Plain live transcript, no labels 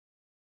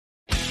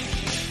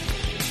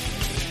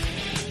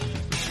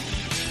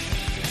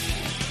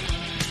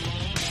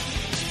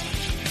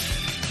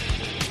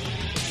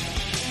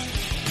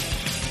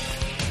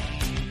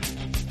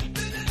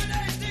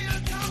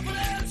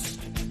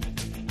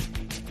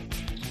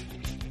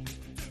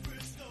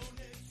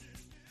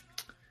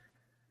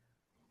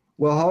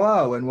Well,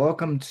 hello, and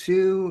welcome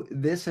to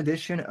this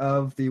edition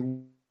of the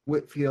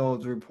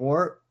Whitfield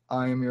Report.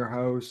 I am your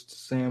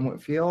host, Sam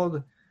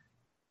Whitfield.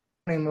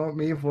 Joining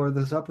me for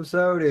this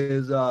episode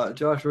is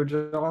Joshua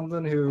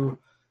Johnson, who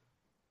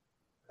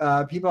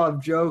people have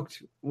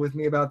joked with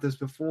me about this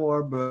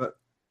before, but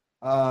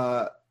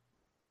uh,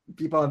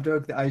 people have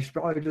joked that I should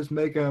probably just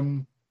make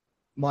him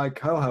my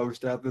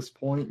co-host at this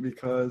point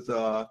because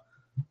I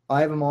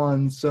have him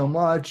on so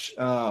much.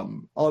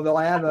 Although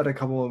I have had a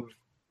couple of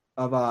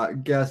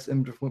guests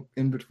in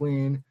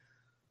between.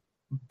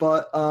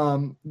 But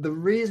the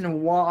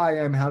reason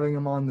why I'm having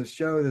him on the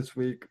show this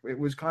week, it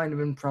was kind of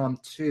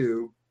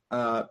impromptu.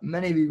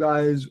 Many of you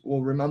guys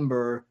will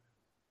remember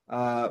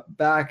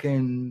back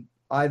in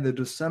either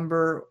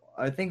December,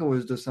 I think it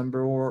was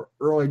December, or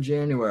early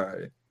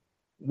January,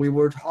 we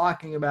were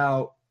talking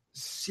about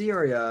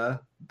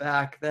Syria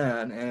back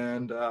then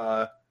and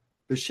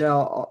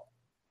Bashar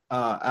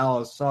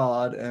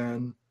al-Assad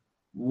and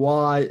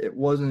why it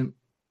wouldn't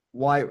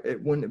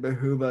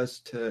behoove us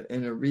to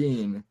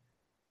intervene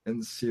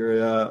in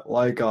Syria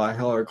like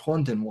Hillary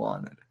Clinton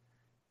wanted.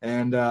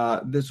 And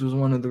this was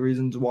one of the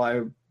reasons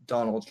why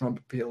Donald Trump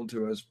appealed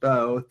to us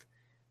both.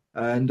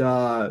 And,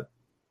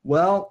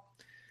 well,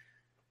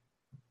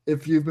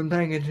 if you've been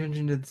paying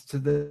attention to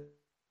the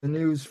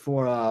news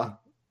for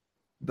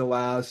the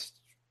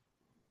last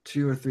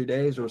 2 or 3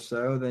 days or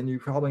so, then you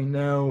probably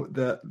know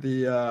that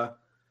the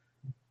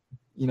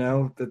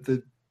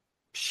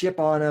ship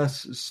on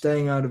us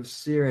staying out of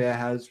Syria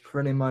has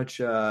pretty much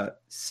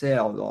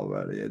sailed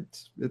already.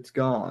 It's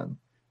gone.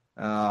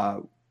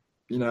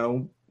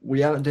 We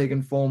haven't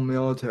taken full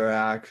military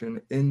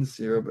action in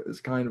Syria, but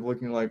it's kind of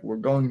looking like we're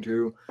going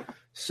to.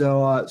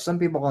 So some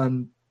people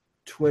on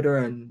Twitter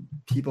and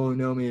people who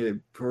know me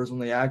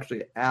personally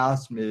actually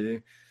asked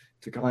me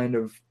to kind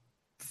of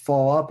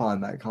follow up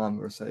on that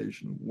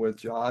conversation with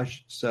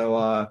Josh.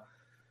 So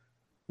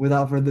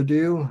without further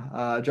ado,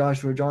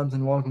 Joshua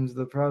Johnson, welcome to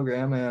the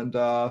program. And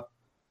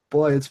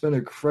boy, it's been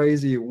a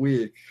crazy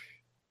week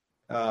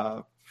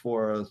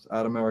for us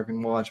at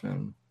American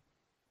Watchmen.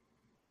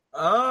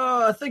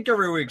 I think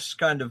every week's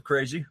kind of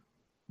crazy,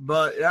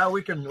 but yeah,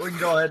 we can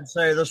go ahead and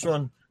say this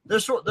one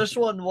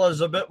was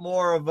a bit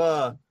more of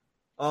a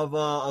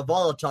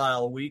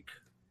volatile week,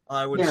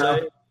 I would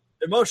say.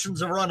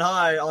 Emotions have run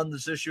high on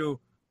this issue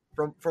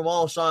from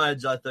all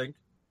sides, I think.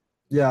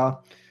 Yeah.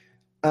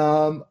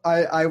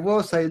 I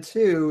will say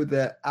too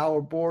that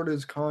our board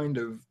is kind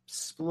of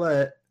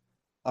split.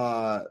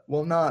 Not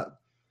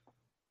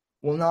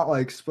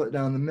like split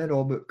down the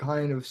middle, but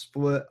kind of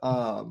split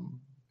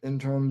in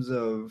terms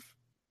of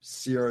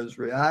Sierra's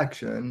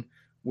reaction,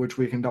 which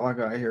we can talk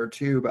about here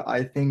too. But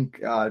I think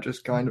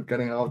just kind of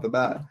getting off the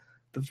bat,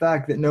 the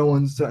fact that no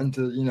one's starting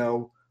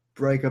to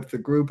break up the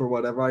group or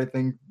whatever, I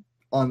think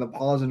on the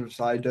positive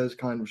side does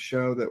kind of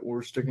show that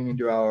we're sticking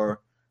to our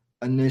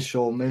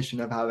initial mission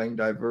of having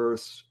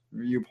diverse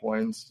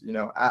viewpoints,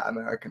 at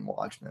American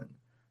Watchmen.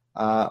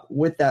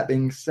 With that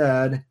being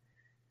said,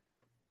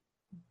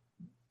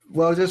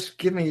 well, just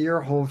give me your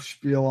whole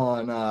spiel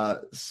on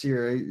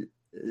Syria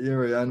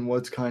and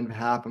what's kind of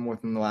happened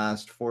within the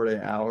last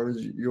 48 hours.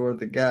 You're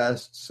the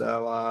guest,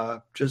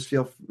 so just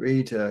feel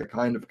free to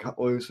kind of cut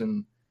loose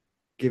and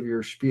give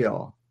your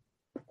spiel.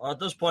 Well, at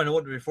this point, it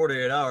wouldn't be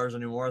 48 hours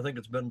anymore. I think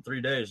it's been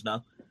 3 days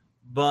now.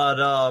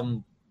 But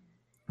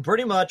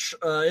pretty much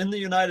in the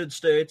United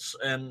States,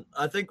 and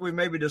I think we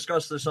maybe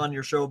discussed this on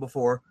your show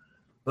before,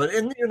 but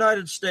in the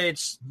United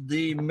States,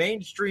 the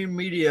mainstream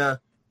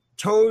media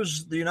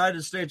toes the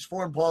United States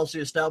foreign policy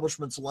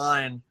establishment's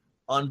line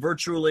on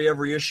virtually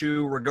every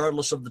issue,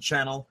 regardless of the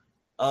channel.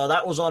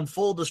 That was on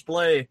full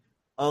display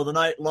the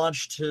night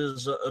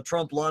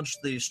Trump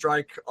launched the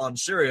strike on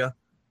Syria,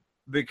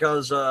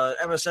 because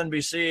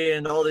MSNBC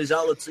and all these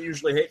outlets that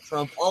usually hate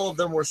Trump, all of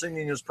them were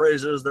singing his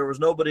praises. There was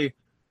nobody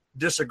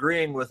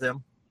disagreeing with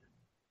him.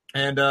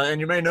 And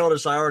you may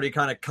notice I already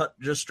kind of cut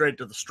just straight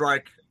to the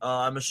strike.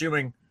 I'm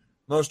assuming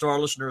most of our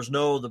listeners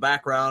know the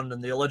background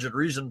and the alleged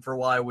reason for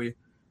why we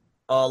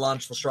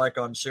launched the strike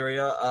on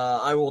Syria.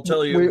 I will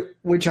tell you,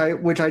 which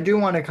I do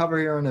want to cover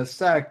here in a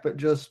sec, but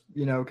just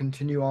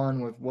continue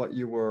on with what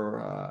you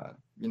were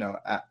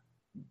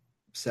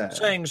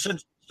saying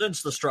since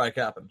the strike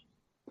happened.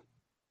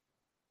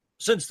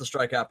 Since the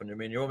strike happened, you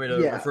mean? You want me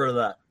to refer to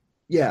that?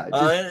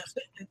 Yeah.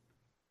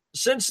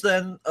 Since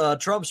then,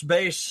 Trump's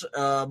base,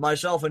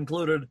 myself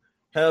included,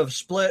 have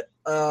split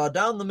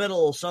down the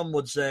middle, some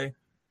would say,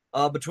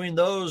 between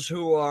those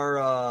who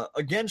are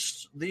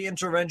against the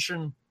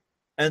intervention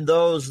and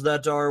those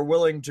that are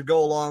willing to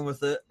go along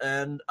with it.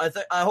 And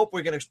I hope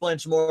we can explain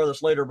some more of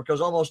this later,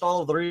 because almost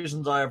all of the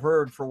reasons I have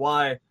heard for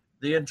why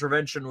the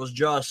intervention was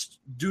just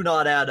do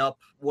not add up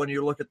when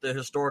you look at the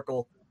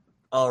historical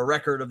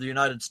record of the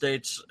United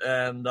States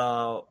and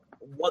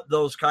what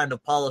those kind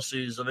of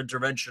policies of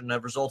intervention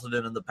have resulted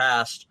in the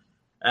past,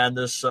 and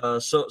this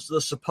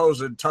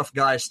supposed tough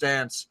guy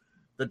stance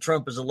that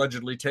Trump is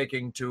allegedly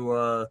taking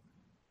to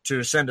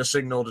send a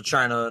signal to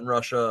China and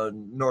Russia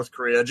and North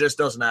Korea just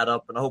doesn't add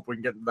up, and I hope we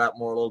can get into that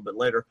more a little bit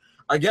later.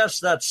 I guess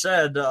that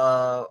said,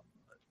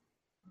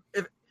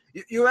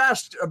 You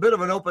asked a bit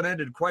of an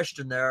open-ended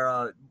question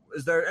there.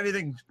 Is there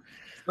anything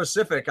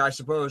specific, I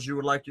suppose, you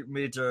would like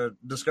me to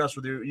discuss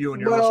with you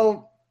and your listeners?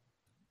 Well,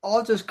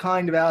 I'll just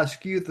kind of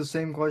ask you the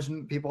same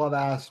question people have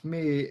asked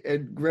me.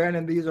 And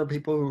granted, these are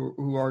people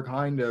who are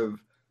kind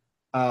of,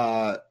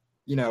 uh,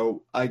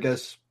 I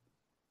guess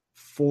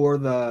for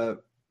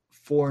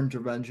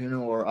intervention,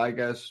 or I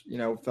guess,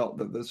 felt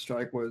that the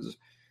strike was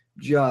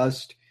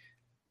just.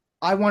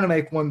 I want to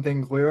make one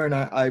thing clear,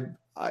 and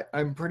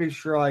I'm pretty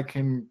sure I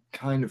can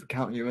kind of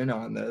count you in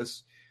on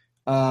this.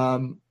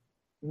 Um,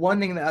 One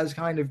thing that has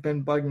kind of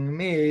been bugging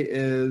me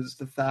is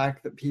the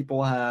fact that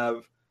people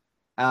have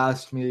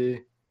asked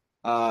me,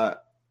 uh,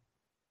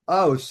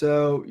 "Oh,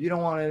 so you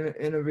don't want to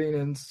intervene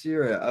in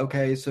Syria?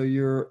 Okay, so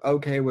you're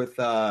okay with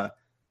dead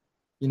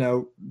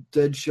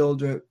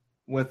children,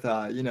 with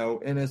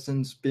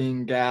innocents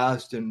being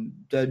gassed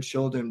and dead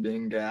children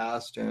being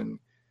gassed, and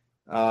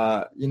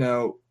you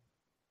know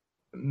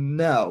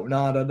no,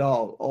 not at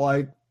all.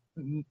 Like,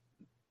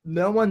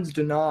 no one's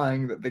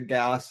denying that the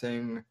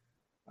gassing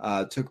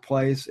took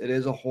place. It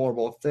is a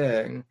horrible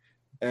thing,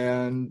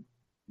 and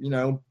you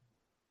know,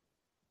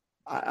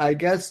 I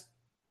guess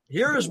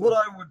Here is what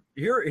I would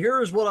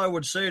here is what I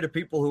would say to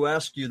people who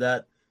ask you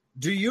that.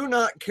 Do you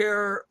not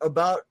care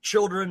about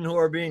children who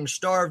are being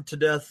starved to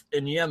death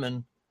in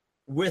Yemen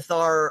with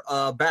our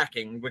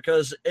backing?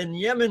 Because in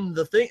Yemen,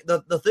 the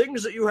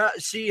things that you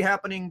see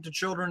happening to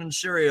children in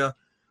Syria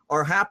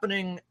are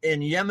happening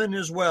in Yemen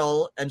as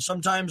well, and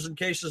sometimes in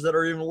cases that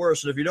are even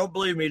worse. And if you don't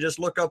believe me, just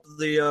look up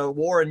the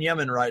war in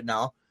Yemen right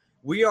now.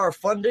 We are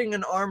funding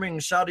and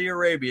arming Saudi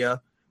Arabia.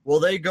 Well,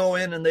 they go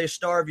in and they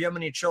starve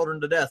Yemeni children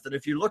to death. And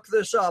if you look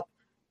this up,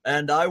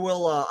 and I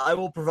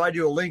will provide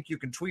you a link you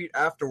can tweet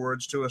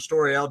afterwards to a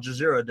story Al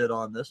Jazeera did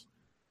on this.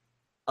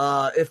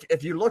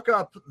 If you look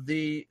up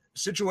the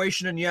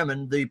situation in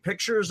Yemen, the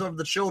pictures of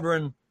the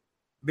children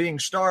being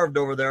starved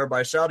over there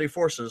by Saudi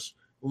forces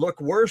look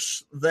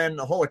worse than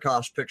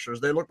Holocaust pictures.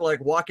 They look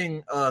like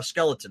walking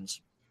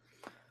skeletons,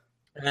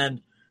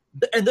 and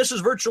this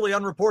is virtually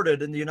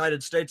unreported in the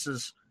United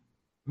States'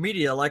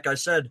 media. Like I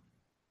said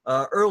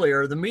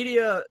earlier, the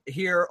media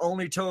here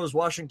only toes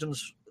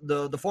Washington's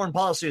the foreign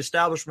policy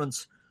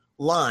establishment's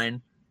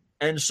line,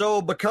 and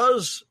so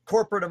because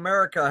corporate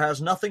America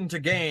has nothing to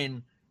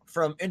gain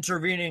from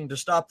intervening to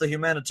stop the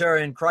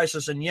humanitarian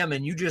crisis in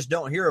Yemen, you just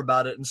don't hear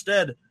about it.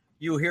 Instead,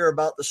 you hear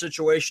about the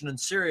situation in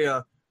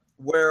Syria,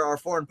 where our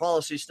foreign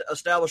policy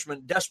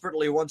establishment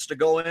desperately wants to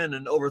go in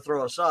and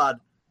overthrow Assad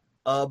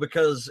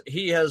because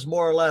he has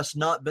more or less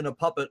not been a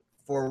puppet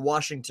for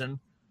Washington,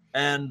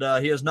 and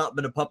he has not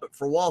been a puppet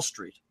for Wall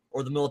Street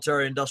or the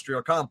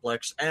military-industrial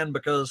complex, and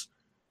because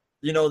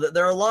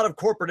there are a lot of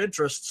corporate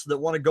interests that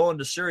want to go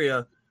into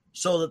Syria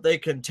so that they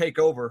can take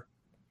over.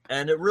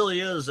 And it really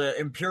is an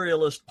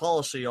imperialist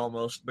policy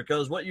almost,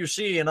 because what you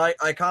see, and I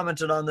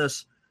commented on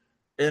this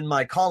in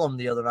my column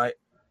the other night,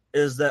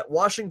 is that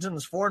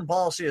Washington's foreign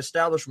policy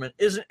establishment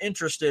isn't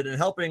interested in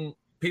helping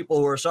people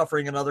who are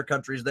suffering in other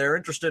countries. They're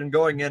interested in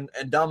going in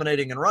and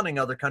dominating and running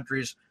other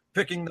countries,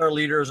 picking their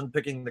leaders and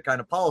picking the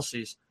kind of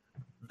policies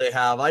they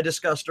have. I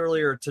discussed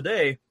earlier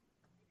today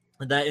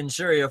that in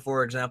Syria,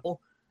 for example,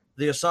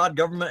 the Assad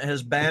government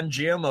has banned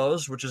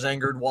GMOs, which has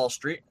angered Wall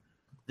Street.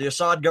 The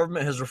Assad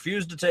government has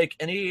refused to take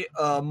any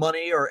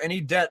money or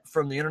any debt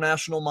from the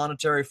International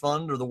Monetary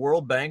Fund or the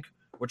World Bank,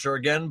 which are,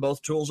 again,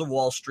 both tools of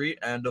Wall Street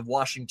and of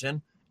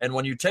Washington. And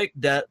when you take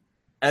debt,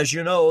 as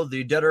you know,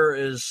 the debtor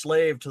is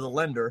slave to the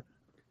lender.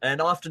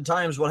 And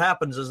oftentimes what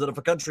happens is that if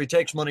a country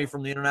takes money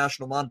from the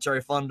International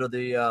Monetary Fund or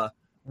the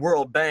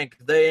World Bank,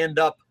 they end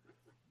up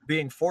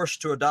being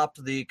forced to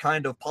adopt the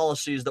kind of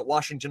policies that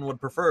Washington would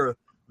prefer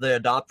they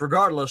adopt,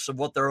 regardless of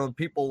what their own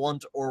people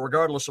want or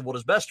regardless of what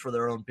is best for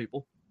their own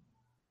people.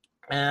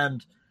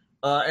 And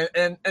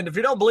if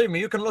you don't believe me,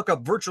 you can look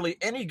up virtually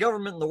any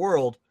government in the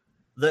world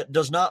that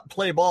does not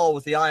play ball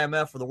with the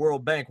IMF or the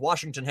World Bank.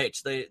 Washington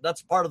hates.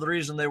 That's part of the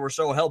reason they were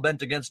so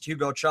hell-bent against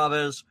Hugo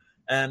Chavez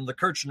and the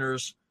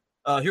Kirchners,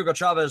 Hugo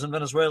Chavez in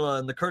Venezuela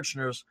and the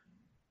Kirchners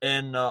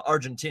in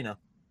Argentina.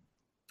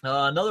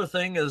 Another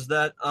thing is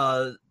that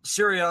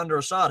Syria under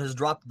Assad has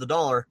dropped the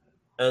dollar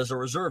as a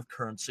reserve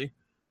currency.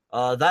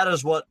 That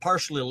is what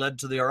partially led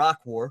to the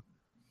Iraq War.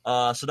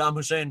 Saddam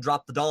Hussein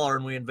dropped the dollar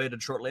and we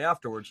invaded shortly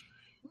afterwards.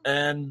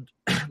 And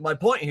my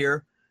point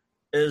here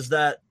is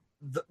that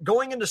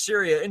going into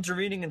Syria,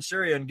 intervening in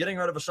Syria and getting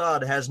rid of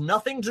Assad has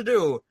nothing to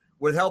do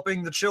with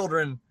helping the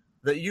children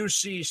that you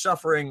see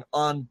suffering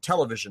on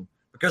television.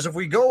 Because if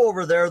we go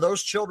over there,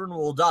 those children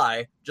will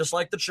die, just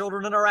like the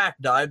children in Iraq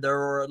died. There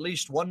were at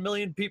least 1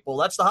 million people.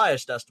 That's the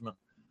highest estimate.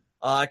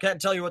 I can't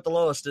tell you what the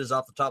lowest is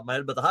off the top of my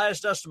head, but the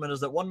highest estimate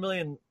is that 1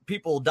 million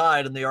people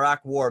died in the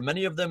Iraq War,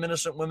 many of them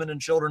innocent women and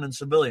children and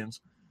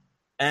civilians.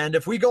 And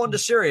if we go into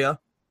Syria,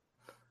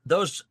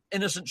 those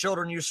innocent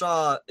children you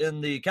saw in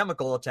the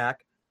chemical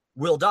attack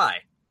will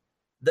die.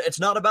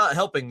 It's not about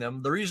helping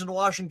them. The reason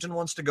Washington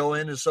wants to go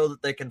in is so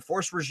that they can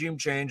force regime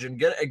change and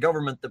get a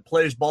government that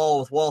plays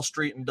ball with Wall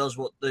Street and does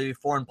what the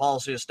foreign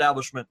policy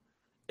establishment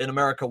in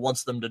America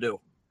wants them to do,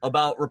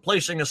 about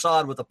replacing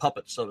Assad with a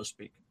puppet, so to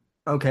speak.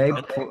 Okay,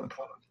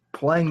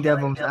 playing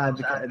devil's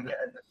advocate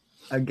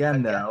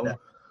again, though.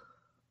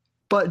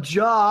 But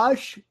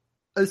Josh,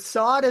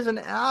 Assad is an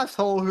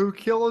asshole who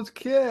kills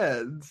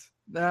kids.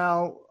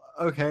 Now,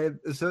 okay,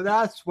 so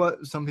that's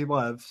what some people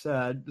have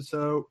said.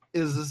 So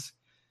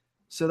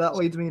that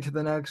leads me to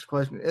the next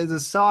question: is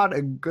Assad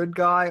a good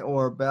guy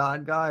or a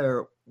bad guy,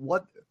 or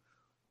what?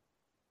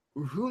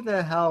 Who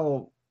the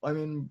hell? I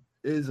mean,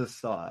 is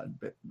Assad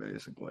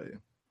basically?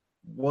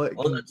 What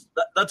Well,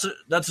 can?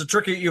 that's a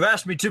tricky. You've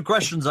asked me two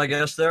questions, I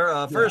guess. There.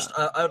 Yeah, First,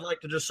 I would like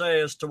to just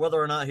say as to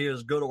whether or not he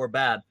is good or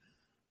bad.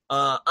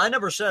 I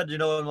never said, in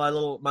my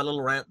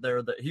little rant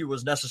there, that he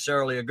was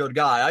necessarily a good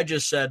guy. I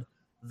just said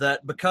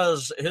that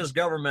because his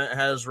government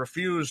has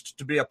refused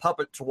to be a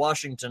puppet to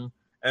Washington,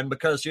 and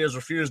because he has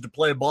refused to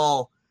play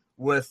ball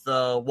with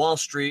Wall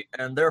Street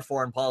and their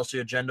foreign policy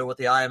agenda with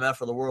the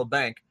IMF or the World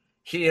Bank,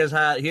 he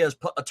has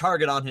put a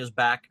target on his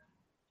back,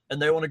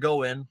 and they want to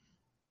go in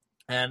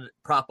and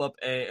prop up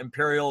a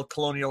imperial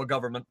colonial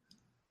government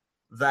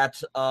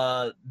that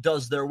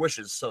does their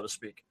wishes, so to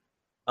speak.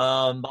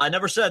 I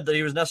never said that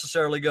he was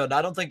necessarily good.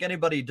 I don't think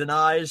anybody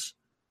denies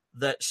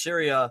that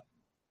Syria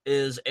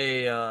is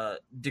a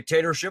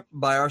dictatorship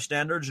by our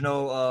standards.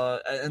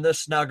 And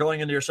this now going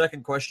into your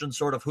second question,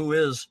 sort of who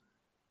is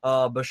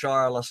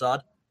Bashar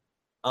al-Assad?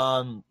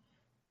 Um,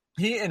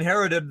 he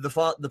inherited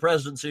the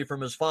presidency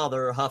from his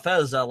father,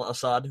 Hafez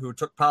al-Assad, who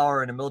took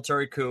power in a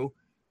military coup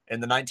in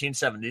the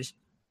 1970s.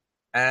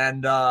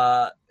 And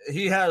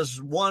he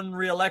has won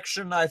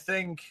re-election, I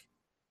think.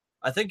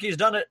 I think he's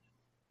done it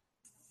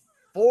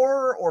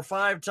 4 or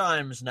 5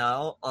 times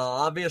now.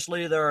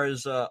 Obviously, there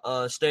is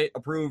a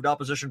state-approved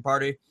opposition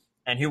party,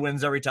 and he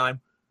wins every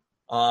time.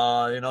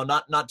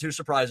 Not too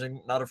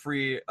surprising, not a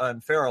free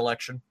and fair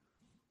election.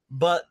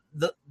 But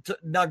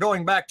now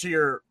going back to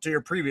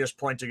your previous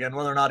point again,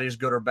 whether or not he's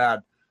good or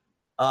bad,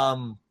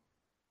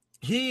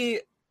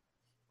 he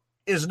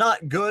is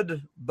not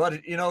good.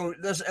 But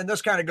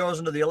this kind of goes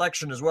into the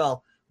election as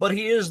well. But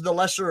he is the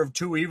lesser of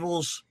two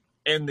evils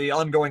in the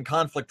ongoing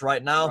conflict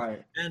right now.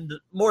 right. And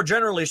more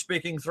generally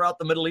speaking, throughout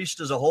the Middle East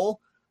as a whole,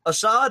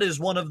 Assad is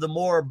one of the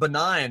more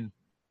benign,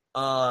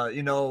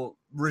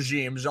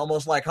 regimes,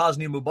 almost like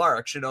Hosni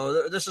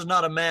Mubarak's. This is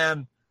not a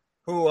man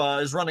who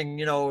is running,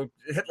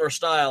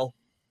 Hitler-style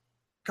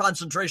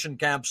concentration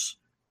camps.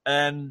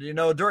 And,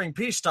 during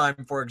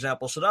peacetime, for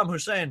example, Saddam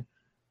Hussein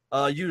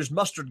used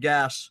mustard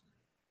gas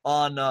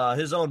on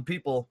his own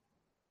people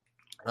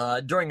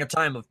during a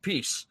time of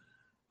peace.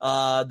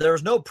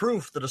 There's no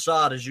proof that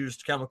Assad has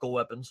used chemical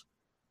weapons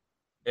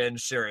in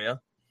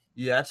Syria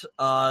yet.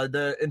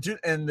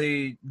 In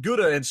the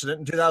Ghouta incident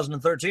in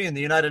 2013,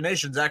 the United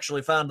Nations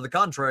actually found to the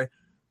contrary,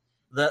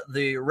 that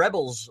the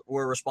rebels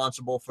were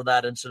responsible for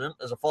that incident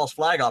as a false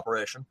flag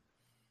operation.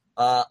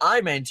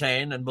 I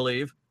maintain and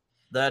believe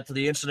that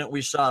the incident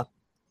we saw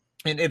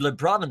in Idlib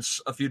province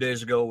a few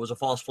days ago was a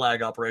false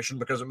flag operation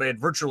because it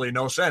made virtually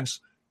no sense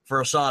for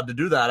Assad to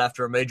do that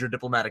after a major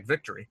diplomatic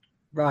victory.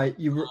 Right.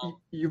 You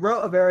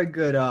wrote a very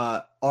good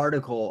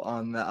article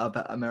on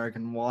the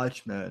American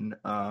Watchman,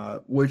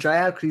 which I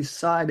actually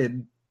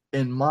cited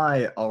in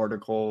my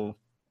article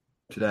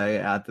today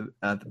at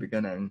the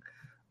beginning.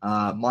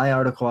 My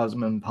article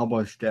hasn't been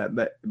published yet,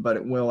 but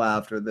it will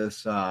after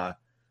this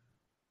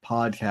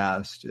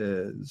podcast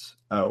is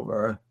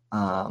over.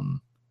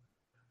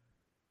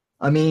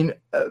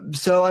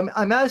 So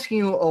I'm asking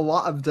you a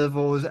lot of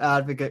devil's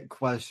advocate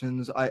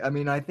questions.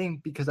 I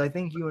think because I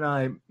think you and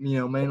I,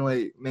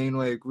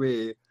 mainly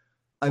agree.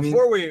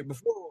 Before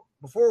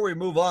we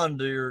move on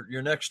to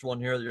your next one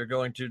here that you're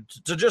going to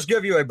just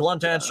give you a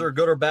blunt answer,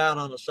 good or bad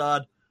on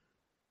Assad.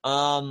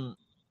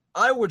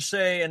 I would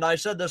say, and I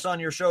said this on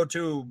your show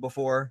too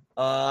before.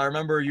 I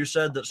remember you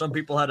said that some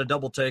people had a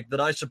double take,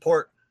 that I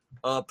support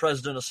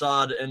President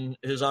Assad in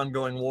his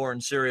ongoing war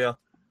in Syria,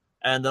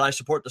 and that I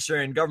support the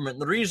Syrian government.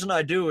 And the reason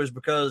I do is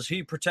because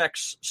he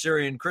protects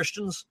Syrian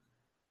Christians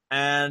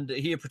and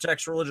he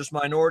protects religious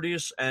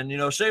minorities. And,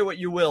 say what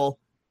you will,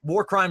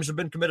 war crimes have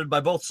been committed by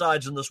both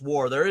sides in this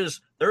war. There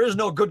is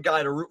no good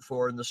guy to root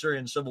for in the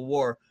Syrian civil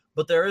war,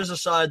 but there is a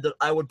side that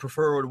I would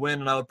prefer would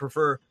win, and I would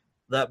prefer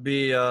that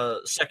be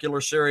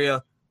secular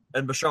Syria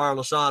and Bashar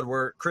al-Assad,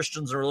 where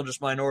Christians and religious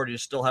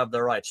minorities still have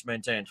their rights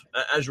maintained,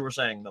 as you were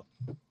saying, though.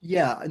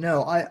 Yeah,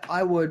 no,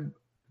 I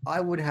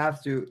would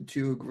have to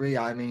agree.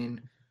 I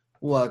mean,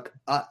 look,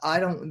 I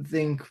don't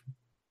think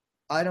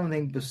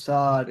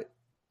Assad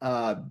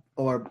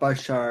or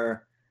Bashar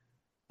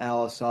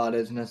al-Assad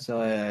is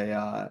necessarily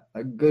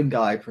a good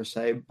guy per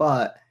se,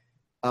 but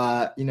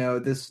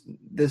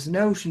this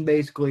notion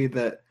basically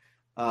that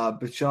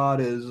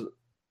Bashar is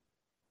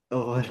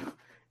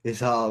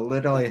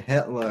literally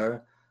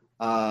Hitler,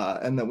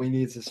 and that we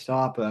need to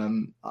stop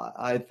him.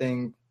 I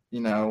think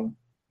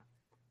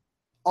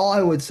all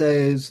I would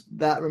say is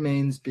that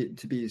remains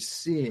to be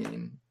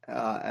seen,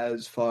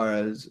 as far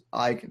as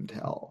I can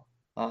tell.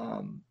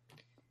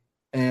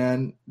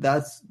 And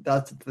that's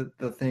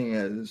the thing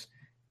is,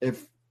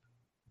 if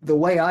the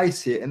way I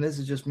see it, and this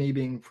is just me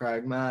being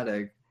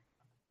pragmatic,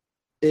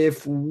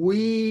 if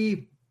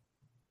we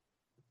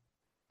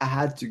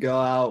had to go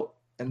out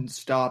and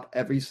stop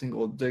every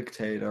single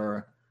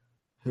dictator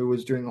who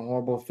was doing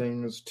horrible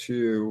things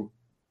to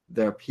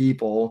their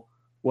people,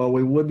 well,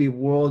 we would be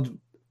world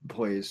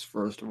police,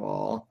 first of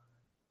all.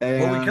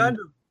 Well, we And kind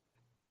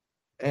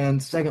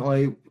of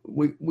secondly,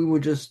 we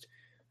would just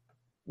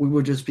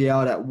be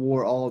out at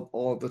war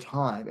all the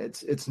time.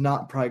 It's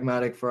not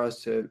pragmatic for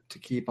us to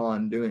keep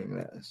on doing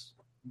this.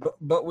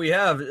 but we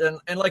have,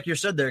 and like you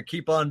said there,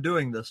 keep on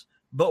doing this.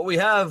 But we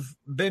have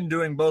been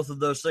doing both of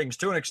those things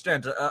to an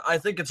extent. I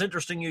think it's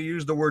interesting you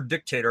use the word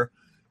dictator,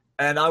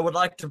 and I would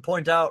like to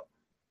point out,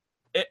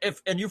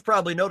 if and you've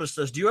probably noticed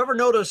this, do you ever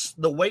notice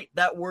the weight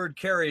that word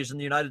carries in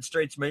the United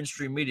States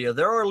mainstream media?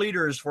 There are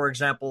leaders, for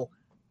example,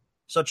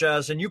 such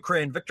as in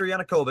Ukraine, Viktor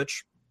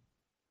Yanukovych.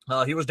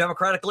 He was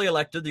democratically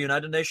elected. The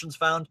United Nations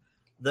found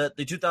that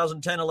the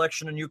 2010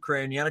 election in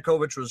Ukraine,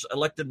 Yanukovych was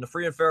elected in a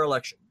free and fair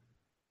election.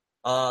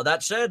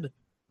 That said,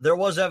 there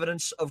was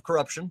evidence of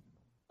corruption.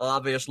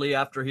 Obviously,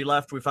 after he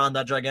left, we found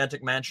that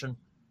gigantic mansion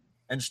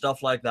and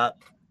stuff like that.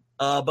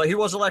 But he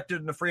was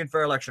elected in a free and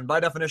fair election.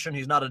 By definition,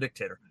 he's not a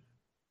dictator.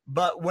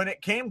 But when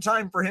it came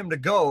time for him to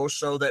go,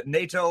 so that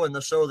NATO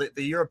and so that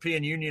the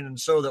European Union and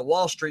so that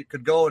Wall Street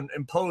could go and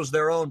impose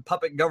their own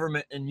puppet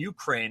government in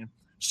Ukraine,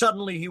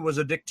 suddenly he was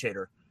a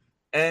dictator.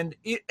 And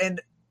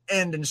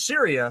in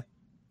Syria,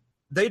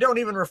 they don't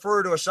even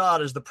refer to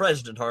Assad as the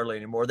president hardly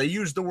anymore. They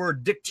use the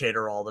word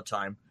dictator all the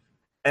time.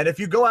 And if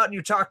you go out and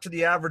you talk to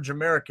the average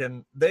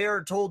American, they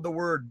are told the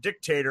word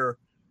dictator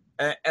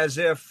as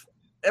if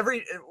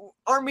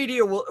our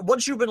media will,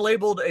 once you've been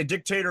labeled a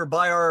dictator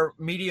by our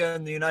media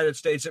in the United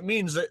States, it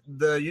means that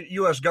the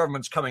U.S.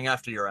 government's coming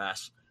after your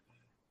ass.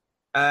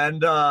 And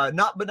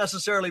not but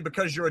necessarily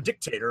because you're a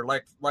dictator,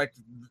 like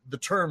the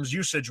term's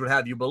usage would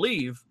have you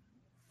believe,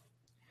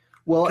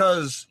 Well,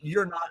 because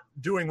you're not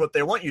doing what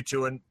they want you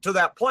to. And to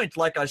that point,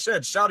 like I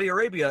said, Saudi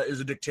Arabia is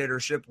a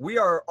dictatorship. We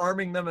are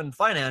arming them and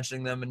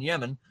financing them in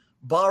Yemen.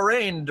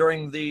 Bahrain,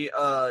 during the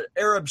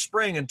Arab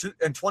Spring in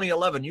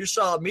 2011, you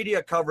saw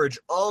media coverage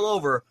all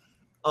over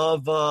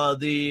of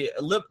the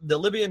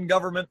Libyan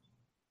government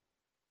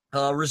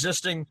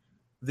resisting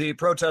the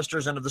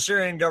protesters, and of the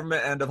Syrian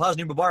government, and of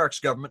Hosni Mubarak's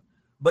government.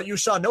 But you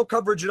saw no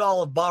coverage at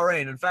all of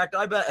Bahrain. In fact,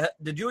 I bet,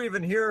 did you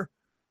even hear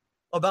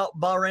about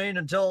Bahrain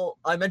until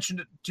I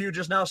mentioned it to you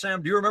just now,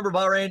 Sam? Do you remember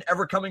Bahrain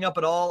ever coming up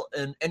at all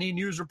in any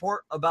news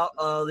report about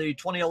the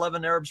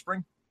 2011 Arab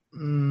Spring?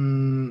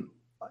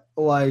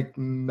 like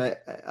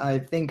I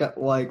think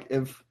like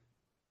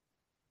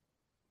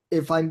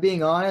if I'm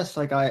being honest,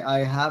 like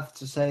I have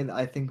to say that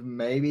I think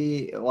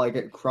maybe like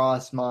it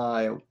crossed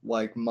my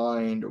like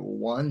mind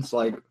once,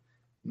 like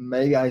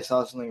maybe I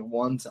saw something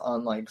once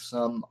on like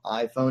some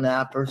iPhone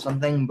app or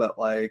something, but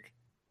like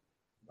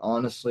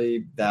honestly,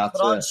 But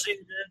that's it.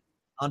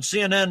 On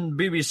CNN,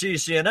 BBC,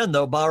 CNN,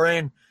 though,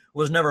 Bahrain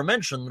was never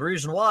mentioned. The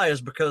reason why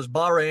is because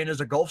Bahrain is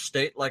a Gulf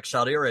state like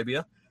Saudi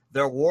Arabia.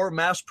 There were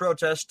mass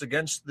protests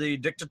against the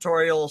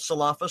dictatorial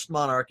Salafist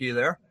monarchy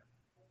there.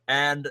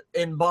 And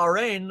in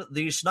Bahrain,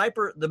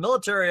 the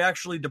military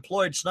actually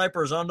deployed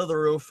snipers onto the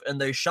roof, and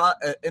they shot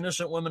at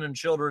innocent women and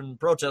children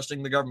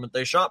protesting the government.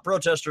 They shot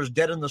protesters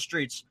dead in the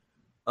streets,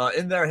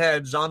 in their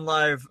heads on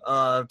live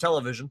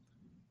television.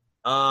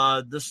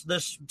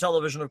 This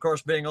television, of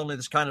course, being only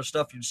this kind of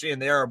stuff you'd see in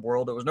the Arab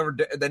world.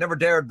 They never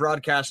dared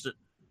broadcast it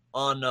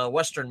on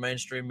Western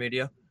mainstream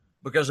media,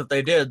 because if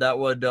they did, that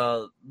would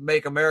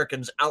make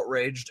Americans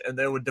outraged, and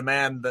they would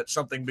demand that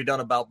something be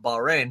done about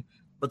Bahrain.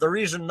 But the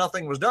reason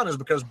nothing was done is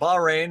because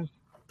Bahrain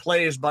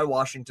plays by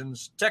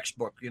Washington's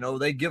textbook. You know,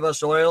 they give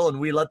us oil and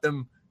we let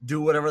them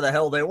do whatever the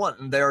hell they want,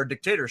 and they're a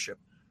dictatorship.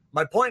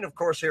 My point, of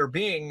course, here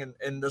being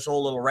in this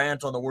whole little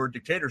rant on the word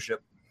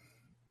dictatorship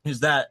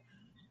is that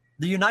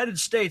the United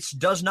States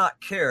does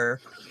not care,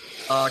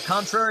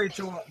 contrary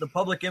to the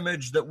public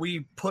image that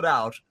we put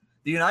out.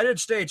 The United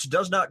States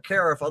does not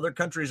care if other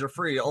countries are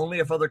free, only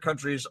if other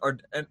countries are.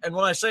 And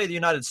when I say the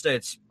United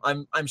States,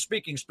 I'm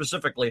speaking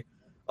specifically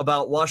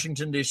about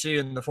Washington, D.C.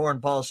 and the foreign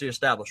policy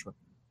establishment,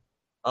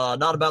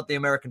 not about the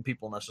American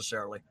people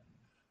necessarily.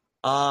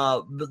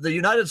 The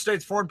United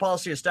States foreign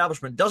policy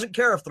establishment doesn't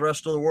care if the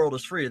rest of the world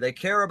is free. They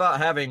care about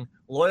having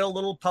loyal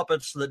little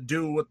puppets that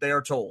do what they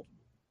are told.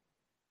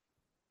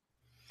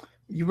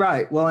 You're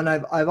right. Well, and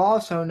I've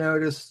also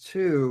noticed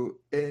too.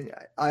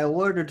 I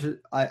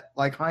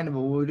kind of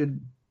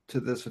alluded to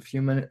this a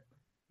few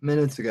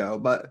minutes ago,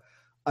 but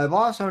I've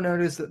also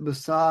noticed that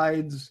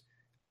besides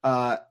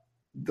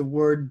the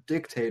word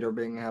dictator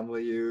being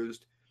heavily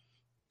used,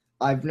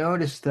 I've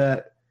noticed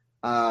that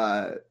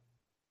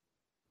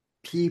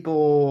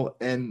people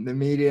in the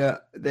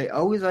media, they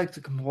always like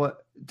to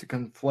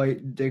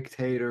conflate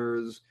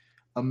dictators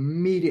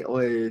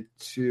immediately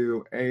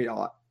to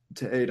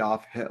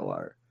Adolf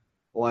Hitler.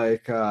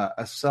 Like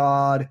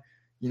Assad,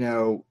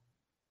 oh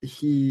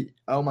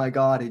my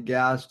God, he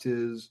gassed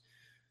his,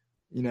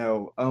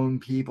 own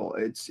people.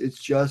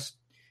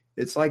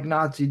 It's like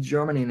Nazi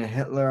Germany and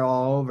Hitler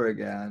all over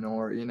again,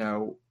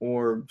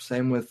 or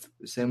same with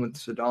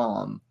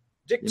Saddam.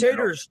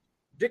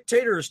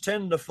 Dictators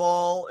tend to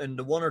fall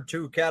into one of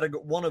two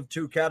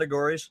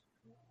categories.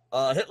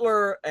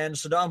 Hitler and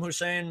Saddam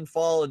Hussein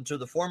fall into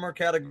the former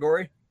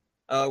category,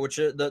 which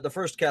is the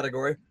first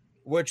category,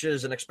 which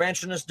is an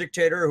expansionist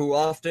dictator who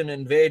often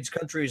invades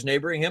countries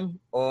neighboring him.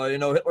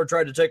 Hitler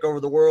tried to take over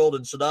the world,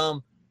 and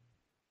Saddam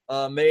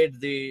made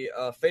the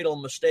fatal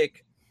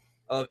mistake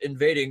of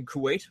invading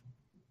Kuwait.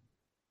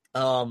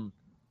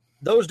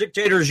 Those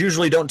dictators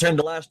usually don't tend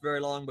to last very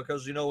long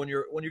because when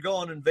you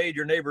go and invade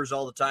your neighbors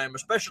all the time,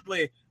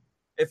 especially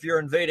if you're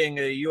invading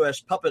a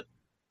U.S. puppet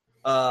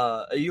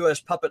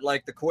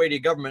like the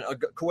Kuwaiti government,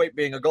 Kuwait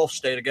being a Gulf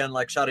state again,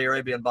 like Saudi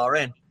Arabia and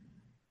Bahrain,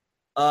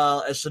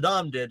 as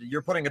Saddam did,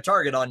 you're putting a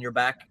target on your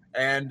back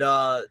and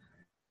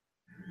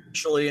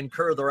actually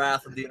incur the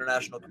wrath of the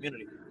international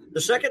community.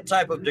 The second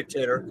type of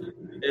dictator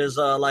is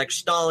like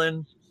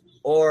Stalin,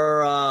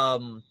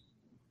 or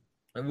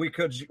we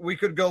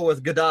could go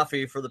with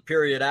Gaddafi for the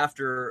period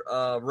after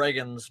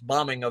Reagan's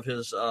bombing of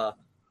his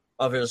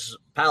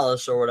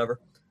palace or whatever,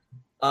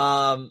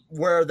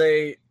 where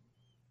they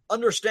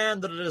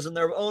understand that it is in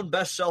their own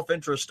best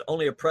self-interest to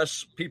only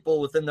oppress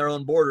people within their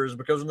own borders,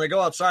 because when they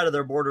go outside of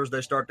their borders, they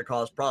start to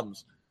cause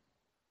problems.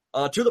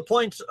 To the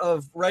point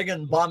of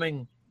Reagan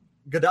bombing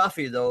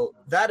Gaddafi, though,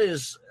 that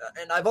is,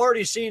 and I've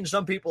already seen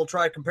some people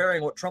try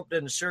comparing what Trump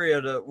did in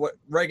Syria to what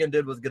Reagan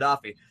did with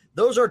Gaddafi.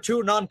 Those are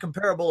two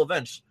non-comparable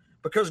events,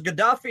 because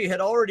Gaddafi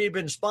had already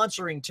been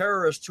sponsoring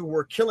terrorists who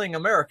were killing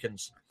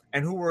Americans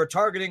and who were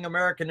targeting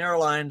American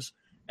airlines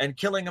and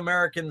killing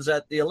Americans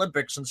at the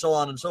Olympics and so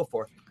on and so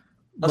forth.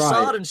 Right.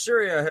 Assad in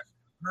Syria has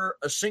hurt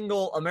a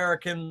single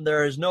American.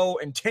 There is no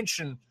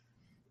intention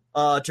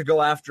to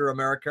go after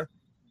America.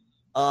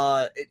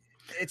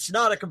 It's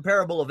not a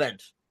comparable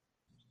event.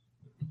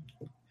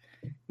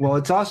 Well,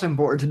 it's also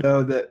important to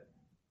know that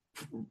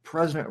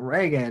President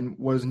Reagan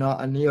was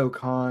not a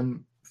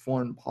neocon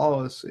foreign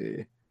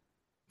policy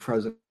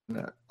president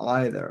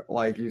either.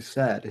 Like you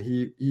said,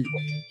 he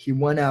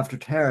went after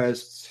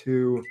terrorists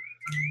who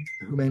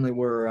mainly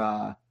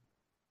were,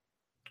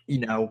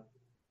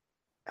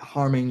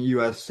 harming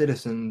U.S.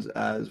 citizens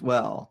as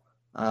well.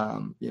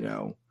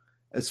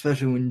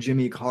 Especially when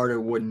Jimmy Carter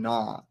would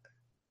not.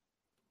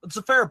 It's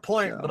a fair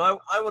point, but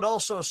I would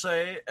also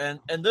say, and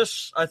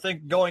this, I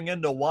think, going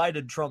into why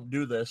did Trump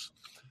do this,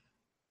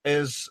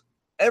 is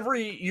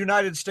every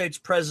United States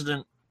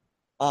president,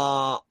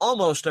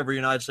 almost every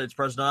United States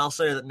president, I'll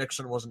say that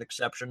Nixon was an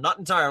exception, not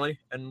entirely,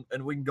 and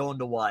we can go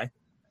into why,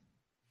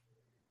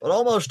 but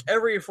almost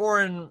every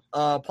foreign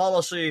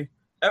policy,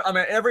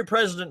 every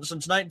president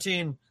since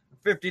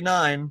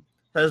 1959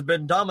 has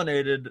been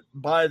dominated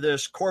by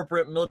this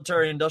corporate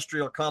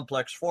military-industrial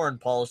complex foreign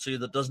policy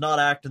that does not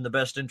act in the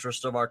best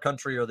interest of our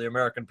country or the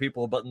American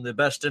people, but in the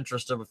best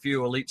interest of a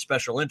few elite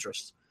special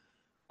interests.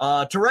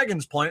 To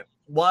Reagan's point,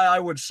 why I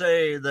would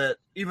say that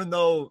even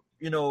though,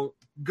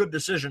 good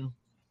decision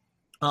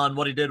on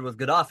what he did with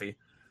Gaddafi,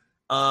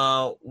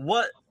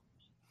 what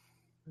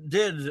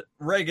did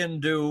Reagan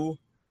do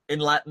in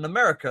Latin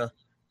America?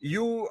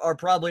 You are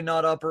probably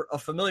not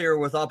familiar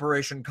with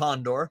Operation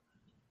Condor.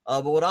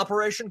 But what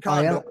Operation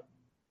Condor?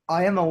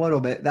 I am a little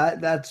bit.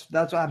 That's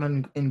what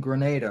happened in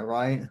Grenada,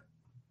 right?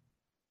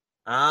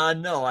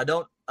 No, I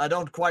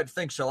don't quite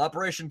think so.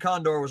 Operation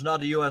Condor was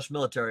not a U.S.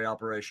 military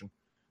operation.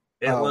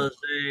 It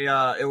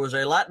was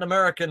a Latin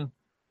American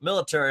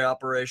military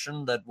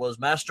operation that was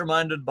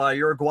masterminded by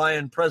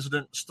Uruguayan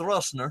President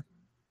Stroessner,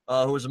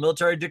 who was a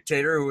military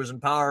dictator who was in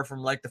power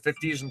from like the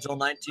 50s until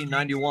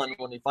 1991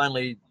 when he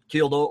finally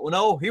keeled over.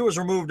 No, he was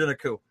removed in a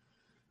coup.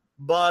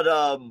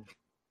 But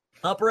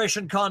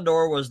Operation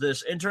Condor was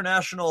this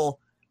international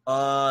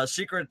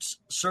Secret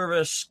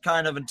Service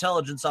kind of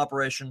intelligence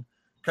operation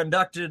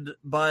conducted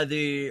by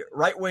the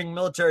right-wing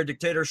military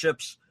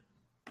dictatorships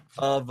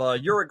of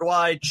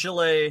Uruguay,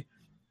 Chile,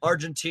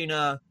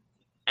 Argentina,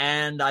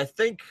 and I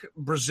think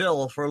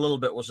Brazil for a little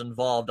bit was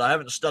involved. I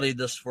haven't studied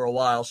this for a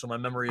while, so my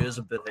memory is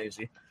a bit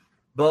hazy.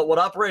 But what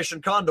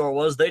Operation Condor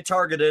was, they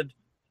targeted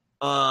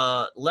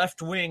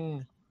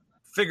left-wing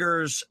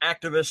figures,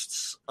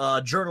 activists,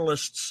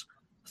 journalists,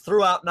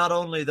 throughout not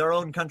only their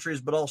own countries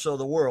but also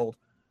the world.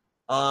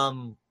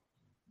 And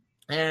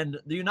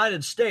the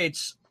United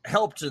States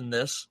helped in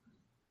this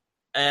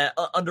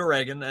under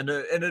Reagan, and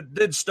it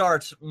did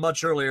start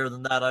much earlier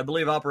than that. I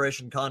believe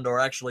Operation Condor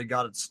actually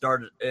got it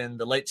started in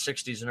the late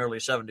 60s and early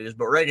 70s,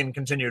 but Reagan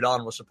continued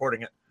on with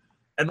supporting it.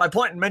 And my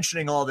point in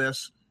mentioning all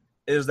this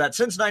is that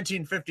since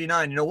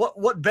 1959,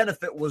 what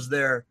benefit was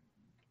there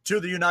to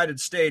the United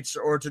States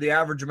or to the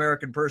average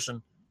American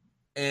person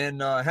in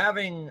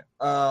having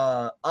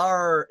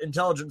our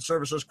intelligence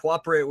services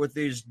cooperate with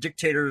these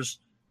dictators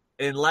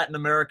in Latin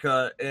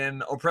America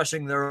in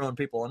oppressing their own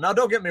people? And now,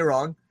 don't get me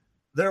wrong,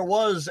 there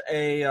was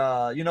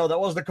that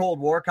was the Cold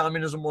War.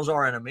 Communism was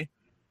our enemy.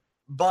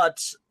 But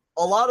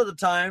a lot of the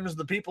times,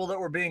 the people that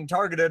were being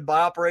targeted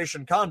by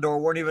Operation Condor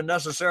weren't even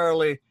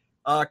necessarily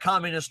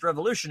communist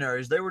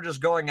revolutionaries. They were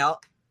just going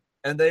out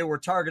and they were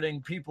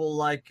targeting people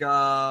like,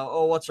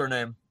 what's her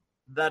name?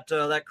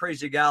 That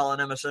crazy gal on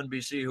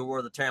MSNBC who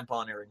wore the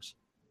tampon earrings.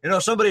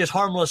 Somebody as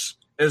harmless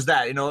as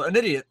that, an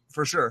idiot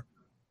for sure,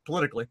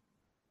 politically.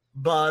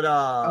 But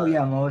Oh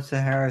yeah,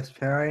 Melissa Harris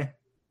Perry.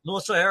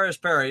 Melissa Harris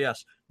Perry,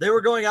 yes, they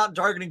were going out and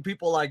targeting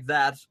people like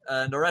that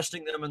and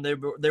arresting them, and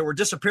they were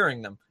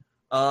disappearing them.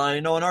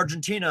 In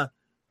Argentina,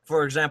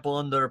 for example,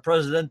 under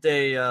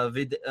Presidente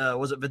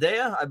was it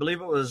Videla? I believe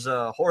it was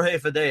Jorge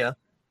Videla.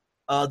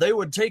 They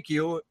would take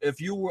you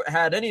if you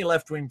had any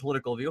left wing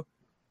political view,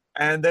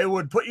 and they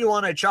would put you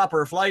on a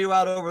chopper, fly you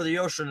out over the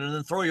ocean, and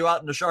then throw you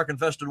out into shark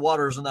infested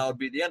waters, and that would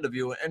be the end of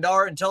you. And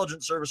our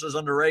intelligence services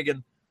under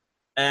Reagan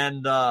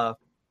and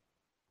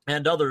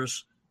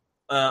others,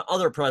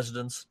 other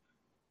presidents,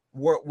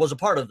 was a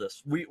part of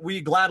this.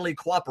 We gladly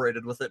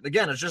cooperated with it. And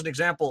again, it's just an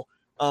example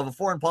of a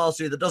foreign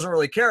policy that doesn't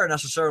really care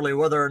necessarily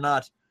whether or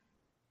not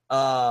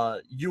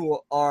you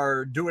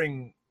are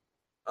doing,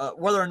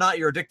 whether or not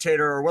you're a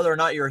dictator or whether or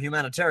not you're a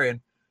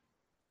humanitarian,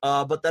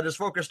 but that is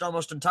focused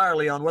almost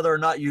entirely on whether or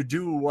not you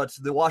do what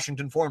the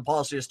Washington foreign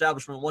policy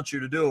establishment wants you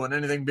to do, and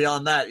anything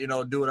beyond that,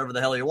 do whatever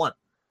the hell you want.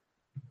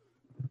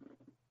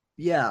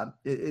 Yeah,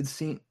 it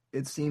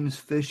seems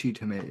fishy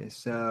to me.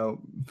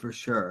 So for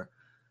sure.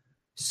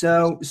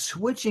 So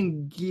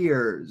switching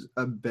gears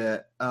a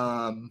bit,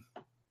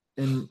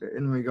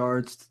 in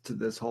regards to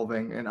this whole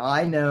thing, and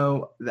I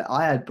know that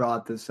I had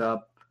brought this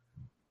up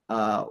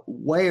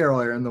way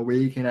earlier in the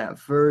week, and at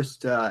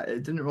first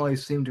it didn't really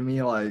seem to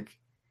me like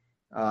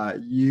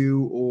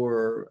you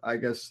or I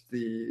guess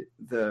the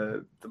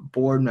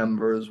board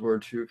members were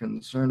too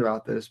concerned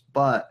about this,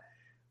 but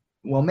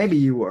well, maybe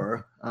you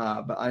were,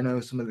 but I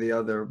know some of the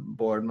other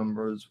board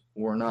members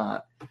were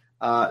not.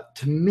 To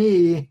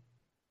me,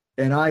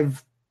 and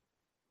I've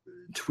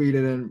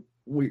tweeted and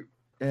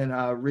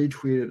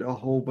retweeted a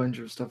whole bunch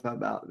of stuff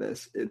about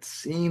this. It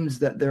seems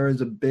that there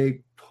is a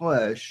big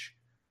push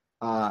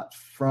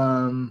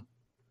from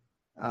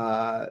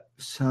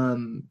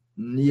some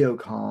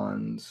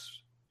neocons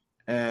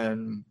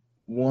and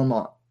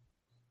war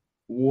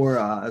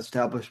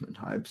establishment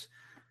types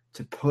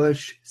to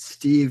push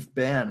Steve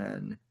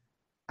Bannon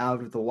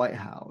out of the White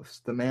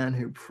House, the man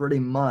who pretty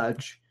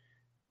much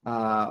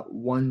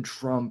won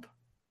Trump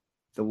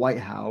the White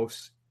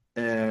House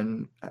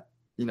and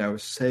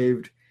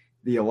saved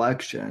the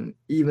election,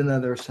 even though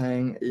they're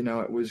saying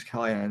it was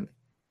Kellyanne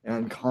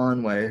and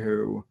Conway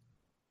who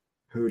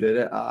did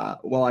it.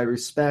 Well, I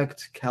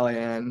respect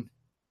Kellyanne.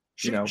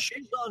 She's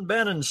on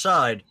Bannon's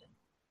side.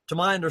 To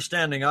my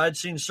understanding, I'd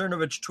seen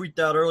Cernovich tweet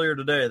out earlier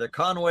today that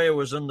Conway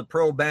was in the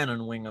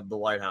pro-Bannon wing of the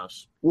White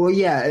House. Well,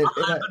 yeah.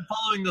 I've been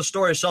following the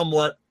story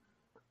somewhat.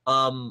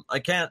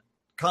 I can't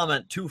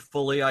comment too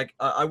fully.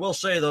 I will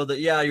say, though, that,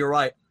 yeah, you're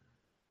right.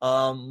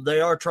 They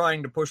are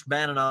trying to push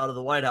Bannon out of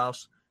the White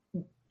House,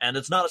 and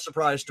it's not a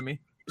surprise to me.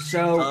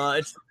 So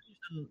it's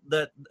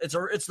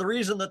the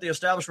reason that the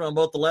establishment on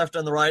both the left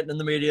and the right, and in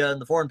the media and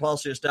the foreign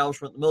policy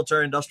establishment, the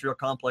military-industrial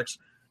complex,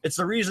 it's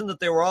the reason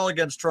that they were all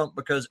against Trump,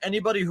 because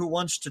anybody who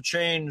wants to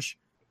change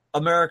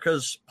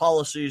America's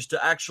policies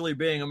to actually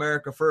being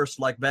America first,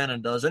 like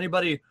Bannon does,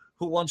 anybody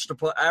who wants to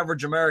put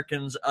average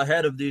Americans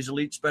ahead of these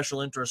elite special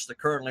interests that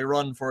currently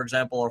run, for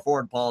example, our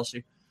foreign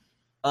policy,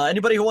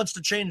 anybody who wants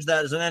to change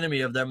that is an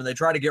enemy of them, and they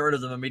try to get rid of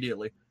them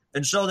immediately.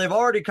 And so they've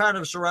already kind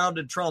of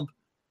surrounded Trump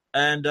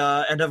and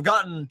have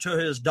gotten to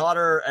his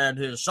daughter and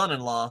his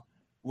son-in-law,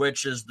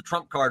 which is the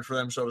Trump card for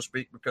them, so to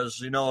speak, because,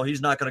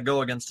 he's not going to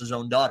go against his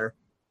own daughter,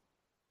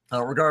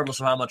 regardless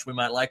of how much we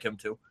might like him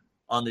to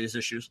on these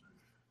issues.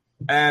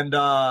 And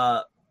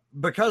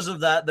because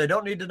of that, they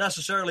don't need to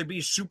necessarily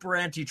be super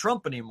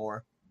anti-Trump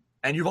anymore.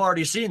 And you've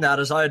already seen that,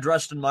 as I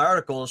addressed in my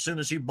article. As soon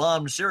as he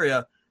bombed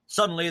Syria,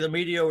 suddenly the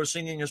media was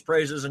singing his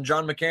praises, and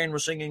John McCain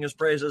was singing his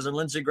praises, and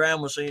Lindsey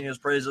Graham was singing his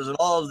praises, and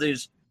all of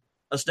these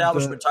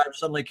establishment types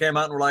suddenly came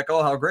out and were like,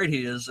 oh, how great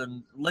he is.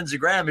 And Lindsey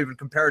Graham even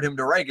compared him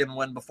to Reagan,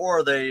 when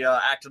before they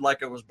acted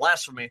like it was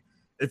blasphemy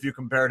if you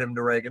compared him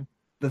to Reagan.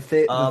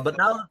 But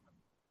now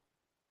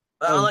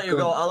I'll let you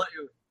go. I'll let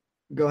you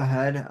go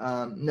ahead.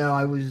 No,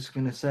 I was just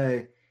gonna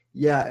say,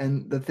 yeah,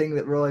 and the thing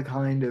that really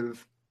kind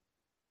of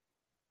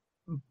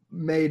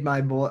made my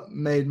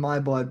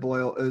blood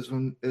boil is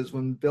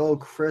when Bill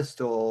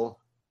Kristol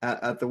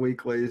at the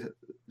Weekly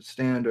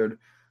Standard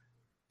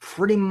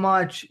pretty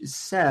much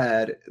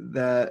said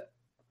that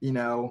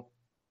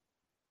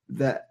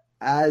that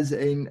as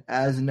an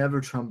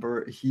Never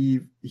Trumper,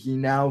 he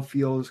now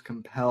feels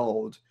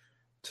compelled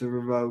to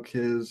revoke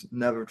his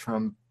Never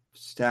Trump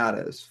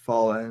status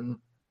following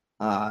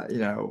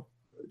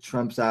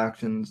Trump's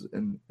actions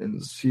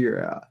in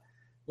Syria.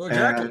 Well,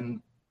 exactly.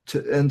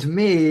 And to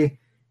me,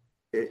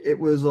 it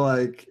was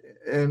like,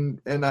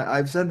 and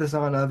I've said this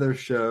on other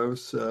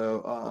shows,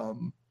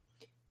 so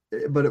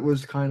but it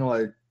was kind of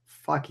like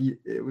fuck you.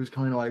 It was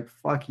kind of like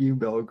fuck you,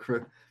 Bill,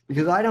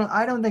 because I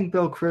don't think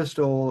Bill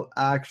Kristol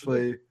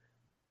actually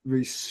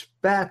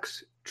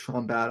respects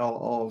Trump at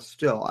all.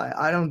 Still,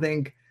 I don't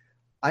think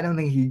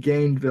he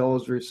gained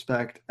Bill's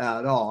respect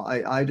at all.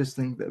 I just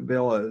think that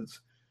Bill is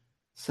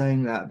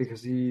saying that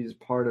because he's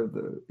part of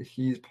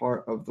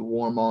the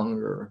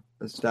warmonger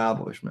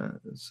establishment.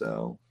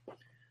 So,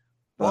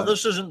 well,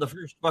 this isn't the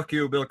first fuck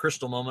you, Bill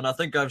Kristol moment. I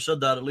think I've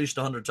said that at least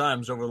 100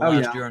 times over the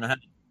last year and a half.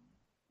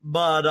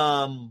 But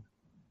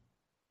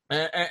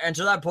And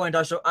to that point,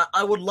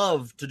 I would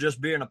love to just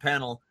be in a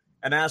panel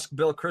and ask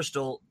Bill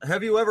Kristol,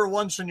 have you ever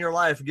once in your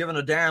life given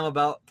a damn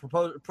about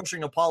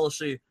pushing a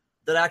policy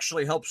that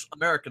actually helps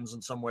Americans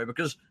in some way?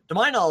 Because to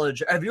my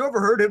knowledge, have you ever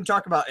heard him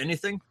talk about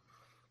anything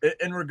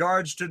in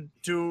regards to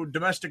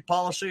domestic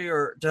policy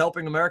or to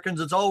helping Americans?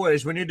 It's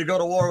always, we need to go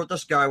to war with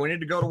this guy. We need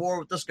to go to war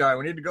with this guy.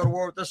 We need to go to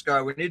war with this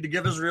guy. We need to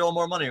give Israel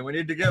more money. We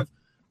need to give,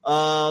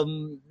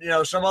 some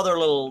other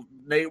little,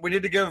 we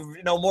need to give,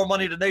 more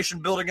money to nation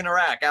building in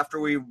Iraq after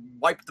we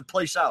wipe the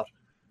place out.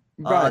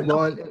 Right.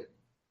 No,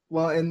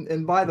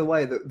 And by the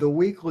way, the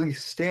Weekly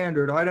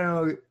Standard, I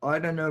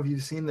don't know if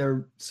you've seen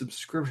their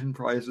subscription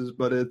prices,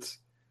 but it's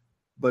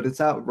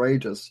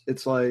outrageous.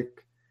 It's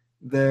like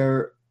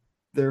their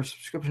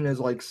subscription is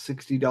like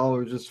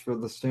 $60 just for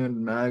the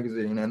Standard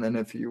magazine, and then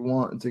if you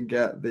want to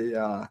get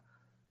the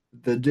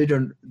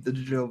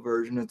digital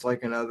version, it's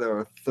like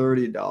another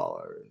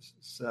 $30.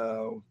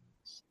 So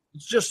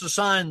it's just a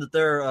sign that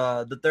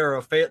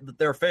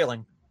they're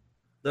failing.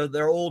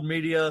 Their old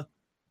media.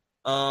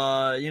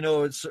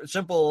 It's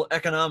simple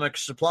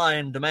economics, supply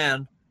and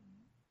demand.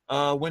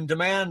 When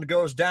demand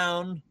goes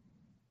down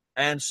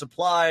and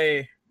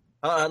supply,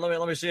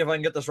 let me see if I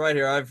can get this right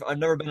here. I've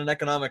never been an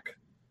economic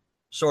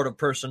sort of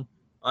person.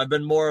 I've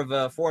been more of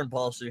a foreign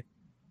policy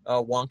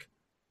wonk.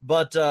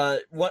 But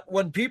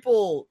when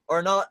people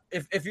are not,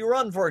 if you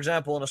run, for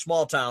example, in a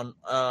small town,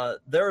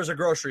 there is a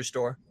grocery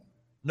store.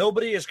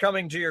 Nobody is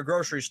coming to your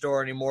grocery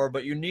store anymore,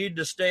 but you need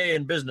to stay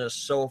in business.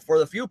 So for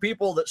the few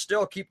people that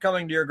still keep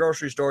coming to your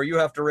grocery store, you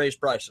have to raise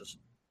prices.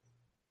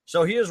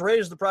 So he has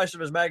raised the price of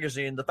his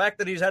magazine. The fact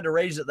that he's had to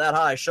raise it that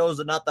high shows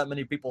that not that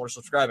many people are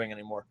subscribing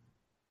anymore.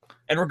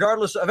 And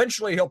regardless,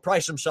 eventually he'll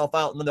price himself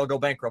out and then they'll go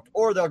bankrupt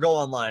or they'll go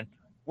online,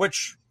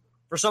 which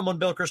for someone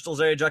Bill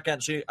Kristol's age, I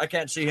can't see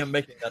him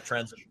making that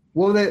transition.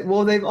 They've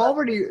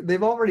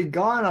already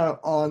gone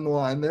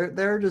online.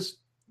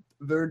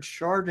 They're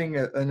charging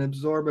an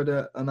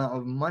absorbent amount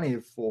of money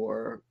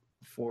for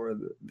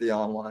the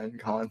online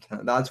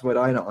content. That's what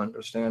I don't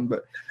understand.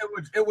 But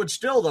it would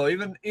still, though,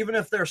 even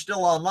if they're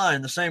still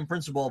online, the same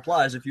principle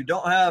applies. If you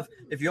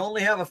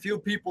only have a few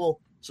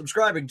people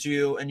subscribing to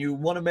you and you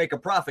want to make a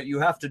profit, you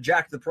have to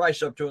jack the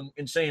price up to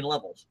insane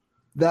levels.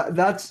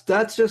 That's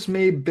just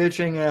me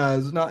bitching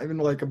as not even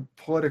like a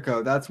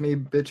Politico. That's me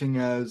bitching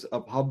as a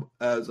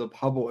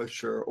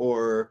publisher,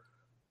 or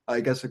I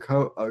guess a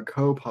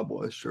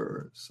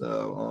co-publisher.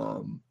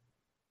 So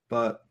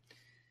but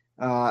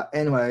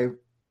anyway,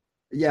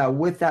 yeah,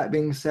 with that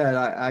being said,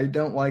 I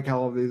don't like how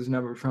all these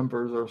never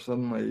Trumpers are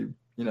suddenly,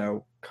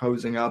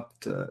 cozying up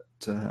to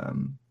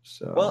him.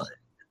 So well,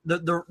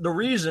 the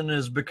reason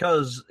is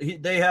because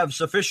they have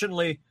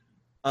sufficiently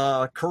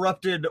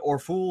corrupted or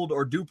fooled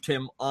or duped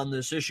him on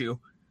this issue.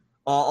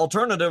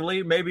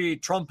 Alternatively, maybe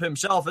Trump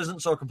himself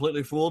isn't so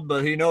completely fooled,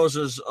 but he knows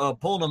his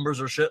poll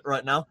numbers are shit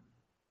right now.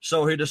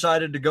 So he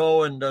decided to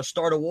go and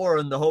start a war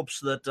in the hopes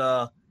that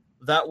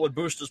that would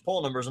boost his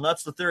poll numbers. And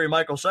that's the theory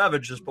Michael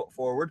Savage has put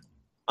forward.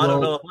 I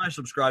don't know if I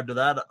subscribe to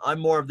that. I'm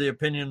more of the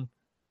opinion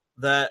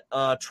that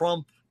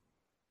Trump,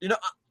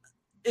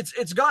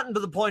 it's gotten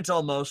to the point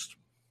almost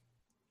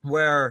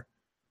where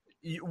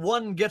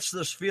one gets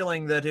this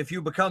feeling that if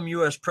you become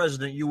U.S.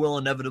 president, you will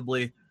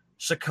inevitably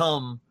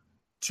succumb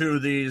to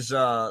these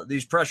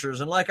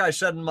pressures. And like I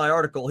said in my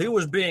article, he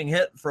was being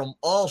hit from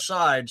all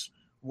sides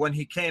when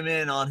he came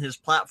in on his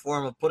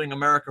platform of putting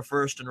America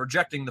first and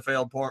rejecting the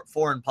failed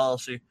foreign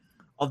policy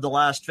of the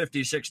last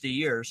 50, 60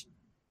 years.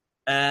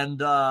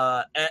 And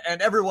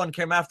everyone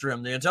came after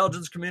him. The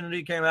intelligence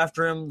community came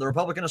after him. The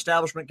Republican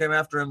establishment came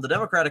after him. The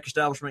Democratic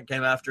establishment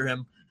came after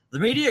him. The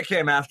media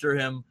came after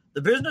him.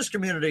 The business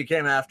community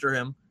came after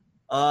him.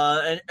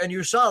 And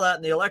you saw that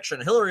in the election.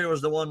 Hillary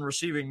was the one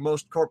receiving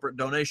most corporate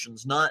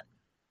donations, not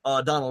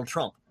Donald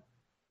Trump.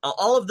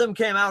 All of them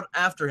came out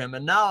after him.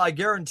 And now I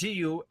guarantee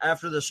you,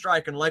 after the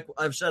strike, and like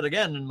I've said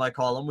again in my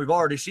column, we've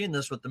already seen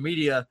this with the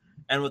media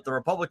and with the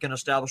Republican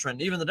establishment,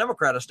 and even the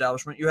Democrat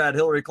establishment. You had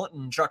Hillary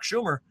Clinton and Chuck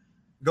Schumer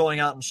going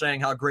out and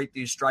saying how great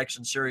these strikes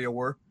in Syria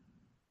were.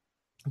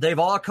 They've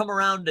all come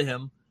around to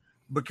him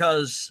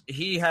because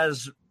he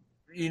has,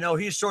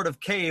 he's sort of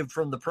caved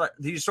from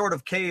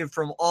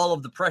all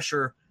of the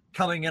pressure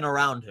coming in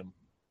around him.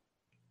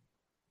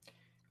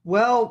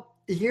 Well,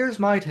 here's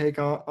my take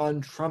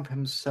on Trump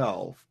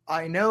himself.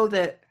 I know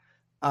that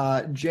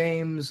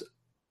James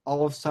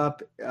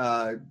Allsop,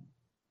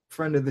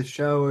 friend of the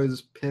show,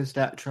 is pissed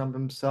at Trump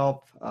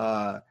himself.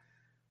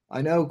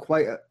 I know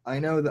that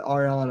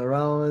Ariana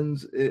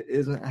Rollins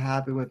isn't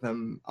happy with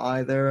him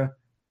either.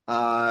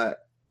 And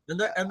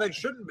they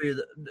shouldn't be.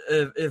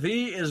 If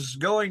he is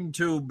going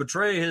to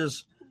betray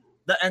his,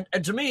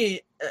 and to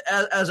me,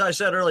 as I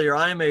said earlier,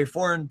 I am a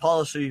foreign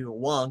policy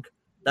wonk.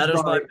 That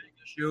is my big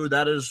issue.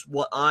 That is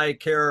what I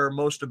care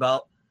most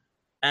about.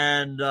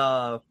 And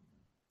that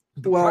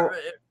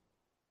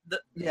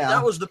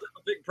was the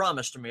big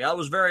promise to me. I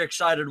was very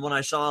excited when I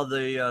saw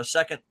the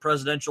second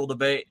presidential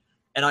debate.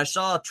 And I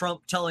saw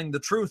Trump telling the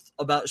truth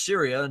about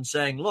Syria and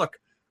saying, look,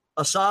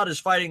 Assad is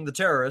fighting the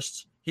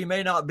terrorists. he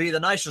may not be the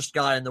nicest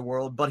guy in the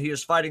world, but he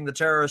is fighting the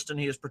terrorists and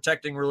he is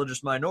protecting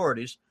religious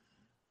minorities.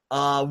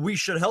 We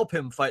should help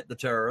him fight the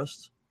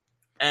terrorists.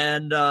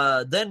 And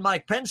then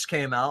Mike Pence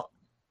came out,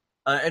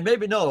 and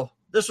maybe no,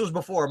 this was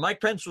before.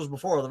 Mike Pence was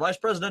before. The vice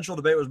presidential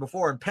debate was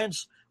before, and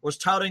Pence was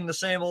touting the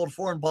same old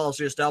foreign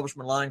policy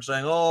establishment line,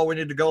 saying, oh, we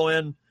need to go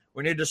in,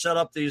 we need to set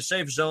up these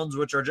safe zones,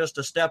 which are just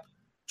a step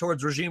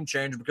towards regime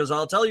change, because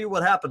I'll tell you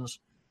what happens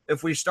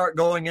if we start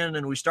going in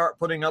and we start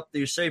putting up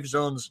these safe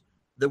zones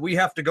that we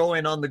have to go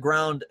in on the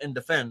ground and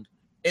defend.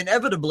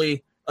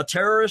 Inevitably, a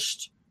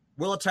terrorist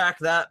will attack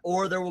that,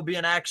 or there will be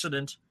an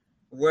accident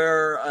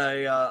where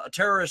a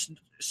terrorist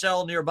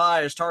cell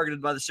nearby is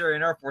targeted by the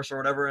Syrian Air Force or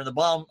whatever, and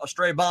a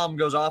stray bomb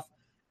goes off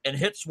and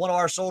hits one of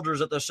our soldiers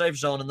at the safe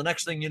zone, and the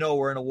next thing you know,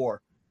 we're in a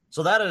war.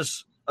 So that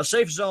is a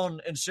safe zone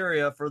in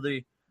Syria for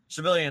the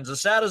civilians.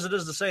 As sad as it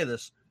is to say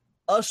this,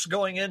 us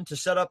going in to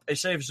set up a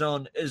safe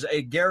zone is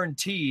a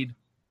guaranteed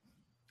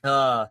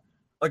a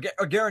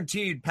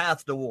guaranteed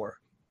path to war.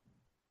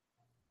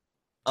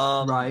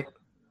 Right.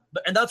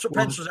 And that's what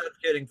Pence was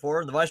advocating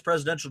for in the vice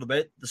presidential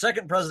debate. The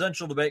second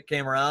presidential debate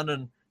came around,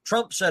 and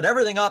Trump said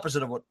everything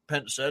opposite of what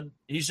Pence said.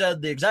 He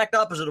said the exact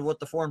opposite of what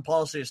the foreign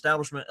policy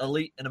establishment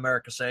elite in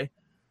America say.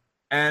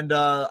 And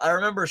I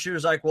remember she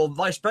was like, well,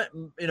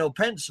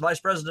 Pence, vice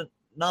president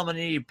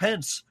nominee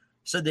Pence,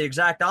 said the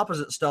exact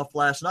opposite stuff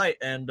last night.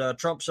 And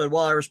Trump said,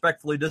 well, I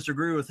respectfully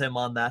disagree with him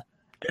on that.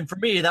 And for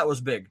me, that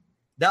was big.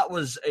 That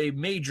was a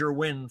major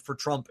win for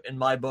Trump in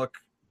my book.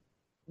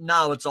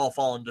 Now it's all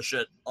fallen to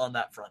shit on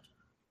that front.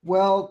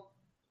 Well,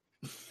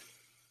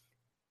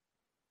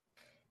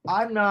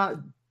 I'm not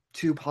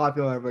too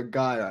popular of a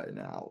guy right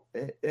now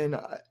in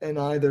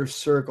either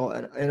circle,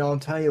 and I'll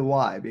tell you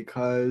why.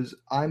 Because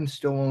I'm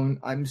still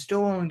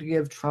willing to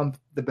give Trump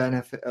the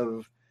benefit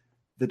of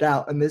the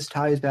doubt, and this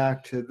ties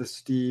back to the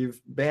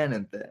Steve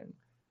Bannon thing.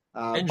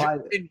 In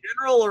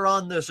general, or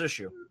on this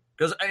issue?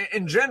 Because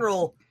in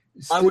general,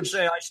 I would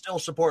say I still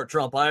support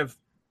Trump. I've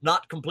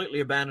not completely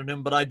abandoned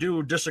him, but I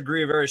do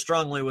disagree very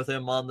strongly with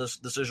him on this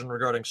decision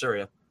regarding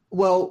Syria.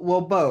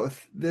 Well,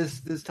 both.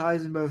 This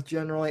ties in both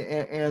generally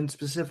and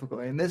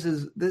specifically, and this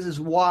is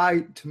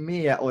why, to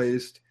me at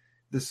least,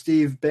 the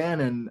Steve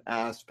Bannon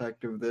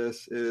aspect of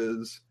this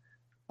is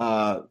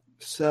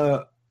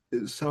so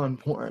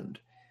important.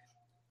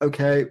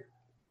 Okay,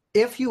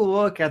 if you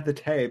look at the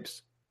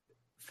tapes,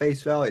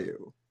 face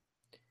value,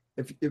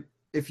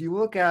 if you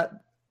look at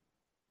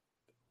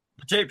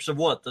the tapes of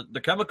what,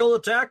 the chemical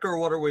attack, or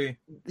what are we?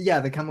 Yeah,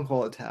 the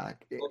chemical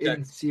attack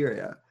in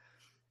Syria.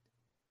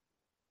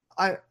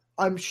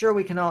 I'm sure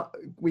we can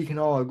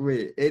all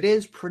agree it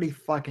is pretty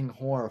fucking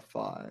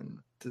horrifying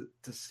to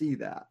see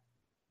that,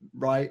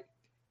 right?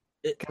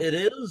 It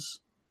is,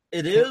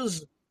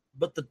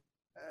 but the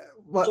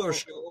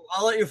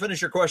I'll let you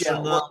finish your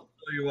question.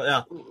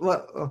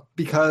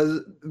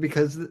 Because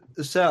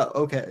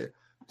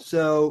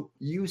so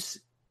you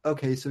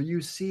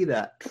see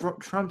that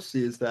Trump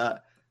sees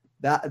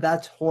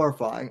that's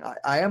horrifying.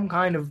 I am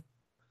kind of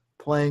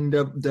playing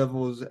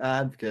devil's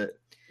advocate.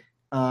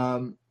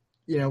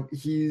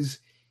 He's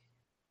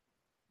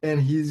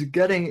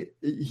getting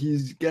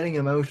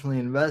emotionally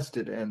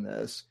invested in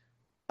this.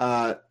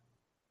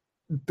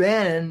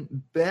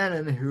 Bannon,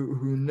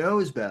 who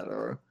knows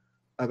better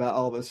about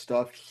all this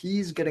stuff,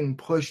 he's getting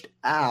pushed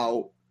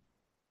out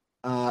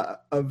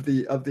of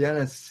the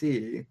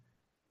NSC.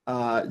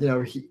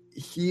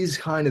 He's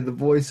kind of the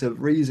voice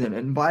of reason.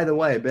 And by the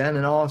way,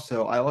 Bannon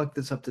also, I looked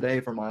this up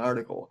today for my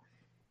article.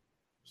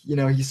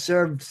 He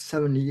served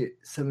 7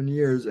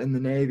 years in the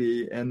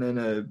Navy, and then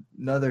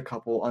another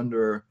couple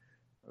under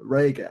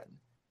Reagan.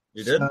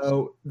 You did?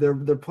 So they're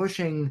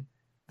pushing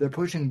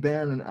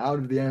Bannon out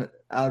of the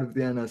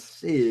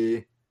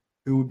NSC,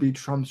 who would be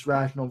Trump's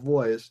rational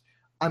voice.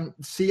 I'm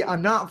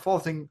not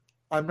faulting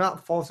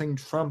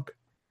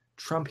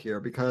Trump here,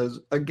 because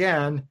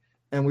again,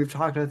 and we've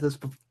talked about this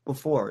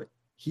before,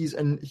 he's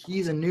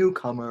a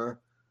newcomer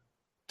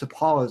to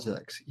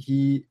politics.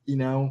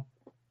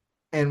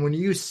 And when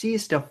you see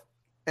stuff,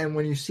 and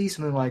when you see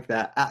something like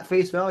that at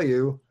face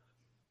value,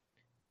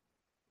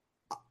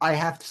 I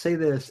have to say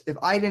this: if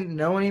I didn't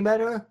know any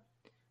better,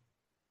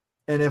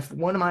 and if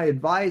one of my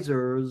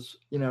advisors,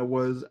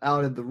 was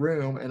out of the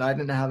room, and I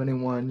didn't have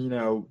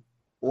anyone,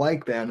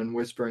 like Bannon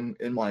whispering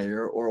in my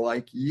ear, or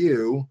like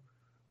you,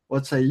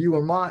 let's say you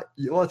were my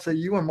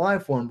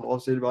foreign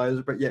policy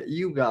advisor, but yet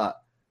you got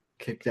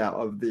kicked out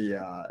of the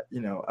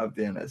of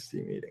the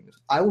NSC meetings,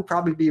 I would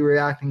probably be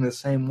reacting the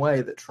same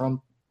way that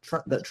Trump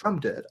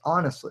did,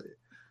 honestly,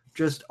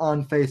 just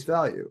on face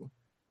value.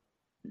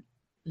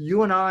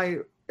 You and I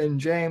and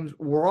James,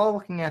 we're all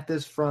looking at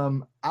this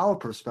from our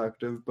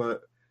perspective,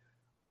 but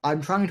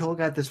I'm trying to look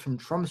at this from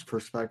Trump's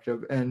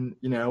perspective, and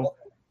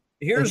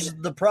here's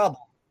the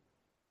problem.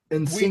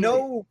 And we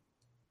know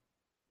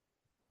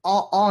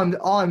all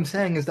I'm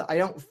saying is that I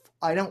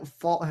don't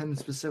fault him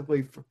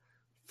specifically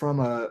from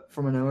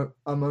an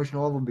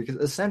emotional level, because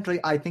essentially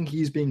I think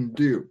he's being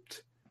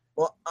duped.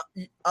 Well,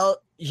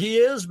 he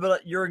is,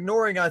 but you're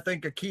ignoring, I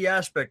think, a key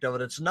aspect of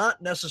it. It's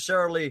not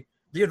necessarily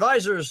the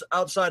advisors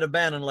outside of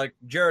Bannon, like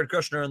Jared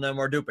Kushner and them,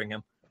 are duping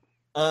him.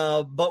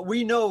 But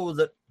we know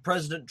that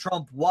President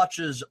Trump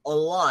watches a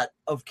lot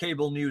of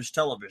cable news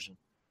television.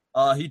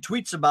 He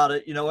tweets about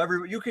it.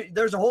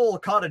 There's a whole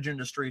cottage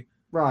industry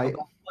Right.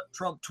 about what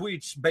Trump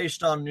tweets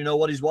based on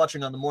what he's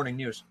watching on the morning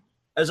news.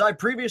 As I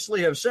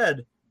previously have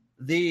said,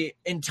 the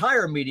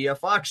entire media,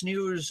 Fox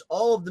News,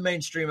 all of the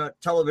mainstream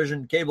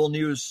television, cable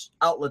news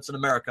outlets in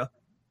America,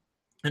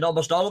 and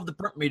almost all of the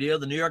print media,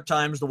 the New York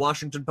Times, the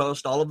Washington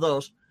Post, all of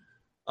those,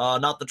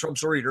 not the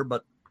Trump's reader,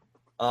 but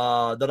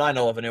that I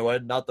know of anyway,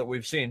 not that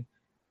we've seen.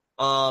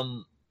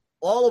 All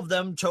of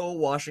them toe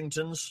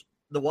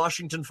the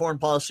Washington foreign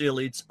policy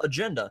elite's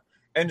agenda.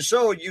 And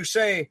so you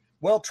say,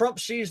 well, Trump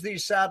sees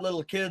these sad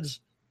little kids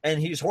and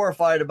he's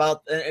horrified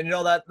about, and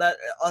that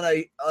on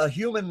a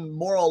human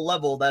moral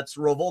level, that's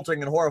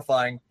revolting and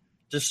horrifying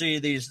to see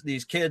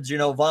these kids,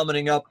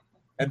 vomiting up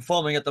and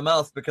foaming at the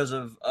mouth because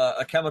of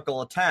a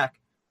chemical attack.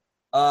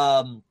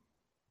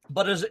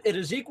 But it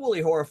is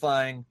equally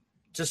horrifying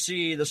to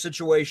see the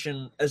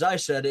situation, as I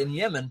said, in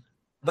Yemen.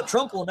 But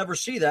Trump will never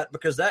see that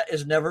because that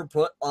is never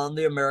put on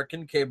the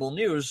American cable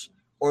news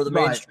or the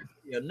mainstream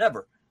media,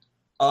 never.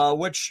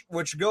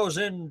 Which goes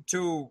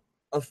into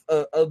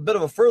a bit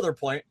of a further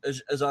point,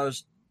 as I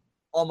was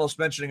almost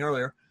mentioning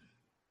earlier,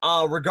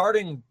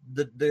 regarding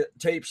the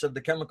tapes of the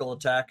chemical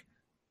attack.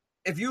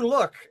 If you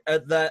look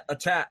at that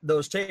attack,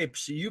 those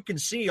tapes, you can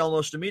see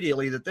almost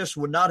immediately that this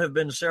would not have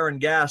been sarin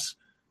gas,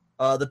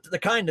 the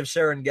kind of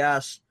sarin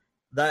gas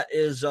that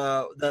is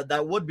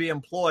that would be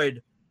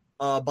employed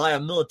by a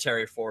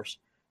military force,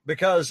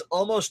 because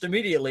almost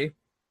immediately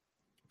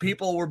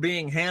people were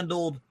being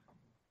handled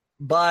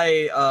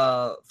by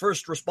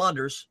first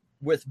responders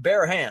with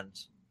bare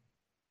hands.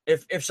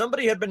 If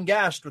somebody had been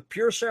gassed with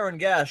pure sarin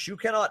gas, you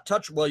cannot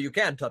touch. Well, you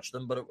can touch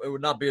them, but it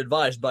would not be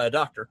advised by a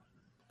doctor.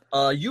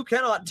 You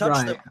cannot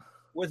touch them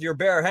with your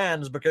bare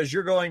hands because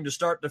you're going to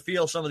start to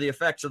feel some of the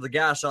effects of the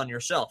gas on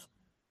yourself.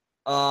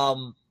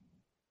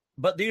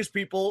 But these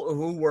people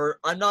who were,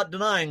 I'm not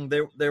denying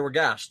they were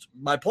gassed.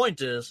 My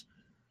point is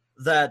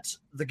that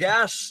the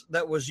gas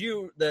that was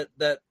used, that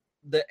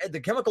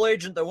the chemical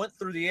agent that went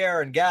through the air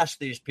and gassed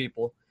these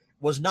people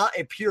was not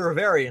a pure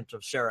variant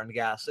of sarin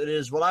gas. It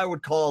is what I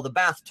would call the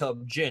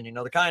bathtub gin,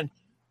 the kind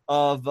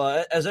of,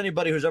 as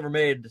anybody who's ever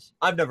made,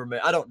 I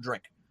don't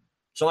drink,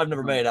 so I've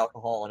never made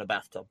alcohol in a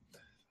bathtub.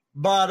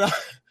 But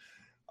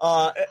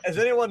as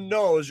anyone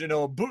knows,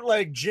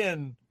 bootleg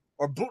gin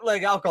or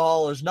bootleg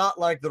alcohol is not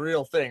like the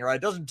real thing, right?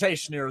 It doesn't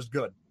taste near as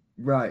good.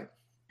 Right.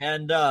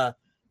 And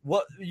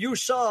what you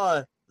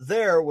saw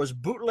there was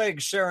bootleg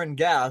sarin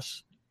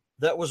gas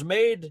that was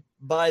made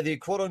by the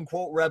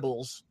quote-unquote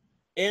rebels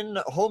in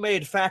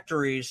homemade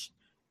factories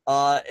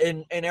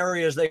in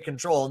areas they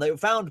control. And they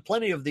found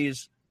plenty of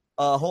these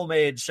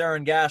homemade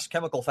sarin gas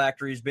chemical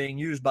factories being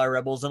used by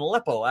rebels in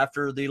Aleppo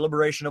after the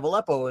liberation of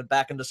Aleppo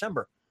back in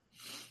December.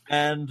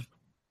 And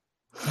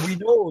we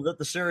know that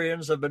the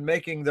Syrians have been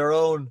making their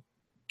own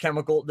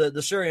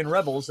the Syrian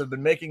rebels have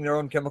been making their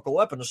own chemical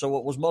weapons. So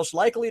what was most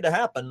likely to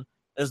happen,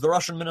 as the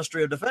Russian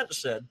Ministry of Defense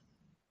said,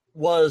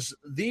 was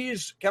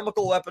these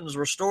chemical weapons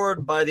were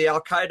stored by the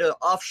Al-Qaeda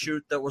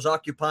offshoot that was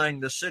occupying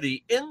the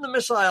city in the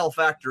missile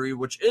factory,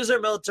 which is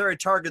a military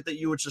target that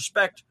you would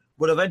suspect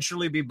would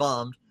eventually be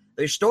bombed.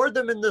 They stored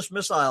them in this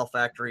missile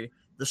factory.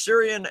 The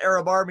Syrian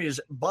Arab Army's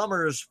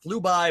bombers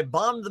flew by,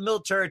 bombed the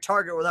military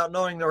target without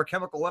knowing there were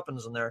chemical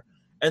weapons in there,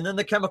 and then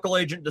the chemical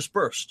agent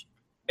dispersed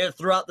it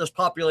throughout this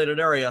populated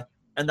area,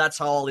 and that's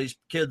how all these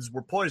kids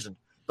were poisoned.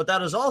 But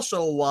that is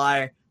also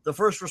why the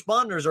first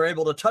responders are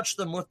able to touch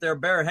them with their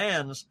bare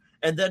hands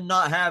and then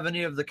not have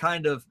any of the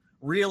kind of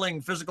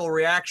reeling physical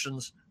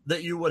reactions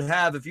that you would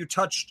have if you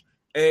touched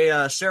a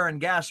sarin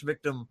gas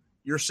victim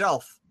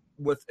yourself,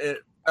 with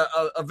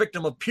a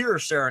victim of pure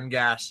sarin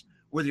gas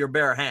with your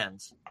bare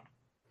hands.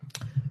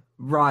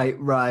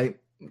 Right.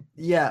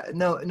 Yeah,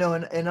 no,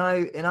 and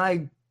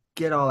I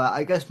get all that.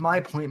 I guess my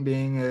point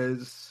being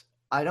is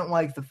I don't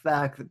like the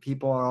fact that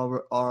people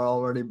are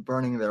already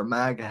burning their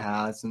MAGA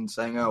hats and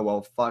saying, "Oh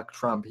well, fuck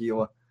Trump,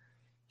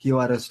 he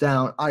let us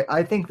down."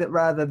 I think that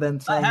rather than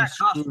saying, "That hat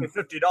cost me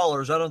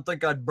 $50," I don't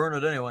think I'd burn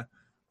it anyway.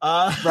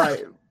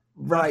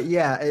 Right,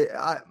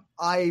 yeah.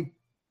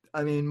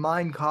 I mean,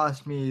 mine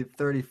cost me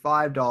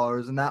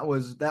 $35, and that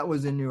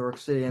was in New York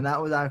City, and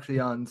that was actually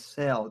on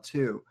sale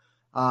too.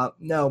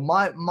 No,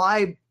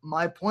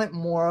 my point,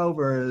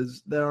 moreover,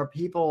 is there are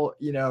people,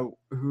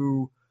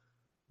 who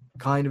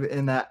kind of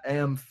in that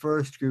AM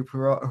first group who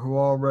are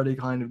already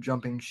kind of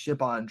jumping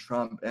ship on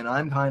Trump, and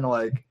I'm kind of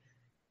like,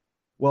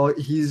 well,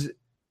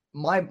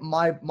 my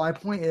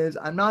point is,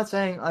 I'm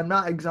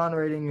not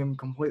exonerating him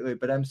completely,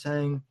 but I'm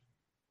saying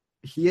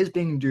he is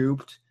being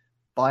duped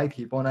by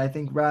people, and I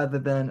think rather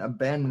than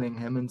abandoning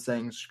him and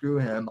saying screw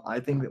him,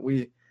 I think that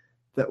we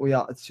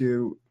ought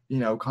to,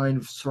 kind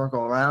of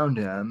circle around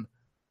him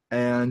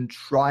and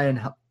try and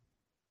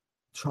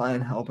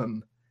help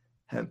him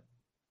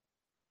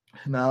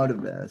out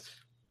of this,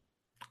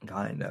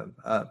 kind of.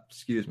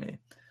 Excuse me,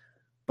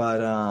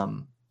 but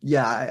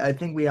yeah, I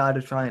think we ought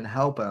to try and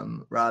help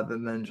him rather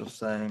than just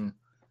saying,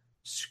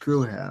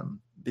 screw him,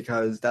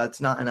 because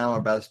that's not in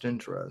our best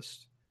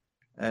interest.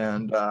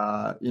 And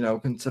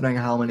considering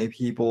how many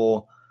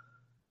people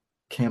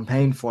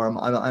campaigned for him,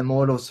 I'm a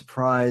little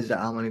surprised at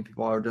how many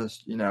people are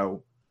just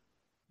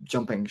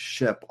jumping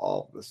ship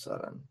all of a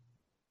sudden.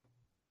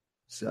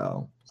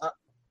 So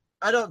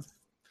I don't.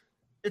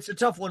 It's a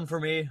tough one for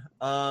me.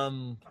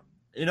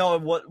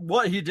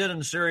 What he did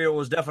in Syria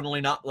was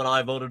definitely not what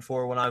I voted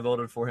for when I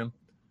voted for him.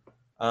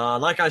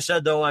 Like I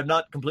said, though, I've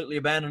not completely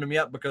abandoned him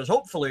yet, because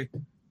hopefully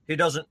he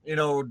doesn't,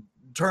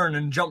 turn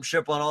and jump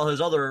ship on all his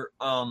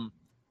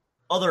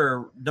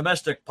other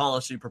domestic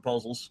policy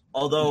proposals.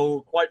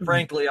 Although, quite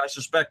frankly, I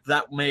suspect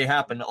that may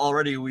happen.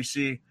 Already we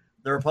see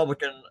the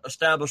Republican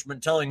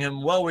establishment telling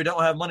him, well, we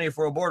don't have money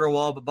for a border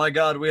wall, but by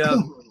God, we have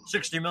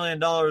 $60 million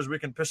we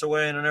can piss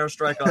away in an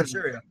airstrike on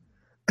Syria.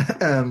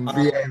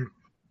 VA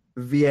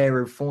VA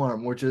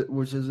reform, which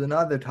is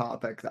another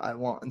topic that I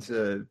want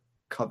to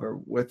cover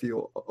with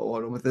you a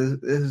little bit.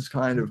 This is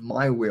kind of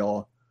my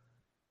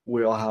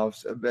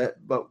wheelhouse a bit,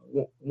 but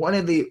one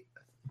of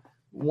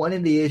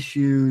the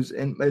issues,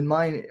 and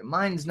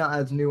mine's not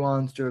as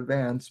nuanced or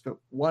advanced, but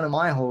one of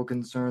my whole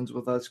concerns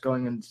with us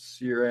going into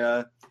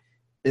Syria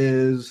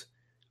is,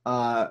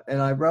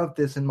 and I wrote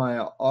this in my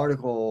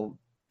article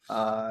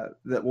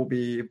that will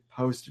be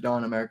posted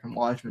on American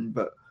Watchman,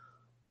 but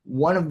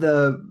one of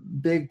the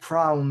big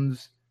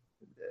problems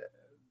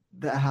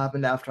that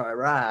happened after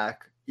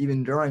Iraq,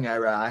 even during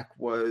Iraq,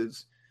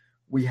 was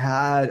we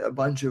had a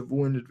bunch of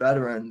wounded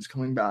veterans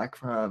coming back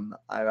from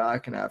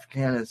Iraq and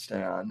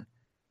Afghanistan,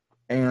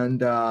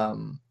 and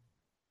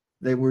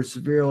they were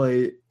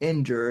severely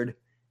injured,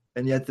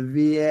 and yet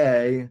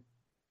the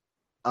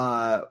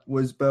VA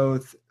was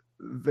both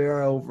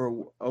very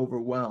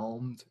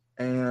overwhelmed,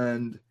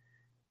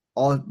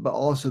 but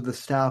also the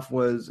staff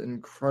was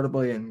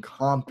incredibly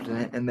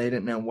incompetent, and they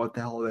didn't know what the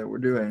hell they were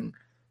doing.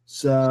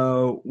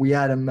 So we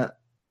had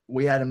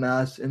a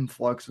mass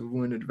influx of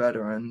wounded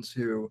veterans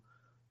who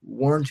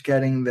weren't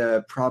getting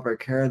the proper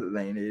care that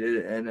they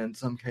needed, and in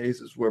some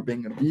cases were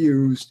being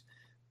abused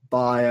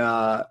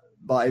by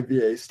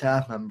VA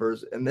staff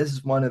members. And this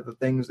is one of the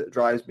things that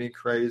drives me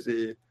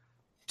crazy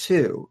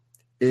too,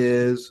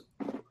 is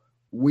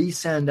we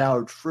send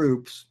our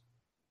troops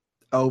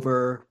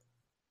over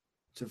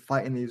to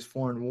fight in these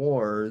foreign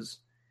wars,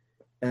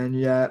 and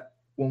yet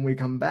when they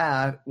come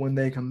back,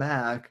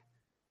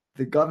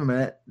 the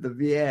government, the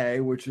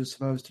VA, which is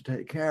supposed to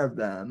take care of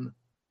them,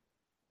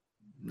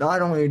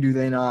 not only do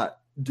they not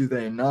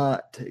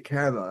take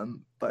care of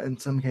them, but in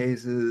some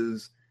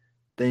cases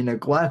they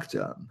neglect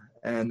them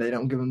and they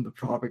don't give them the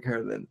proper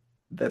care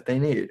that they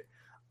need.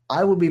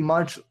 I would be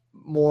much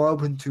more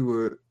open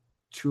to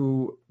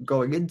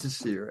going into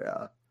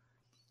Syria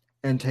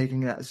and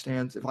taking that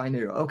stance if I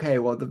knew, okay,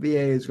 well, the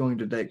VA is going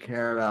to take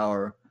care of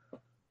our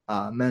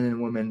men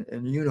and women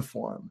in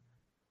uniform.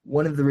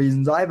 One of the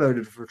reasons I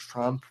voted for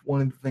Trump,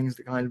 one of the things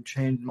that kind of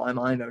changed my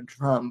mind on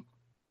Trump,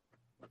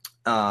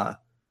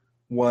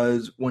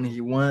 was when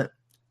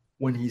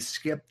he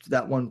skipped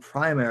that one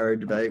primary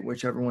debate,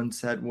 which everyone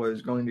said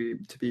was going to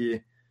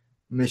be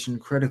mission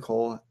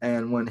critical,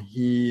 and when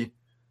he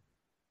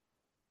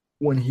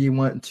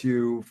went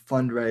to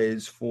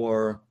fundraise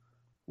for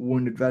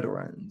wounded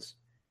veterans.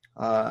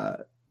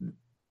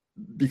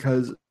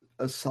 Because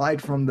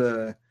aside from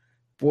the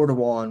border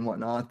wall and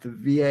whatnot, the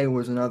VA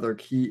was another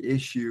key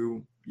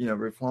issue.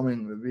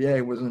 Reforming the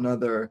VA was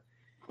another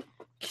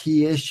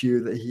key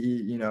issue that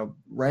he,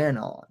 ran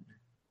on.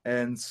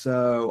 And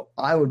so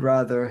I would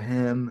rather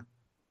him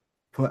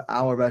put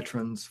our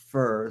veterans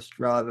first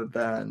rather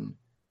than,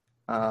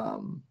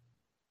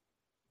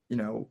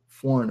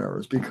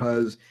 foreigners,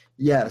 because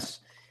yes,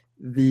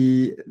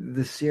 the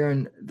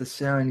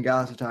sarin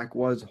gas attack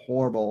was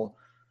horrible.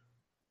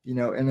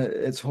 And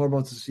it's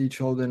horrible to see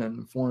children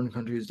in foreign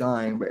countries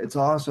dying, but it's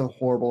also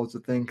horrible to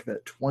think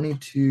that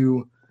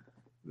 22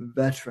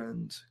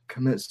 veterans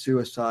commit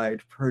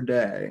suicide per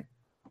day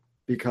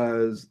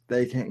because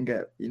they can't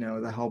get,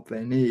 the help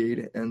they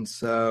need. And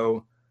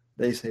so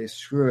they say,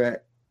 screw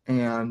it,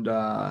 and,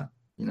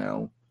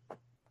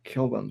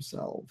 kill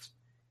themselves.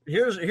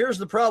 Here's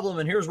the problem,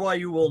 and here's why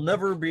you will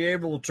never be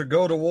able to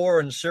go to war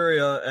in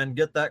Syria and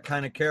get that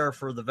kind of care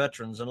for the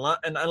veterans. And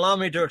allow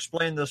me to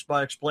explain this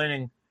by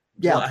explaining.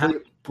 Yeah,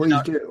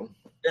 please do.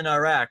 In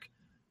Iraq,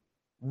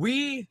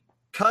 we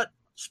cut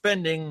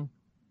spending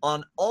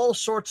on all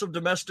sorts of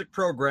domestic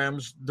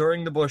programs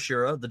during the Bush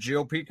era. The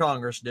GOP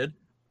Congress did.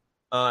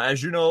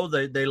 As you know,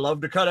 they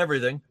love to cut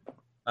everything.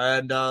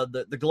 And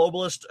the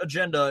globalist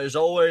agenda is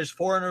always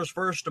foreigners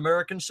first,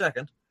 Americans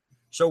second.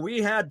 So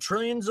we had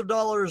trillions of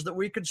dollars that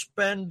we could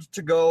spend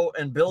to go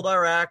and build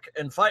Iraq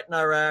and fight in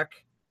Iraq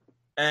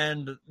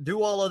and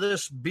do all of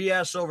this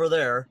BS over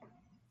there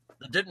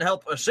that didn't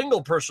help a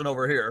single person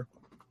over here.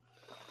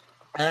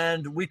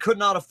 And we could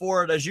not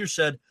afford, as you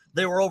said,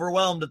 they were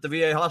overwhelmed at the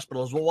VA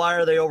hospitals. Well, why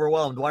are they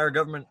overwhelmed? Why are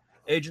government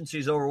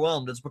agencies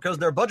overwhelmed? It's because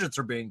their budgets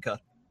are being cut.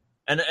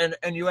 And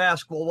you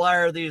ask, well, why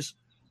are these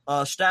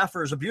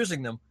staffers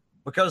abusing them?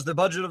 Because the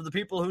budget of the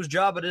people whose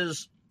job it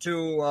is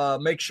to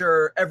make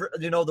sure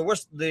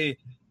the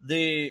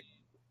the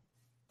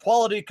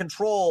quality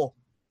control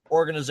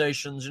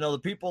organizations, the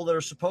people that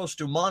are supposed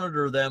to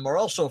monitor them, are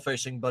also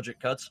facing budget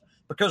cuts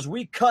because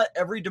we cut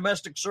every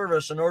domestic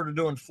service in order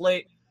to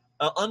inflate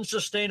an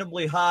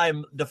unsustainably high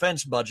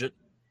defense budget,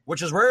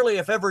 which is rarely,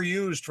 if ever,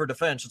 used for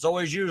defense. It's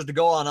always used to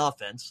go on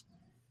offense.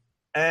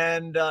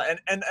 And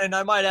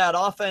I might add,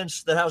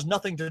 offense that has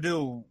nothing to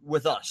do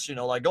with us.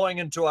 Like going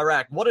into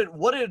Iraq. What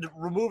did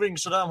removing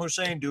Saddam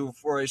Hussein do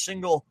for a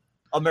single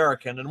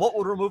American, and what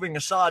would removing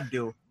Assad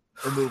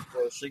remove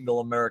for a single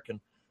American?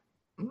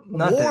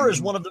 Nothing. War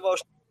is one of the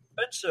most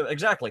expensive.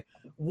 Exactly,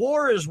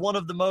 war is one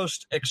of the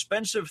most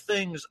expensive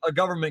things a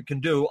government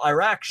can do.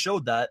 Iraq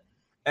showed that.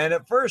 And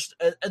at first,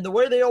 and the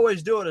way they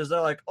always do it is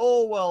they're like,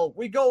 oh well,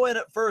 we go in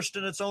at first,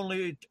 and it's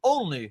only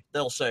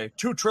they'll say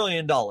 $2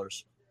 trillion.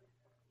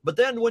 But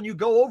then when you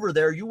go over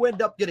there, you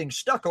end up getting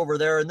stuck over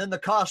there, and then the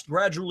cost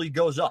gradually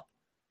goes up.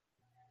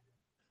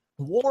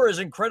 War is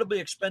incredibly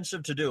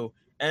expensive to do.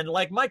 And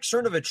like Mike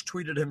Cernovich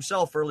tweeted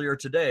himself earlier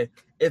today,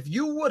 if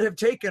you would have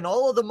taken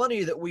all of the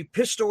money that we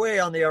pissed away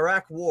on the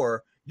Iraq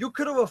war, you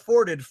could have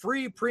afforded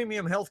free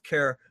premium health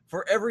care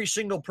for every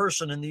single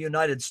person in the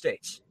United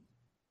States.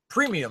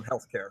 Premium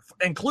health care,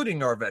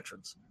 including our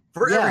veterans,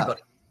 for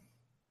everybody.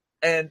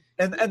 And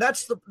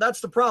that's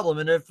the problem.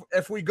 And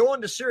if we go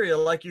into Syria,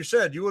 like you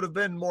said, you would have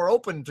been more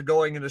open to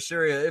going into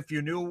Syria if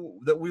you knew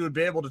that we would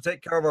be able to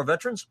take care of our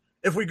veterans.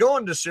 If we go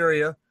into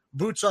Syria,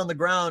 boots on the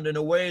ground, in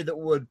a way that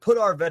would put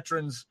our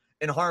veterans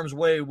in harm's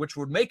way, which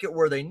would make it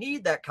where they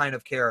need that kind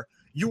of care,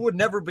 you would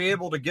never be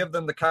able to give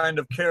them the kind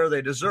of care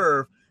they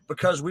deserve,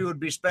 because we would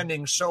be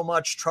spending so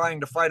much trying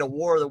to fight a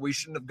war that we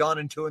shouldn't have gone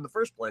into in the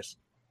first place.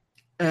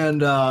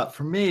 And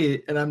for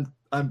me, and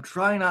I'm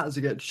trying not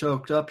to get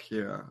choked up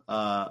here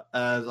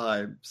as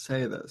I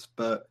say this,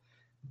 but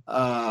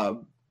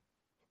I've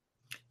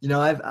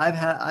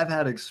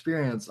had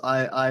experience.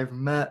 I've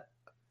met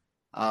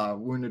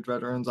wounded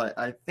veterans.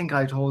 I think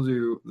I told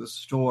you the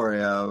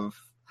story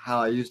of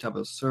how I used to have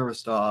a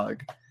service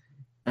dog,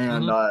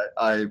 and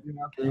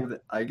Mm-hmm.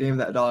 I gave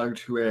that dog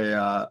to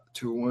a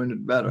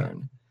wounded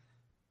veteran.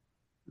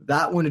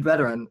 That wounded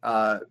veteran,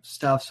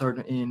 Staff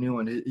Sergeant Ian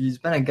Newland, he's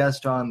been a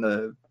guest on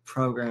the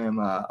program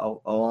a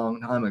long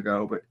time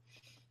ago, but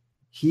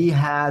he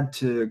had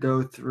to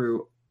go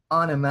through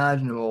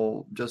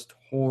unimaginable just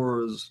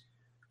horrors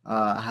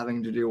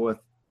having to deal with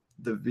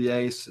the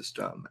VA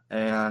system.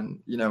 And,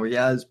 he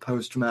has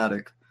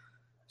post-traumatic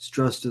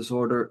stress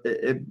disorder.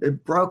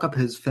 It broke up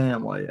his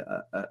family,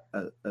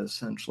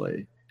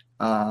 essentially,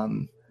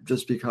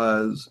 just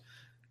because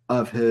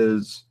of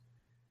his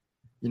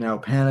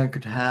panic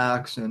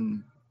attacks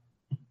and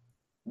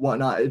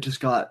whatnot. It just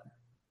got,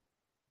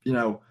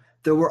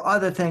 there were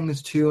other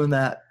things too in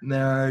that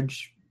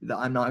marriage that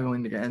I'm not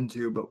going to get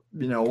into, but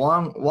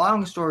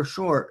long story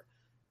short,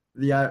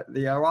 the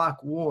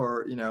Iraq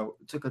War,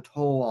 took a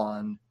toll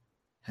on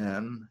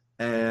him,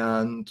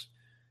 and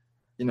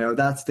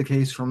that's the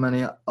case for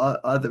many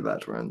other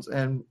veterans.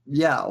 And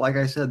yeah, like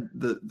I said,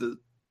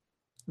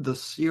 the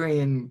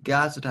Syrian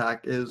gas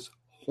attack is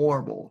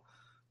horrible.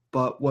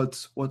 But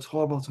what's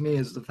horrible to me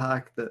is the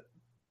fact that,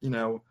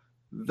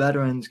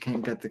 veterans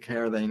can't get the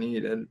care they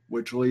needed,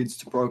 which leads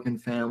to broken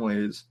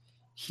families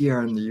here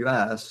in the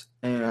U.S.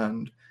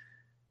 And,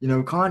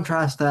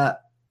 contrast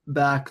that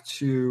back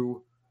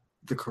to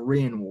the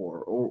Korean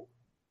War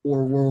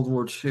or World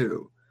War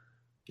II.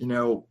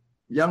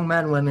 Young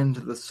men went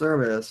into the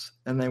service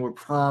and they were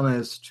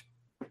promised,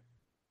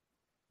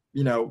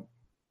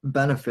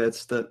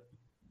 benefits that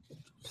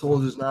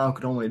soldiers now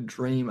could only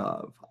dream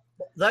of.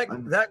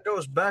 That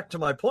goes back to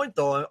my point,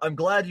 though. I'm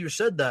glad you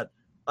said that.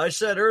 I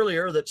said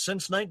earlier that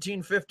since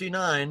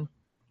 1959,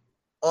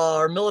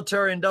 our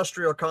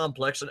military-industrial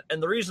complex,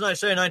 and the reason I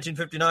say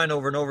 1959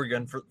 over and over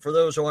again, for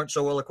those who aren't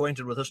so well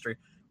acquainted with history,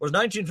 was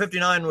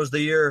 1959 was the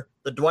year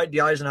that Dwight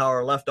D.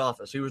 Eisenhower left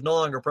office. He was no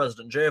longer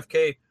president.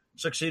 JFK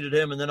succeeded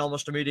him, and then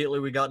almost immediately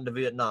we got into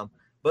Vietnam.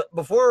 But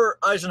before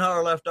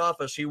Eisenhower left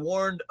office, he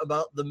warned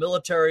about the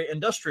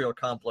military-industrial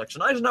complex.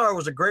 And Eisenhower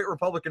was a great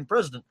Republican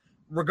president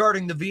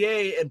regarding the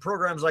VA and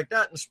programs like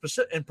that.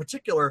 In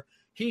particular,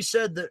 he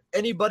said that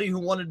anybody who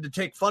wanted to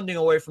take funding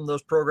away from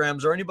those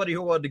programs, or anybody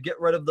who wanted to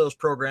get rid of those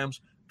programs,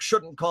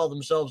 shouldn't call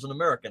themselves an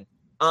American.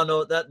 I don't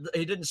know that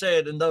he didn't say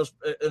it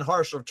in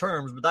harsher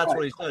terms, but that's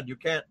what he said. You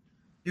can't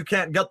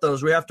get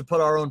those. We have to put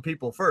our own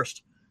people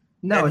first.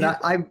 No,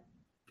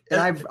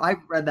 I've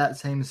read that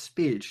same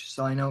speech,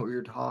 so I know what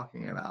you're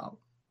talking about.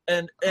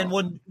 And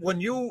when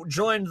you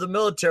joined the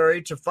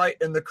military to fight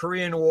in the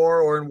Korean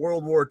War or in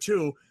World War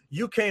II,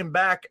 you came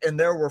back and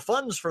there were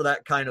funds for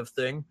that kind of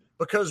thing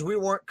because we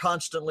weren't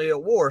constantly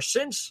at war.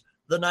 Since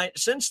the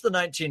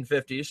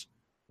 1950s,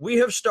 we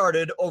have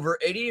started over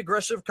 80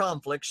 aggressive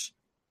conflicts,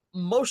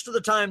 most of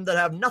the time that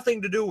have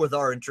nothing to do with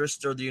our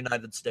interests or the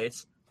United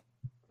States.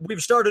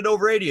 We've started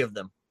over 80 of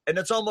them, and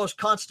it's almost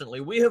constantly.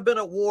 We have been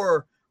at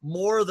war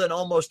more than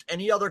almost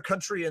any other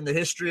country in the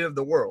history of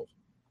the world.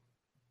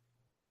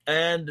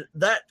 And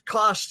that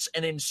costs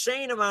an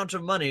insane amount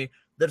of money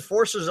that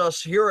forces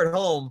us here at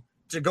home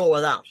to go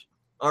without.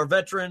 Our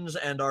veterans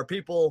and our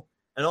people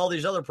and all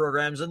these other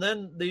programs. And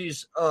then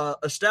these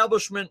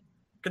establishment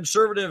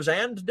conservatives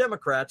and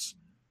Democrats,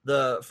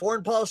 the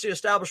foreign policy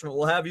establishment,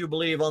 will have you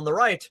believe on the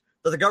right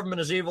that the government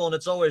is evil and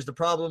it's always the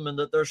problem, and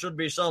that there should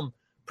be some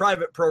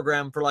private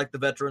program for like the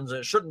veterans, and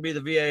it shouldn't be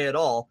the VA at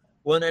all.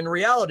 When in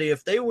reality,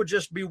 if they would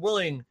just be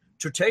willing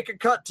to take a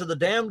cut to the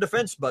damn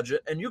defense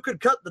budget, and you could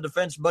cut the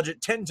defense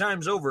budget 10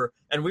 times over,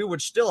 and we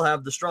would still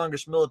have the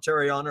strongest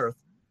military on earth.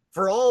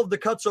 For all of the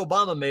cuts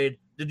Obama made,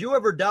 did you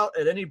ever doubt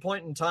at any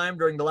point in time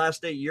during the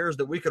last 8 years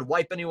that we could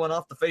wipe anyone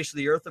off the face of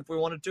the earth if we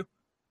wanted to?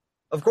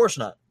 Of course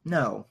not.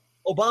 No.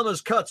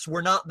 Obama's cuts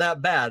were not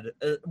that bad.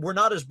 Were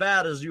not as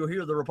bad as you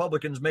hear the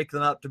Republicans make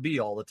them out to be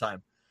all the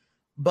time.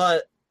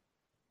 But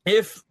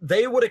if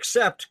they would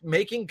accept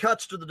making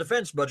cuts to the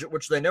defense budget,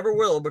 which they never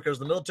will because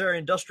the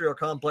military-industrial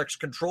complex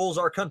controls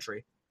our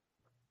country,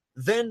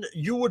 then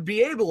you would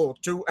be able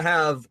to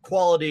have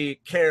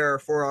quality care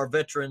for our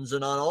veterans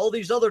and on all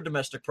these other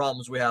domestic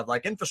problems we have,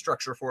 like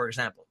infrastructure, for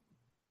example.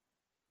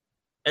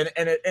 And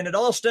it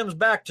all stems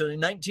back to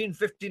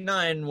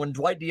 1959 when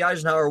Dwight D.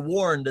 Eisenhower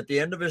warned at the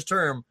end of his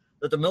term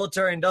that the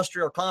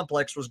military-industrial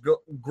complex was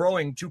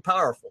growing too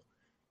powerful.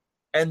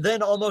 And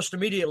then almost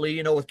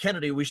immediately, with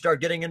Kennedy, we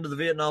start getting into the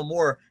Vietnam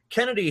War.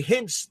 Kennedy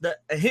hints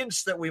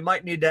that we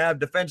might need to have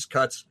defense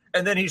cuts,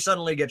 and then he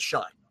suddenly gets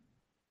shot.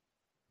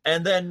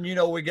 And then,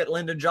 we get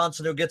Lyndon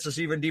Johnson, who gets us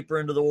even deeper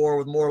into the war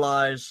with more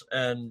lies,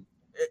 and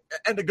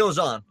it goes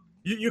on.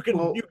 You can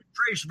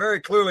trace very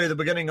clearly the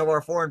beginning of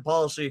our foreign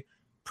policy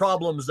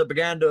problems that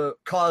began to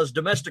cause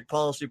domestic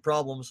policy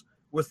problems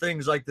with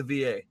things like the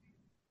VA.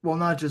 Well,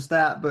 not just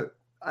that, but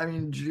I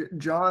mean,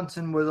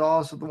 Johnson was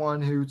also the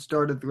one who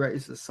started the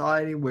Great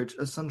Society, which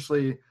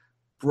essentially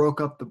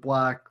broke up the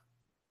black,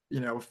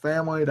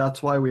 family.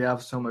 That's why we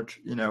have so much,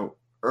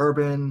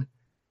 urban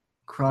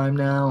crime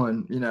now,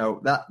 and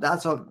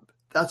that's a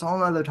whole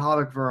nother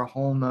topic for a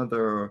whole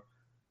nother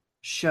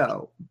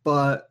show.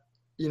 But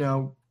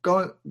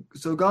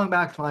going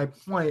back to my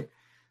point,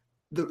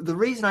 the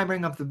reason I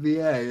bring up the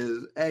VA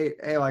is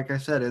a like I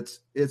said,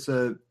 it's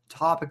a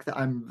topic that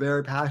I'm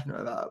very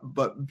passionate about,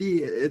 but B,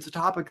 it's a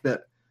topic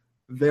that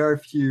very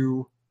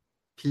few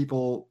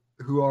people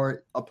who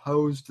are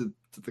opposed to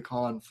the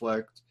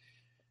conflict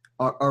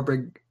are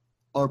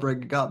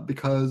bringing up,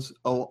 because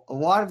a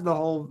lot of the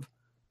whole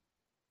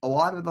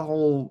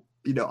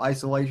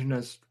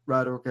isolationist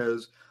rhetoric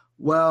is,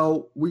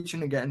 well, we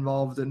shouldn't get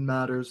involved in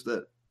matters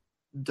that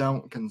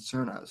don't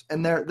concern us,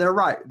 and they're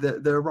right.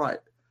 They're right.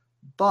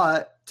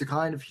 But to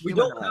kind of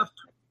humanize,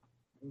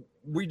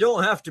 we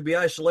don't have to be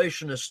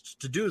isolationists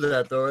to do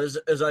that, though.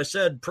 As I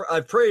said,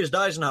 I've praised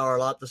Eisenhower a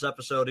lot this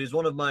episode. He's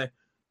one of my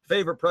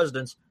favorite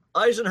presidents.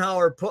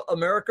 Eisenhower put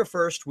America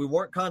first. We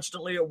weren't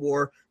constantly at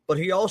war, but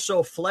he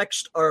also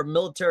flexed our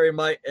military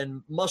might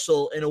and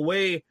muscle in a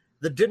way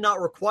that did not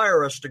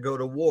require us to go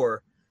to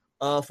war.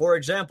 For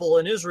example,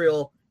 in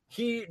Israel,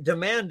 he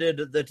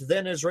demanded that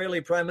then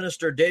Israeli Prime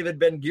Minister David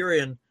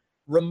Ben-Gurion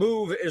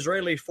remove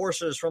Israeli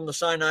forces from the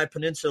Sinai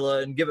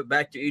Peninsula and give it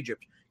back to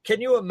Egypt. Can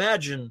you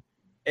imagine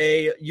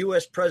a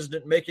U.S.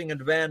 president making a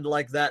demand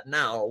like that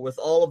now with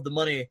all of the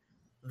money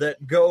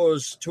that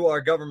goes to our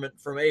government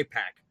from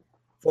AIPAC,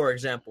 for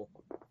example?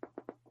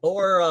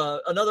 Or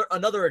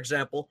another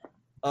example,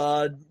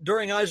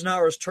 during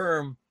Eisenhower's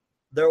term,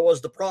 there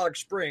was the Prague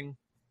Spring,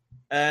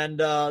 and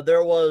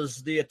there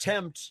was the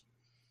attempt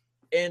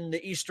in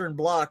the Eastern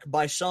Bloc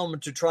by some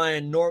to try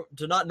and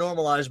to not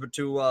normalize, but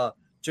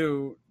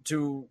to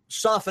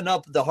soften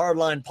up the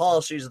hardline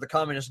policies of the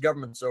communist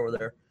governments over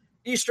there.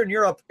 Eastern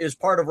Europe is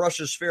part of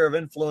Russia's sphere of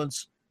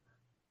influence.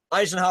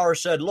 Eisenhower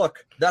said,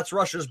 look, that's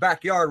Russia's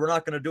backyard. We're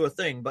not going to do a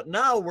thing. But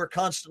now we're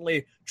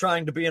constantly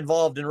trying to be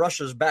involved in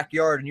Russia's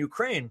backyard in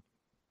Ukraine,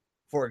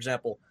 for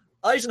example.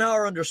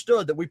 Eisenhower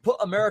understood that we put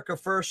America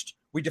first.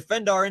 We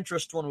defend our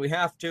interests when we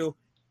have to.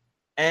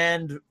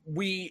 And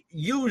we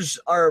use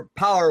our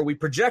power. We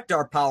project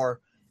our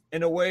power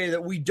in a way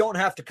that we don't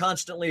have to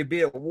constantly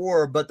be at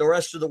war, but the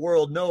rest of the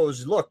world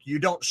knows, look, you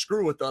don't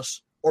screw with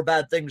us or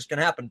bad things can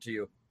happen to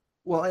you.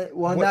 Well,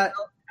 that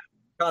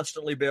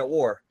constantly be at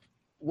war.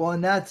 Well,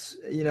 and that's,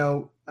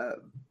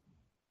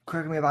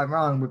 correct me if I'm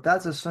wrong, but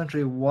that's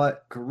essentially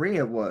what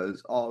Korea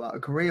was all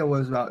about. Korea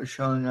was about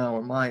showing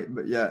our might,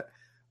 but yet,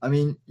 I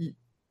mean,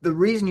 the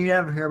reason you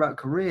never hear about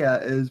Korea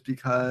is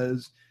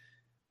because,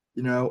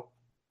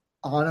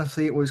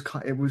 honestly, it was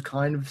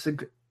kind of,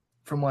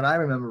 from what I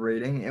remember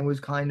reading, it was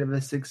kind of a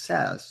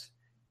success.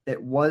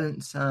 It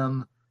wasn't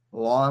some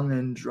long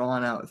and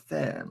drawn out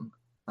thing.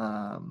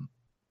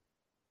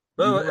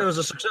 Well, it was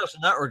a success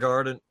in that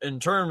regard. In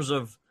terms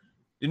of,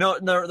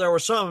 there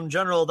was some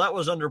general that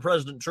was under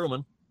President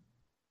Truman.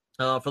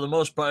 For the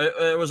most part,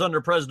 it was under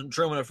President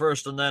Truman at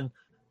first, and then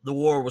the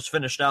war was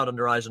finished out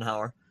under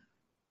Eisenhower.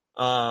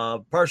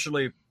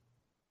 Partially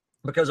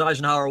because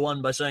Eisenhower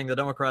won by saying the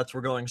Democrats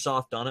were going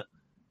soft on it.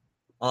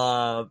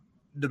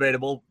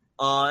 Debatable.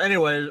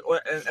 Anyway,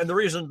 and the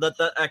reason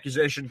that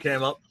accusation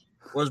came up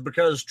was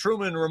because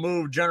Truman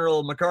removed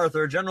General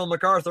MacArthur. General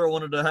MacArthur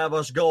wanted to have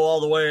us go all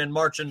the way and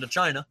march into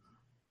China.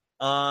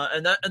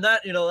 And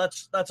that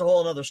that's a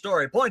whole other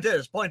story. Point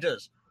is,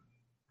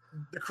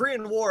 the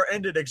Korean War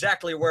ended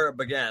exactly where it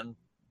began,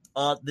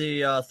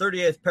 the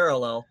 38th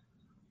parallel.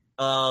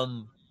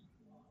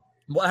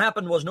 What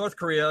happened was North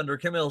Korea under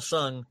Kim Il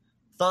Sung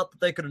thought that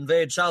they could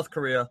invade South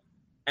Korea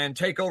and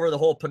take over the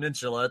whole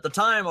peninsula. At the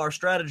time, our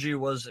strategy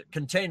was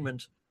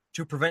containment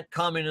to prevent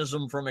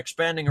communism from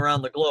expanding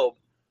around the globe.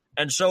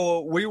 And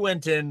so we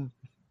went in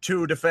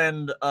to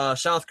defend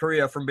South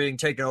Korea from being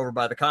taken over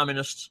by the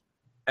communists.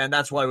 And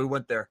that's why we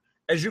went there.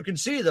 As you can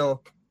see,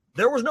 though,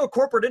 there was no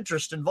corporate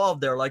interest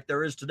involved there like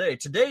there is today.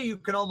 Today, you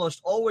can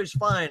almost always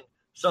find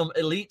some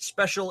elite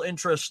special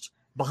interest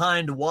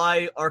behind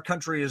why our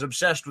country is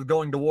obsessed with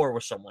going to war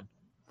with someone.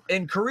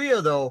 In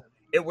Korea, though,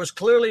 it was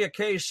clearly a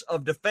case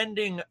of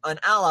defending an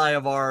ally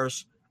of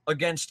ours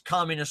against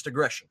communist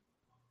aggression.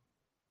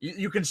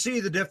 You can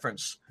see the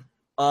difference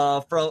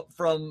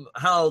from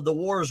how the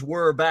wars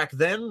were back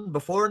then,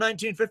 before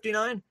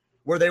 1959,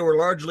 where they were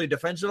largely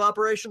defensive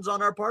operations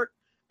on our part,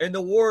 and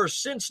the wars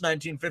since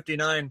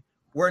 1959,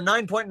 where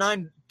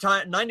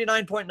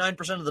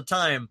 99.9% of the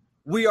time,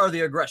 we are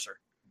the aggressor.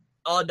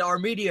 Our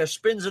media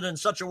spins it in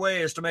such a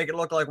way as to make it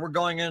look like we're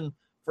going in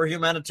for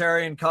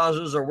humanitarian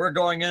causes, or we're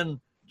going in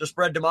to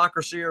spread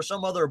democracy, or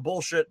some other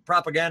bullshit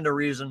propaganda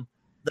reason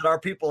that our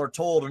people are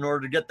told in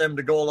order to get them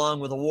to go along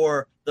with a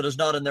war that is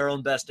not in their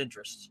own best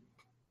interests.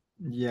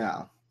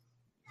 Yeah.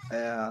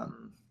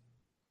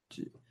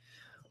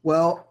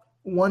 Well,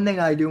 one thing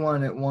I do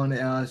want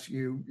to ask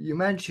you, you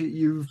mentioned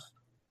you've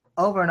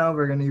over and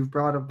over again, you've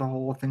brought up the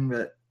whole thing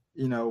that,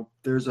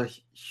 there's a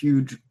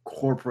huge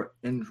corporate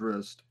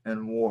interest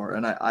in war.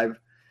 And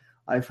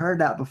I've heard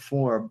that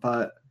before,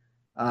 but,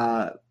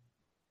 for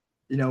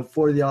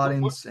the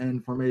audience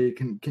and for me,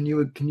 can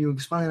you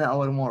explain that a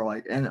little more?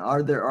 Like, and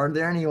are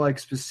there any like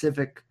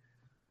specific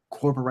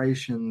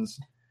corporations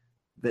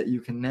that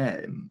you can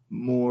name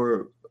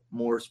more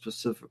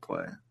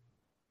specifically?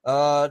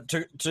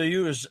 To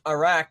use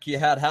Iraq, you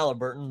had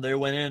Halliburton. They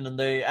went in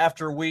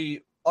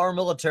and our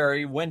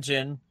military went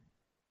in,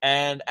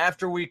 and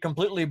after we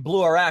completely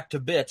blew Iraq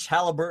to bits,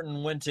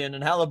 Halliburton went in,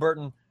 and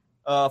Halliburton,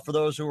 for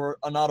those who are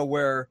not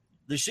aware,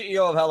 the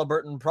CEO of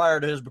Halliburton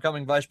prior to his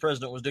becoming vice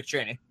president was Dick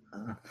Cheney.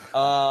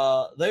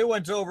 They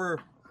went over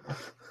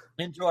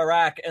into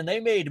Iraq, and they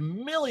made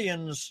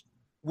millions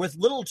with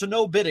little to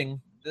no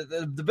bidding.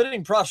 The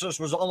bidding process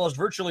was almost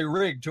virtually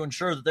rigged to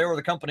ensure that they were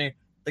the company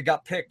that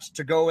got picked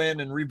to go in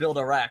and rebuild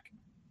Iraq.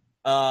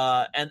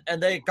 And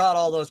they got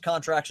all those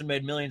contracts and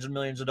made millions and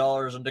millions of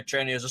dollars, and Dick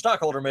Cheney, as a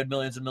stockholder, made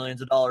millions and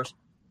millions of dollars.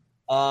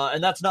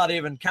 And that's not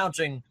even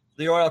counting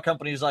the oil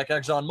companies like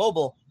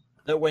ExxonMobil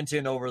that went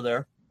in over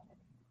there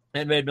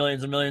and made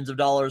millions and millions of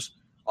dollars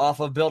off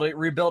of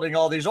rebuilding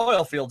all these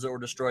oil fields that were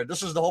destroyed.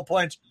 This is the whole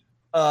point.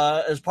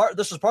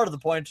 This is part of the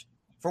point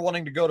for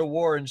wanting to go to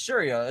war in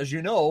Syria. As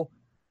you know,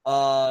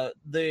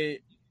 the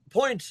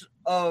point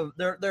of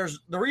there's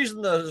the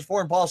reason the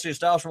foreign policy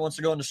establishment wants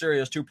to go into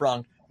Syria is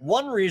two-pronged.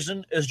 One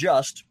reason is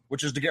just,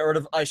 which is to get rid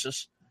of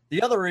ISIS.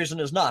 The other reason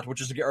is not, which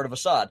is to get rid of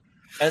Assad.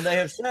 And they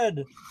have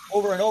said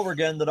over and over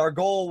again that our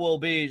goal will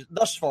be,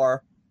 thus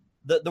far,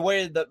 the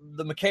way that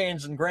the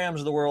McCains and Grahams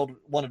of the world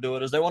want to do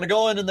it is they want to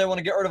go in and they want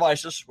to get rid of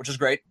ISIS, which is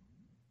great.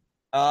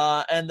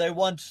 And they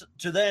want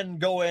to then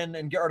go in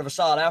and get rid of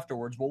Assad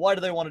afterwards. Well, why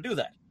do they want to do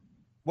that?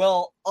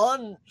 Well,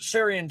 on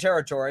Syrian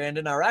territory and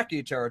in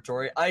Iraqi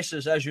territory,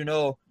 ISIS, as you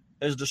know,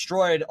 has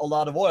destroyed a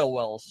lot of oil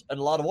wells and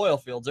a lot of oil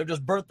fields. They've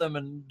just burnt them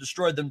and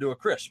destroyed them to a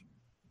crisp.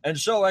 And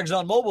so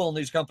ExxonMobil and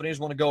these companies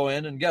want to go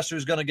in, and guess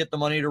who's going to get the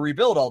money to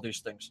rebuild all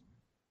these things?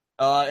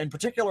 In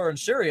particular in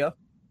Syria,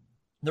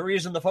 the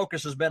reason the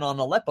focus has been on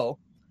Aleppo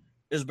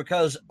is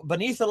because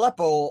beneath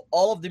Aleppo,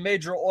 all of the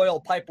major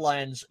oil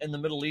pipelines in the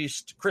Middle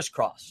East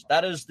crisscross.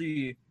 That is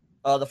the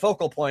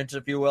focal point,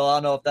 if you will. I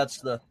don't know if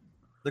that's the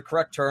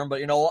correct term,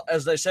 but,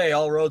 as they say,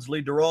 all roads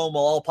lead to Rome,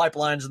 while all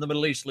pipelines in the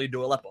Middle East lead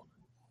to Aleppo.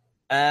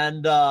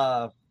 And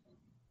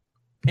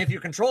if you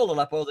control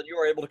Aleppo, then you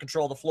are able to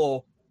control the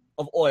flow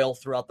of oil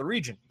throughout the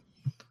region.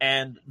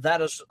 And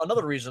that is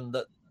another reason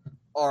that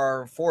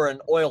our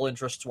foreign oil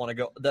interests want to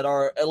go, that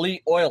our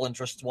elite oil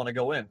interests want to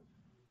go in.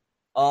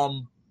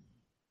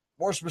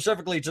 More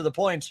specifically to the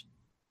point,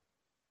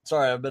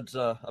 sorry,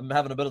 I'm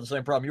having a bit of the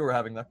same problem you were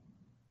having there.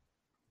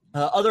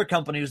 Other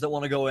companies that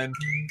want to go in,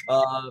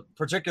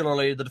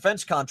 particularly the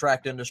defense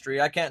contract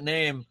industry, I can't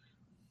name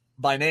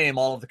by name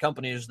all of the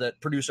companies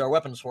that produce our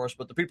weapons for us,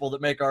 but the people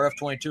that make our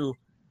F-22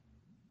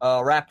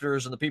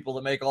 Raptors and the people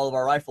that make all of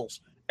our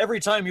rifles.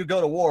 Every time you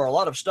go to war, a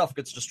lot of stuff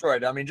gets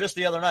destroyed. I mean, just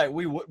the other night,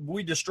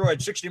 we destroyed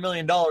 $60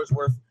 million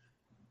worth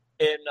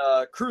in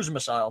cruise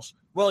missiles.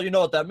 Well, you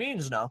know what that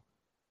means now.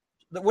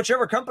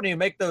 Whichever company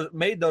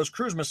made those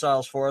cruise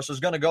missiles for us is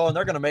going to go, and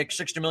they're going to make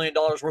 $60 million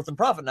worth in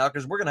profit now,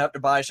 because we're going to have to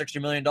buy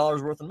 $60 million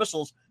worth of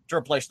missiles to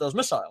replace those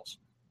missiles.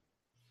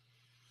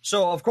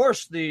 So, of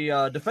course,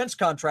 the defense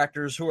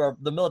contractors who are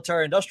the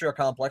military-industrial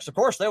complex, of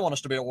course, they want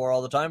us to be at war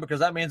all the time, because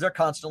that means they're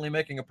constantly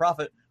making a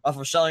profit off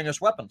of selling us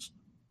weapons.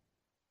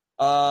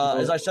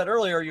 As I said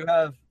earlier, you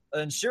have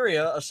in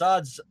Syria,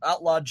 Assad's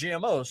outlawed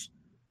GMOs.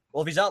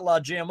 Well, if he's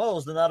outlawed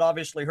GMOs, then that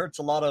obviously hurts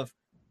a lot of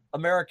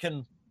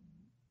American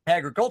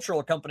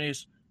agricultural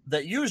companies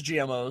that use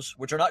GMOs,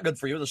 which are not good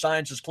for you. The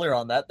science is clear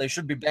on that. They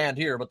should be banned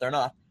here, but they're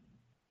not.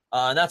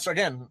 And that's,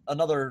 again,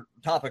 another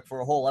topic for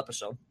a whole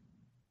episode.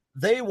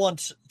 They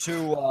want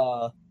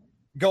to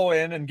go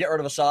in and get rid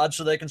of Assad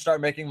so they can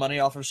start making money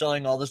off of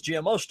selling all this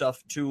GMO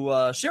stuff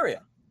to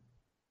Syria.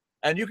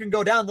 And you can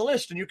go down the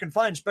list and you can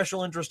find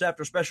special interest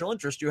after special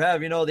interest. You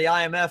have, the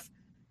IMF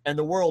and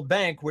the World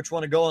Bank, which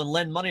want to go and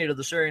lend money to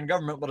the Syrian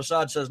government, but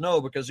Assad says no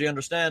because he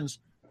understands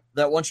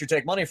that once you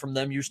take money from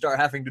them, you start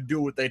having to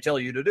do what they tell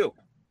you to do.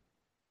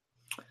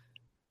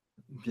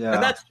 Yeah.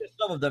 And that's just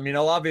some of them.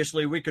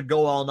 Obviously we could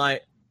go all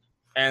night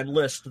and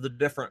list the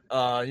different,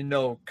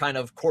 kind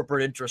of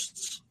corporate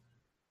interests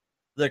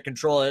that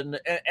control it.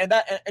 And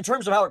that, in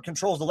terms of how it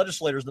controls the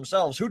legislators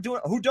themselves, who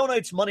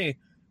donates money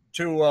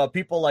to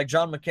people like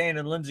John McCain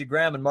and Lindsey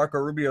Graham and Marco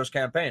Rubio's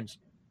campaigns?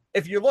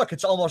 If you look,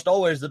 it's almost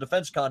always the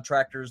defense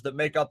contractors that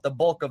make up the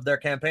bulk of their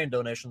campaign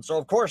donations. So,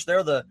 of course,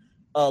 they're the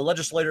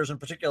legislators in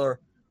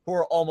particular who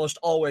are almost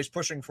always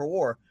pushing for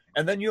war.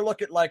 And then you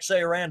look at, like,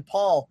 say, Rand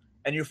Paul,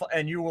 and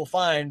you will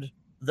find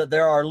that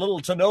there are little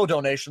to no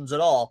donations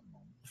at all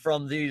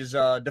from these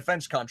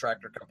defense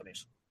contractor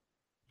companies.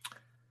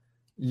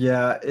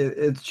 Yeah,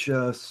 it's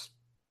just,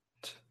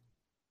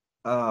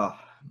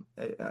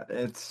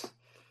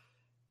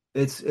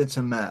 it's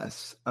a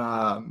mess.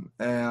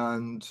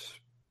 And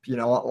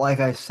like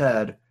I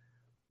said,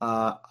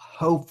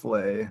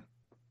 hopefully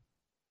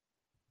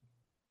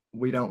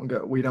we don't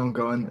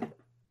go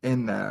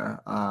in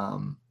there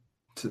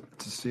to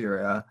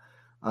Syria.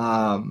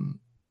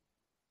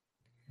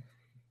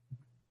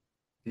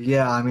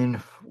 Yeah, I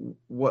mean,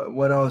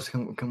 what else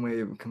can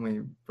we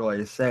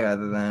really say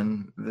other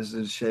than this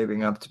is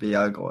shaping up to be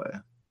ugly?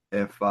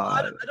 If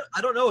I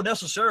don't know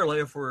necessarily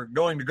if we're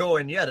going to go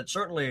in yet. It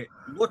certainly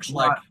looks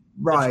like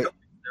right. It's going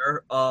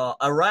there.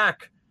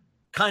 Iraq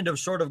kind of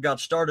sort of got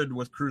started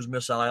with cruise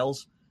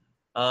missiles.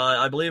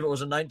 I believe it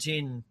was in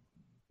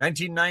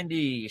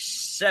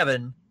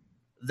 1997.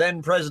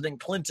 Then President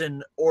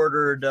Clinton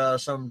ordered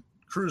some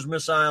cruise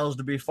missiles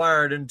to be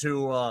fired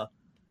into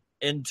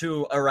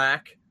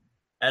Iraq.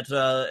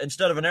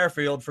 Instead of an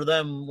airfield for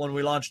them, when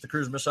we launched the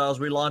cruise missiles,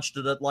 we launched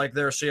it at like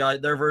their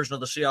version of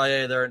the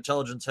CIA, their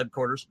intelligence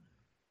headquarters.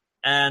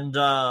 And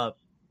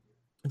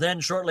then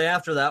shortly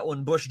after that,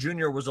 when Bush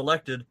Jr. was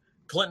elected,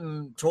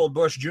 Clinton told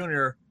Bush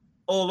Jr.,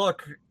 "Oh,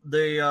 look,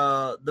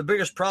 the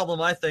biggest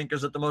problem I think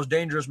is that the most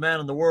dangerous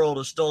man in the world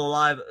is still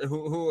alive,"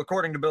 who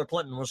according to Bill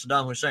Clinton, was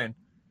Saddam Hussein.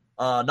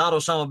 Not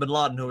Osama bin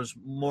Laden, who was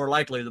more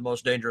likely the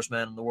most dangerous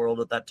man in the world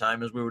at that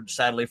time, as we would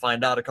sadly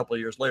find out a couple of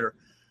years later.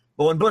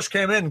 But when Bush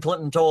came in,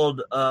 Clinton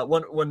told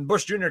when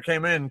Bush Jr.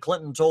 came in,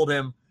 Clinton told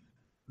him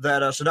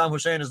that Saddam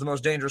Hussein is the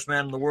most dangerous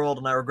man in the world,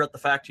 and I regret the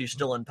fact he's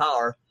still in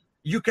power.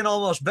 You can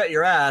almost bet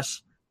your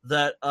ass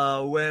that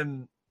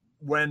when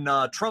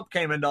Trump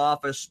came into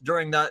office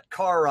during that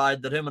car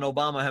ride that him and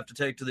Obama have to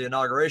take to the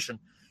inauguration,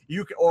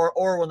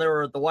 or when they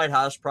were at the White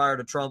House prior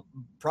to Trump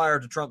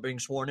being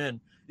sworn in,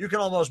 you can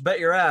almost bet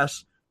your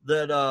ass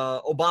that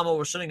Obama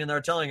was sitting in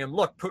there telling him,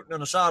 "Look, Putin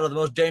and Assad are the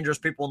most dangerous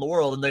people in the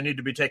world, and they need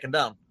to be taken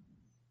down."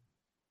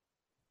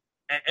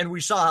 And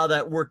we saw how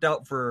that worked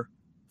out for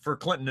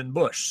Clinton and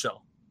Bush.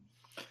 So,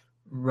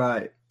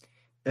 right,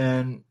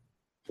 and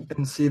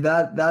see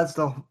that's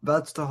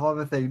the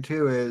whole thing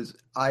too. Is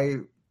I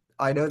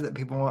know that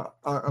people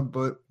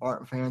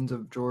aren't fans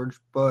of George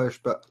Bush,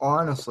 but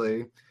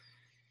honestly,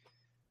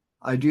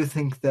 I do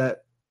think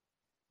that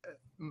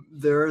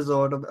there is a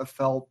lot of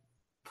foul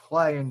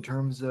play in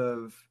terms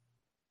of,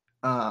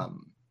 the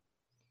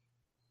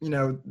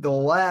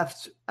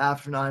left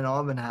after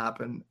 9/11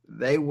 happened.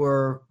 They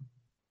were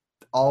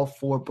all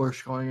for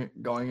Bush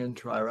going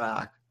into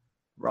Iraq,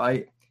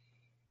 right?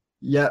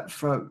 Yet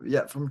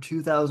from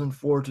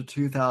 2004 to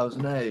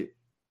 2008,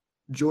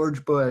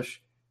 George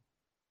Bush,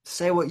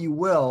 say what you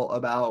will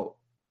about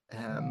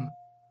him,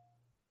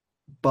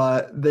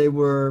 but they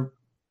were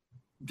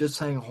just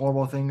saying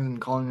horrible things and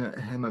calling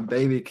him a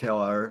baby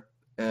killer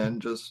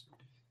and just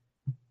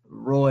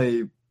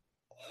really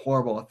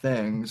horrible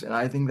things. And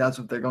I think that's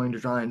what they're going to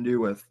try and do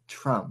with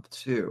Trump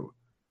too.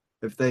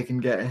 If they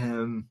can get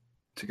him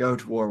to go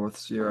to war with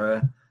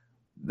Syria,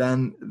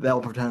 then they'll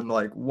pretend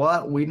like,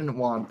 what? We didn't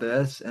want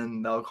this,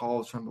 and they'll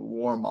call Trump a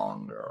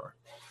warmonger.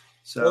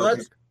 So well,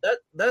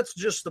 that's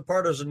just the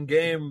partisan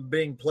game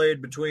being played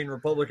between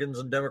Republicans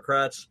and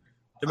Democrats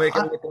to make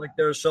it look like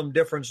there's some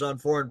difference on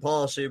foreign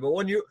policy. But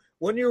when you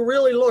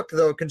really look,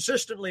 though,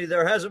 consistently,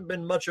 there hasn't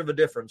been much of a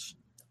difference.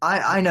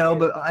 I know,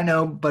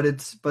 but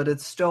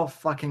it's still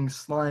fucking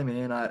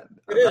slimy, and it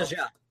is.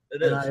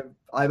 And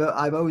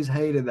I've always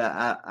hated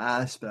that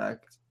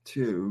aspect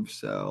too.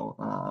 So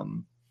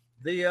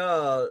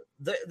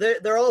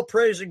they're all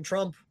praising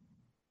Trump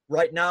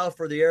right now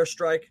for the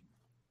airstrike,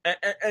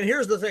 and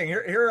here's the thing.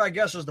 Here I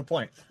guess is the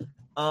point.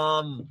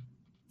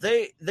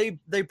 They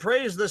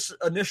praise this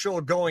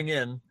initial going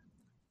in,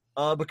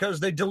 because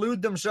they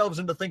delude themselves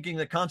into thinking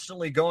that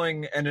constantly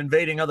going and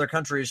invading other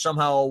countries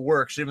somehow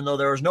works, even though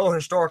there is no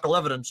historical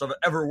evidence of it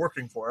ever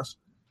working for us.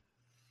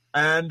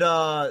 And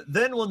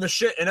then when the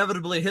shit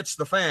inevitably hits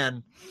the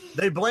fan,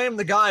 they blame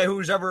the guy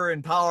who's ever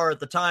in power at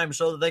the time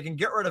so that they can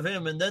get rid of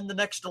him. And then the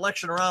next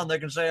election around, they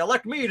can say,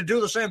 elect me to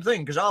do the same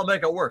thing because I'll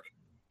make it work,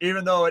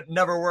 even though it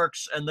never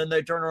works. And then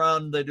they turn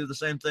around and they do the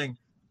same thing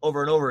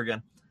over and over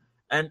again.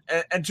 And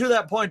to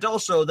that point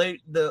also,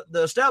 the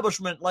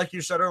establishment, like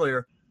you said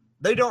earlier,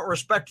 they don't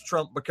respect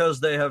Trump because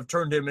they have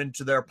turned him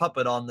into their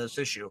puppet on this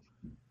issue.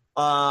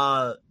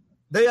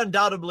 They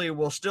undoubtedly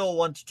will still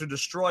want to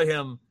destroy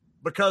him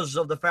because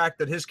of the fact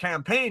that his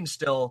campaign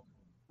still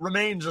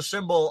remains a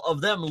symbol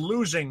of them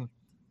losing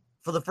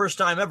for the first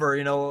time ever,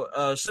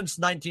 since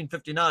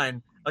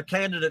 1959, a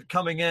candidate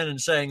coming in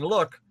and saying,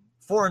 look,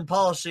 foreign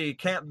policy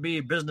can't be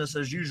business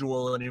as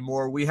usual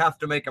anymore. We have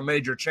to make a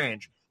major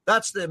change.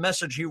 That's the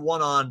message he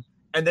won on,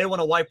 and they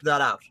want to wipe that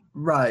out.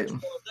 Right. So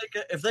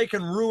if they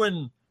can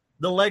ruin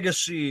the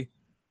legacy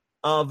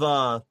of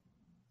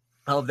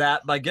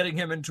that by getting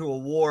him into a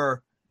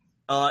war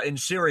in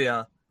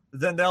Syria,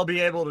 then they'll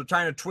be able to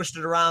kind of twist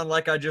it around,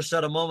 like I just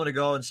said a moment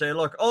ago, and say,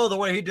 look, the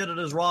way he did it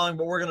is wrong,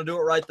 but we're going to do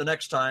it right the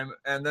next time.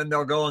 And then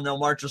they'll go and they'll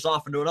march us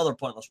off into another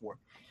pointless war.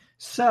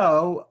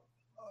 So,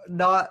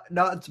 not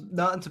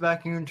to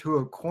back you into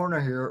a corner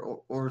here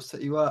or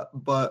set you up,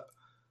 but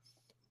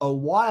a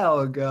while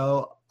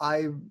ago,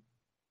 I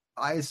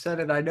said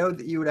it. I know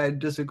that you and I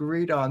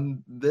disagreed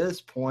on this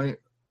point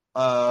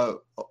for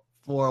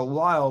a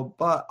while,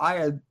 but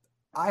I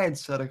had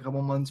said a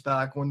couple months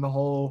back when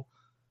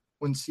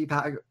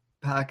CPAC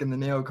and the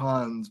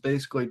neocons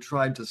basically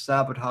tried to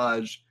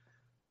sabotage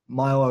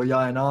Milo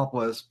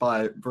Yiannopoulos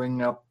by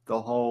bringing up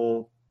the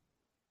whole,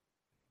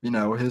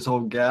 his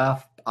whole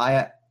gaffe.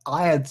 I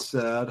had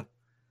said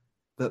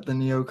that the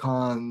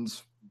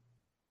neocons,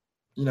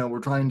 were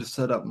trying to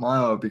set up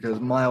Milo because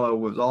Milo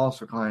was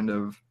also kind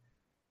of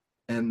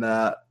in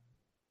that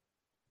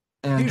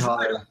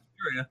anti.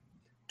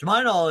 To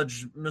my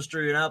knowledge,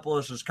 Mr.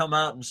 Yiannopoulos has come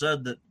out and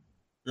said that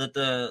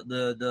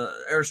the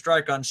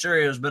airstrike on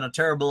Syria has been a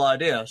terrible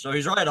idea. So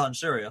he's right on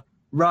Syria.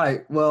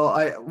 Right.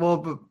 But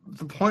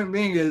the point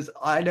being is,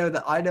 I know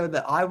that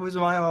I was a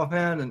Milo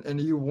fan and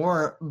you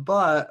weren't,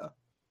 but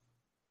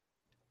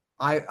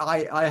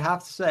I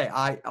have to say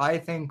I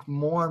think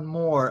more and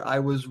more I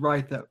was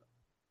right that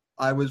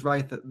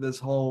the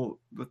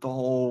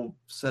whole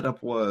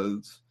setup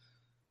was,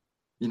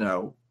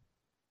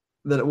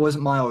 that it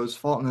wasn't Milo's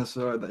fault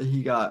necessarily that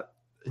he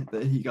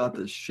got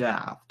this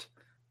shaft.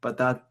 But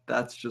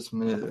that's just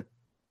me.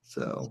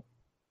 So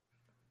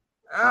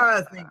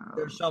I think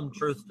there's some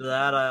truth to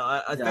that.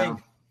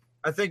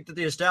 I think that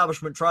the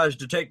establishment tries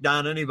to take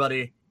down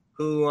anybody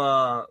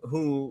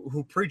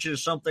who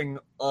preaches something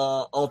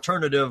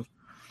alternative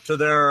to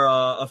their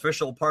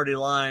official party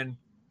line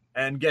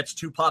and gets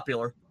too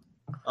popular.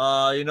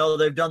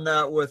 They've done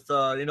that with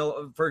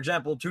for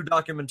example, two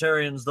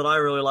documentarians that I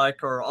really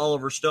like are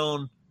Oliver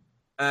Stone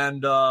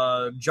and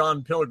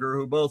John Pilger,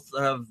 who both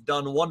have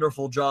done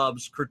wonderful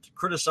jobs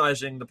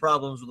criticizing the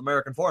problems with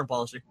American foreign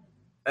policy.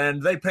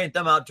 And they paint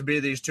them out to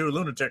be these two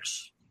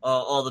lunatics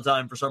all the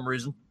time for some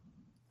reason.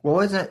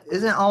 Well,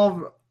 isn't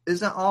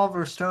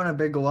Oliver Stone a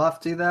big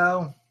lefty,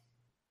 though?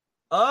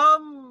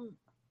 I'm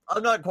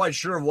not quite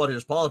sure what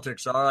his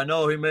politics are. I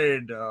know he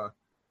made a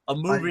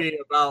movie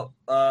about...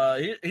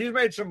 he's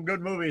made some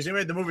good movies. He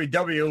made the movie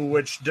W,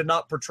 which did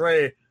not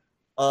portray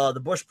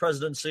the Bush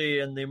presidency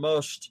in the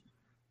most...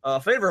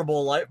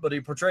 favorable light, but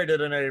he portrayed it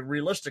in a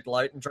realistic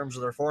light in terms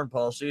of their foreign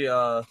policy.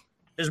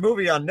 His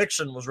movie on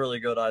Nixon was really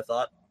good, I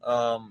thought.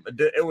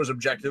 It was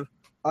objective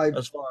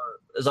as far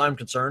as I'm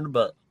concerned,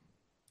 but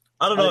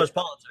I don't know his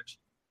politics.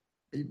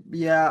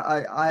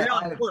 Yeah,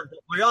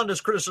 beyond his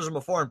criticism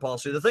of foreign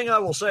policy, the thing I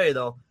will say,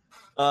 though,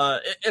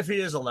 if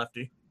he is a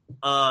lefty,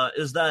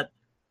 is that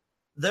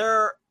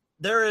there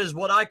is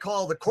what I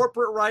call the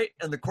corporate right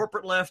and the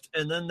corporate left,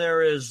 and then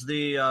there is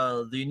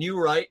the new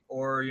right,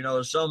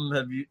 or some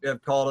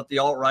have called it the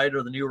alt right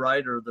or the new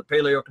right or the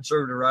paleo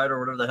conservative right or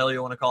whatever the hell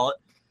you want to call it.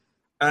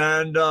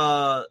 And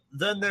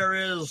then there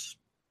is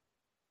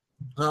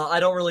I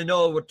don't really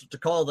know what to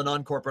call the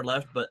non-corporate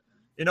left, but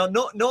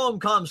Noam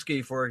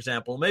Chomsky, for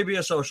example, may be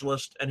a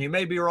socialist, and he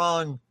may be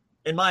wrong,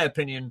 in my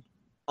opinion,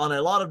 on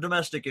a lot of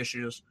domestic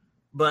issues.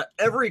 But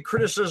every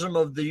criticism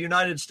of the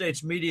United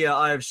States media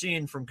I have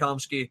seen from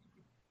Chomsky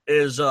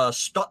is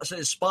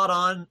spot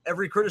on.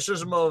 Every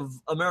criticism of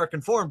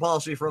American foreign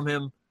policy from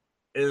him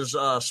is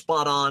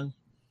spot on.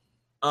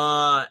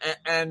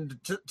 And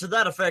to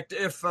that effect,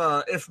 if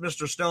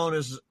Mr. Stone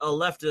is a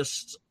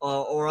leftist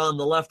or on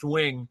the left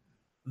wing,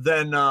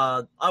 then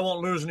I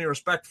won't lose any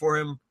respect for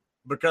him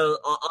because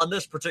on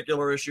this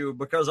particular issue,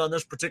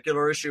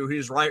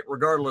 he's right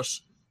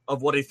regardless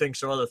of what he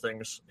thinks of other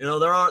things.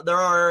 There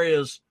are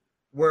areas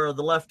where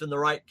the left and the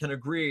right can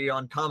agree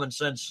on common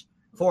sense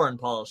foreign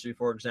policy,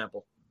 for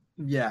example.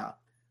 Yeah.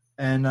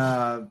 And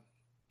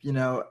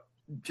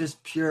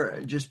just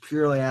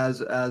purely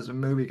as a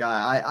movie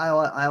guy.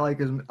 I like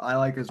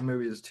his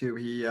movies too.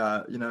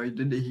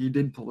 He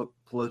did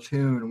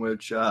Platoon,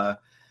 which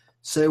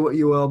say what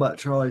you will about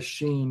Charlie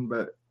Sheen,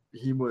 but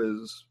he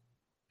was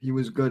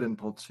good in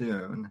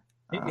Platoon.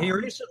 He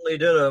recently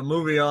did a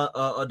movie,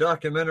 a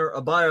documentary,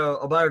 a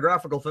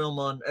biographical film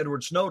on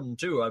Edward Snowden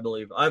too, I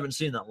believe. I haven't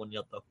seen that one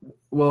yet though.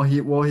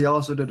 He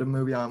also did a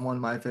movie on one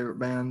of my favorite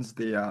bands,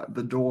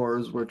 the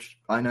Doors, which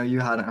I know you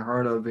hadn't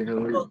heard of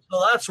because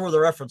So that's where the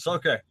reference.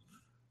 Okay.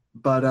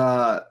 but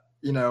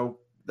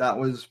that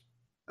was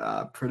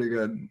pretty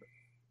good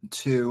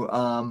too.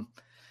 I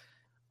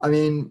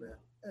mean,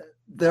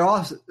 there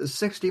are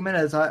 60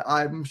 Minutes.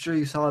 I'm sure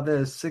you saw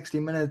this. 60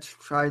 Minutes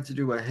tried to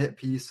do a hit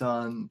piece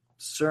on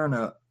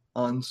Cernovich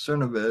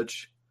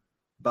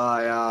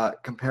by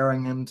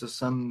comparing him to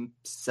some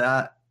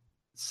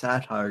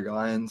satire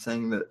guy and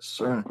saying that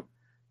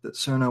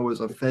Cerna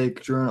was a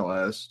fake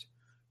journalist.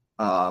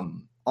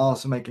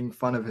 Also making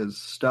fun of his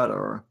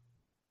stutter,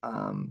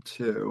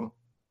 too.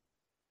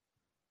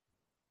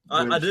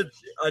 I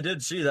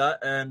did see that,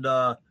 and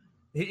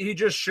he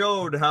just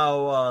showed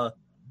how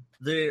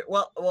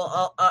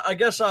I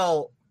guess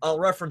I'll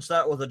reference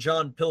that with a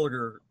John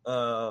Pilger.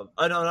 I'm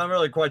not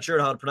really quite sure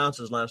how to pronounce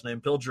his last name,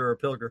 Pilger or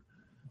Pilger.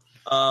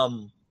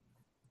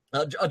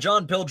 A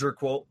John Pilger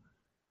quote.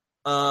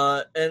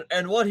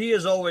 And what he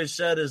has always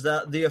said is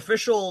that the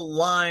official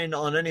line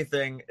on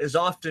anything is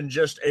often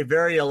just a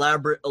very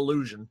elaborate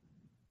illusion.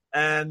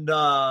 And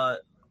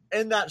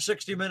in that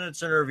 60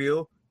 Minutes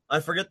interview, I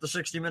forget the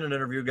 60-minute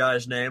interview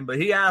guy's name, but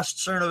he asked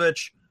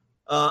Cernovich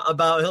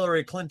about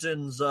Hillary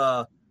Clinton's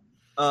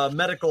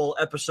medical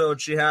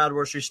episode she had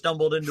where she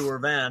stumbled into her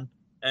van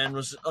and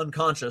was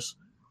unconscious.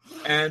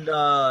 And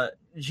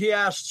he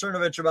asked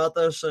Cernovich about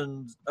this,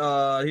 and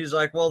he's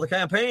like, well, the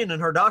campaign and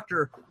her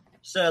doctor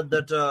said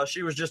that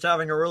she was just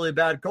having a really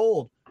bad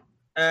cold.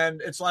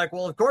 And it's like,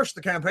 well, of course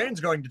the campaign's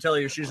going to tell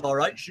you she's all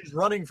right. She's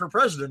running for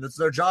president. It's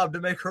their job to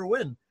make her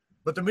win.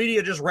 But the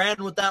media just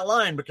ran with that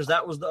line because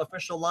that was the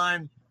official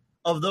line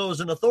of those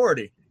in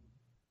authority.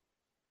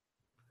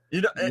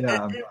 You know,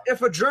 Yeah.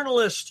 if a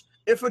journalist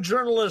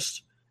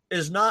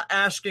is not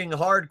asking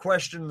hard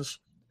questions,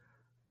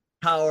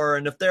 power,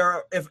 and if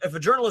a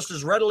journalist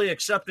is readily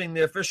accepting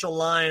the official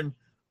line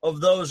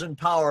of those in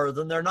power,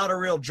 then they're not a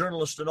real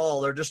journalist at all.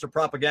 They're just a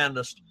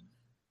propagandist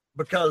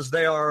because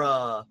they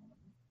are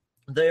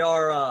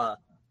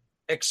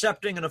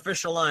accepting an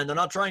official line. They're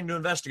not trying to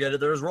investigate it.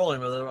 They're just rolling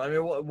with it. I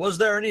mean, was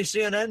there any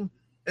CNN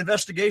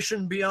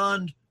investigation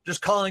beyond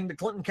just calling the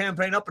Clinton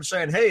campaign up and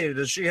saying, hey,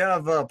 does she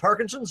have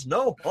Parkinson's?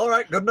 No. All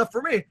right, good enough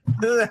for me.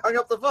 They hung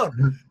up the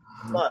phone.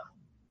 But,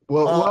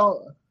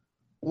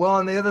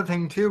 and the other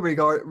thing too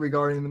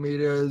regarding the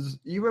media is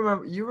you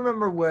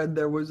remember when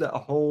there was that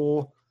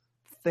whole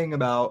thing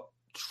about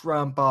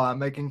Trump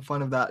making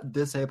fun of that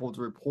disabled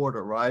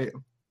reporter, right?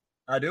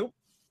 I do.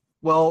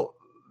 Well,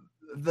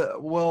 that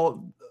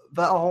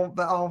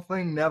whole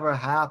thing never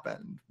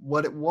happened.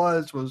 What it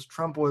was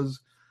Trump was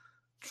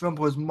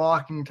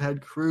mocking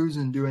Ted Cruz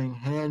and doing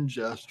hand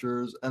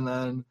gestures, and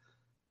then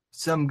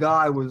some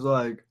guy was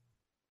like,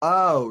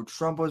 "Oh,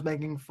 Trump was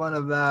making fun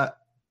of that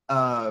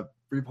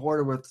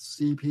reporter with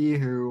CP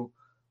who,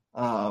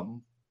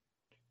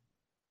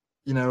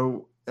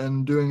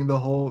 and doing the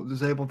whole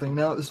disabled thing."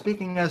 Now,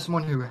 speaking as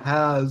someone who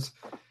has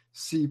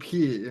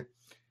CP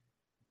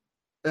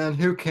and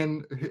who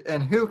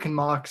can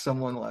mock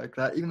someone like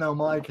that, even though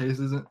my case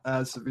isn't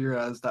as severe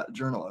as that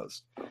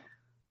journalist,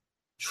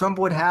 Trump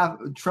would have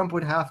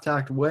to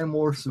act way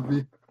more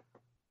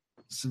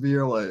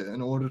severely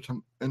in order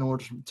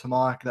to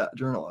mock that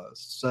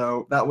journalist.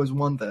 So that was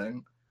one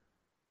thing.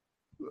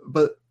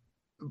 But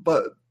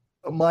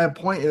my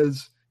point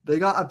is they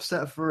got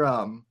upset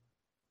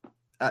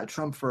at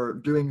Trump for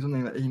doing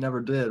something that he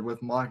never did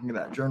with mocking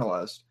that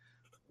journalist.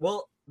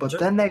 Well, but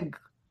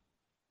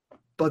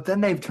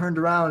then they've turned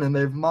around and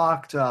they've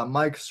mocked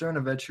Mike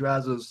Cernovich, who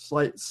has a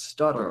slight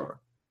stutter.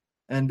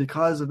 And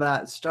because of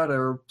that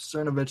stutter,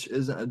 Cernovich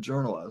isn't a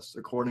journalist,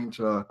 according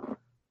to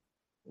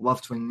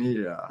left-wing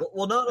media.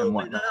 Well, not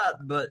only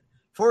that, but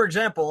for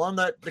example, on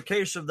the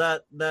case of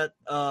that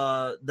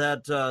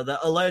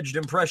alleged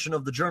impression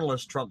of the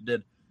journalist Trump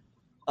did,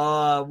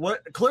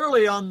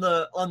 clearly on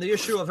the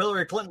issue of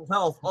Hillary Clinton's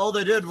health, all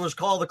they did was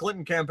call the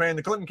Clinton campaign.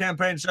 The Clinton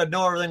campaign said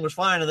no, everything was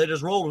fine, and they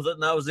just rolled with it,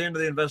 and that was the end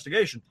of the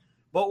investigation.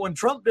 But when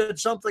Trump did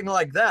something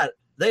like that,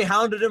 they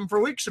hounded him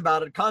for weeks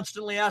about it,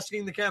 constantly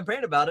asking the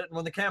campaign about it. And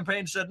when the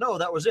campaign said no,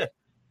 that was it.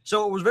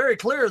 So it was very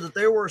clear that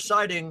they were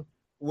siding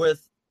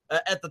with,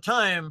 at the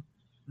time,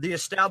 the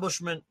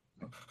establishment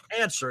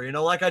answer. You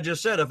know, like I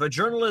just said, if a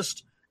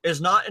journalist is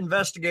not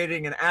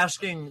investigating and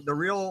asking the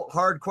real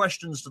hard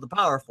questions to the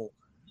powerful,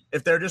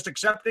 if they're just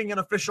accepting an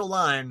official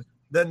line,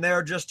 then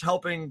they're just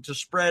helping to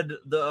spread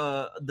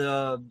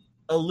the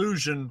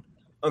illusion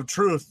of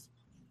truth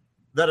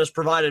that is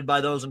provided by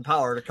those in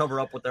power to cover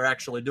up what they're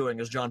actually doing,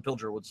 as John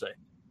Pilger would say.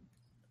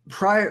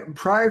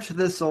 Prior to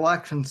this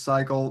election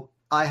cycle,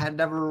 I had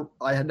never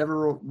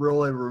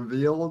really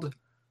revealed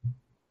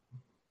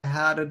I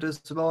had a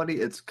disability.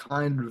 It's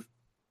kind of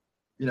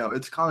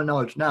it's common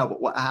knowledge now,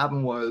 but what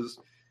happened was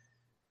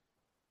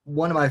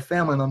one of my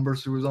family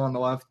members who was on the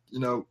left,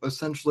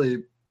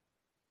 essentially,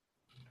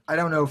 I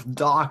don't know if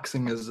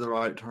doxing is the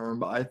right term,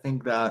 but I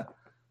think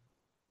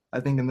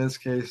in this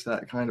case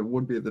that kind of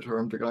would be the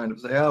term to kind of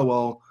say, oh,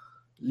 well,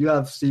 you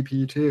have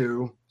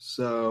CP2,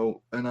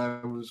 so, and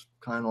I was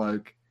kind of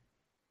like,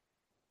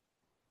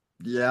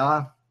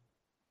 yeah,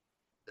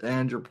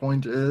 and your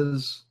point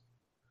is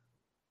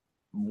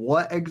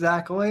what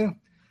exactly?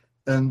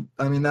 And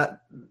I mean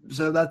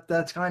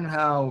that's kind of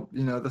how,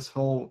 this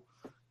whole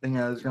thing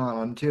has gone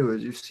on too,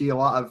 is you see a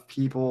lot of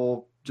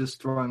people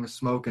just throwing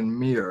smoke and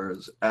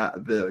mirrors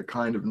at the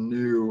kind of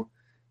new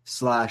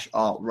slash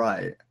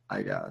alt-right,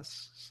 I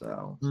guess.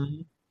 So,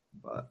 Mhm.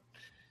 but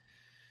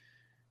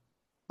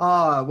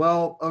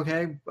well,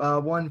 okay.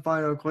 One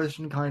final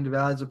question, kind of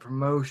as a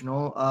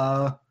promotional.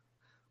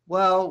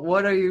 Well,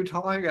 what are you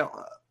talking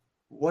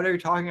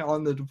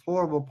on the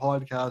Deplorable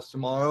podcast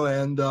tomorrow?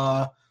 And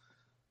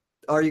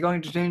are you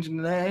going to change the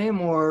name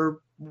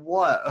or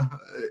what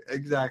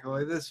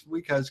exactly? This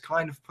week has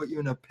kind of put you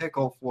in a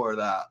pickle for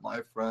that,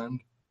 my friend.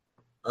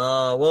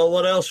 Well,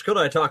 what else could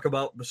I talk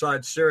about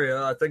besides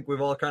Syria? I think we've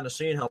all kind of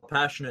seen how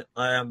passionate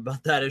I am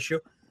about that issue.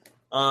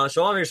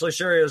 So obviously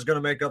Syria is going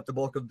to make up the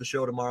bulk of the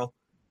show tomorrow.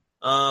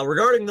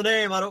 Regarding the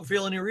name, I don't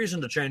feel any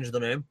reason to change the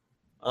name.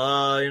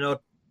 I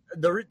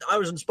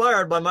was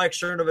inspired by Mike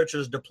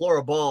Cernovich's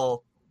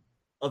Deplorable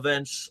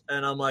events,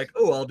 and I'm like,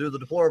 oh, I'll do the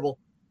Deplorable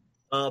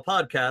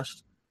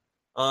podcast.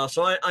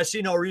 So I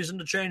see no reason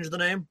to change the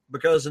name,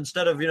 because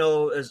instead of,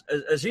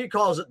 as he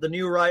calls it, the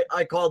new right,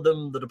 I called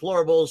them the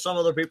Deplorables. Some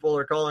other people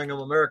are calling them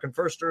American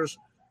Firsters.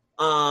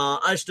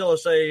 I still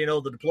say,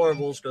 the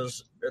Deplorables,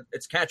 because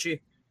it's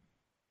catchy.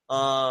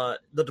 The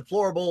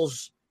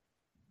Deplorables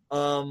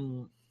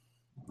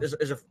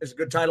is a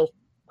good title,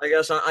 I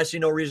guess. I see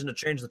no reason to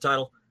change the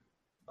title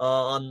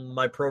on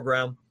my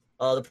program.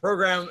 The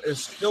program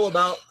is still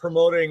about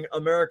promoting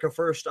America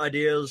First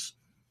ideas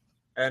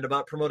and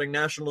about promoting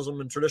nationalism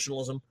and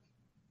traditionalism.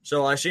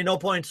 So I see no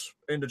point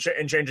in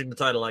changing the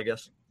title, I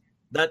guess.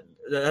 That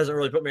hasn't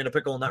really put me in a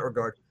pickle in that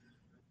regard.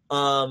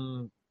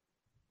 But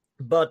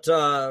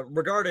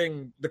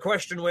regarding the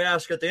question we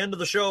ask at the end of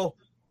the show,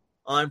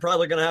 I'm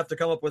probably going to have to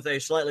come up with a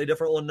slightly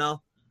different one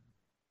now.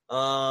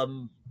 I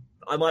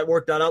might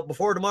work that out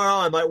before tomorrow.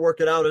 I might work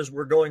it out as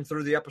we're going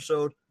through the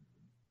episode.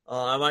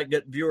 I might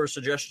get viewer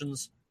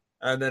suggestions.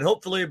 And then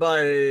hopefully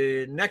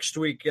by next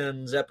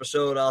weekend's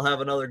episode, I'll have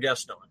another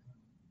guest on.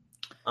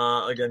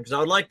 Again, because I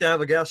would like to have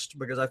a guest,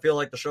 because I feel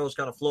like the shows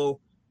kind of flow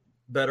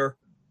better.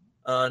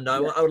 And I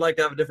would like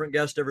to have a different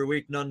guest every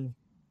week, no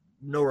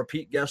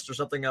repeat guest or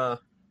something.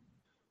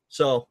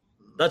 So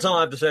that's all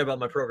I have to say about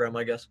my program,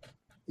 I guess.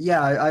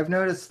 Yeah, I've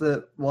noticed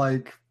that,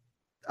 like,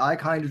 I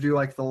kind of do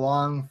like the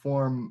long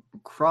form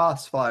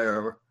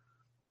crossfire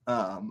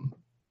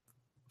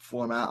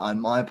format on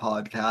my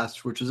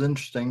podcast, which is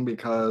interesting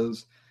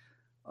because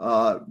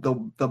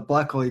the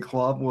Buckley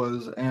Club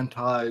was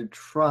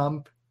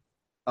anti-Trump,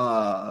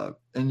 and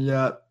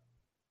yet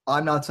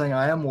I'm not saying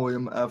I am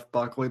William F.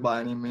 Buckley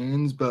by any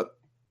means, but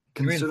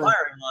You mean considering,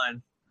 firing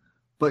line?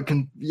 but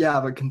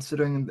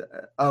considering,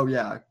 oh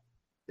yeah,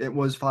 it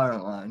was firing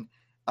line.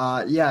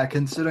 Yeah,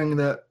 considering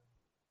that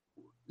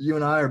you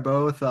and I are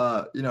both,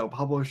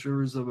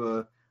 publishers of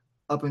a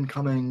up and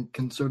coming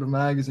conservative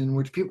magazine,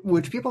 which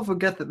people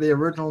forget that the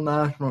original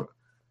National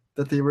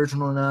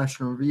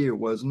Review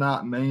was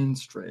not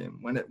mainstream.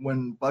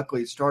 When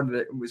Buckley started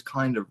it, it was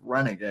kind of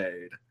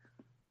renegade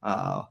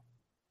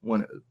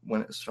when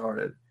it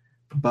started.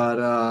 But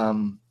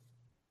and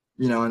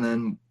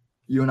then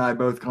you and I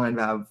both kind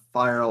of have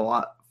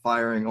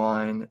firing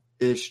line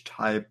ish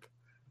type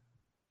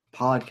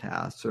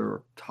podcasts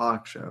or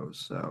talk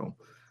shows. So,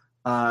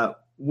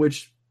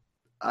 which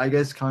I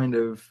guess kind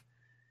of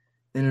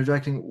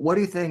interjecting, what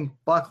do you think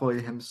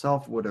Buckley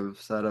himself would have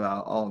said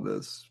about all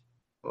this?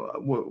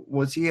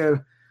 Was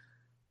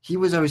he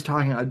was always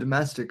talking about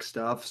domestic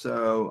stuff,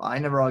 so I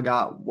never all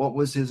got what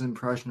was his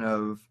impression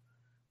of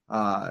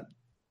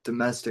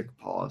domestic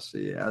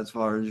policy as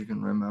far as you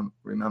can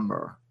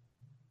remember.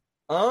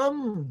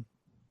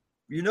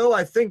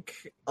 I think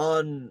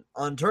on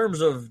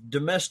terms of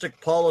domestic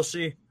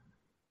policy,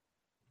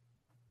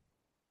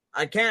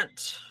 I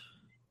can't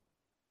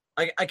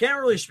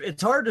really.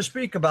 It's hard to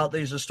speak about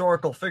these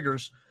historical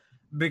figures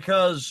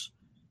because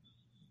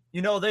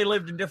they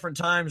lived in different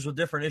times with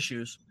different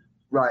issues,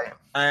 Right.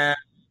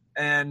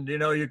 and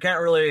you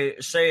can't really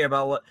say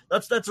about what.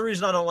 That's the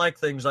reason I don't like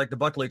things like the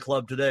Buckley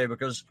Club today,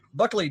 because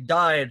Buckley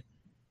died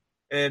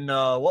in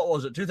what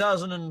was it,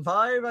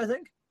 2005, I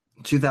think.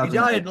 2008. He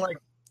died in like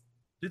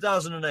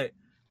 2008,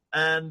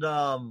 and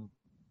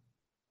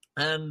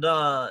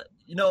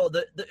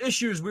the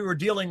issues we were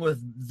dealing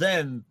with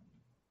then,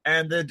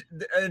 and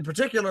in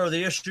particular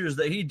the issues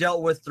that he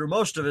dealt with through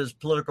most of his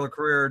political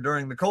career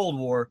during the Cold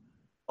War,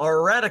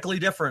 are radically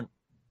different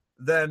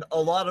than a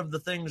lot of the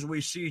things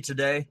we see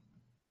today.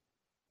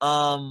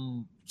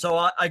 So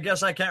I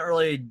guess I can't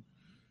really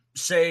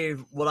say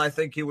what I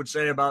think he would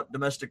say about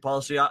domestic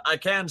policy. I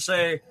can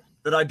say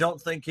that I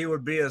don't think he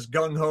would be as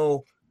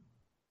gung-ho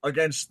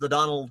against the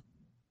Donald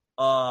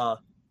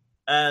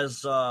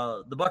as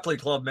the Buckley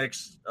Club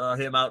makes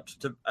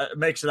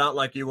it out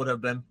like he would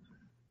have been.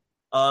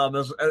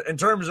 In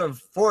terms of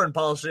foreign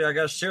policy, I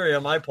guess Syria,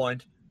 my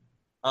point.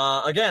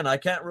 Again, I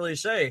can't really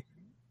say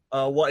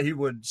what he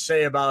would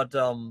say about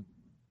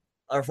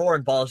our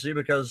foreign policy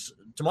because,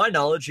 to my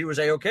knowledge, he was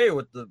a-okay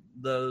with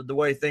the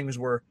way things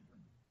were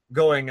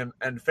going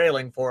and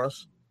failing for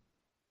us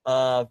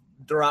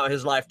throughout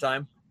his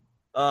lifetime.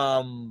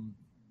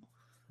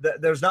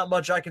 There's not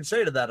much I can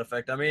say to that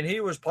effect. I mean,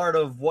 he was part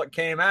of what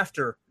came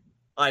after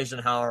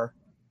Eisenhower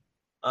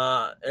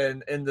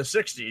in the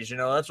 60s. You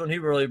know, that's when he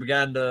really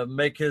began to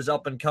make his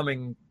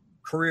up-and-coming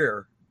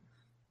career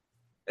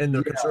in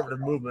the conservative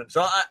movement.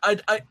 So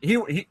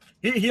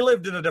he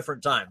lived in a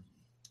different time.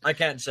 I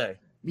can't say.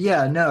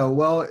 Yeah, no.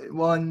 Well,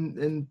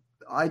 and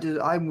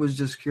I was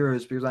just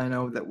curious because I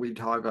know that we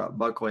talk about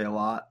Buckley a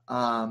lot.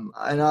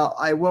 And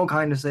I will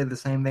kind of say the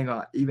same thing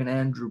on even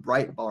Andrew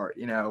Breitbart.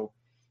 You know,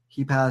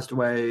 he passed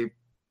away,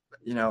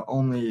 you know,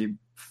 only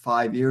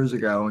 5 years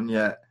ago, and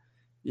yet,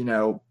 you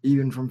know,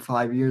 even from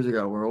 5 years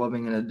ago, we're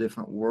living in a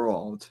different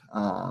world.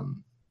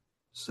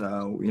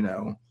 So, you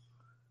know,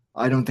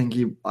 I don't think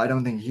he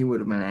would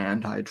have been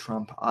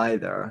anti-Trump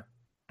either,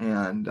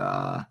 and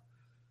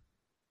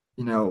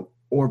you know,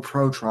 or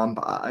pro-Trump.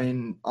 I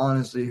mean,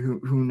 honestly,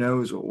 who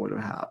knows what would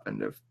have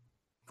happened if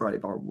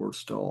Breitbart were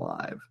still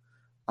alive?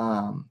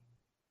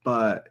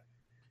 But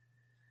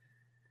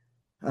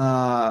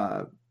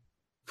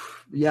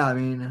yeah, I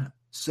mean,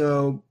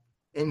 so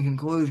in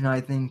conclusion, I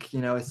think,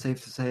 you know, it's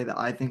safe to say that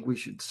I think we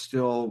should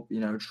still,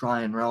 you know,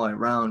 try and rally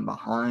around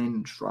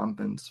behind Trump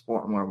and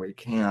support him where we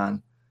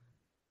can,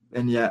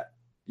 and yet,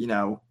 you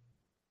know,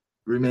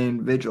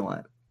 remain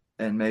vigilant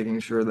and making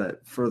sure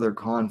that further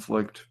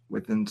conflict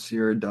within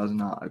Syria does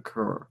not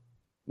occur.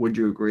 Would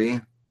you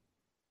agree?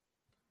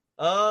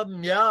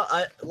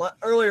 Yeah.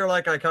 Earlier,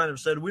 like I kind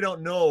of said, we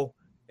don't know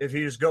if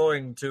he's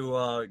going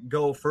to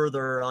go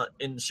further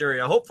in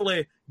Syria.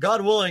 Hopefully,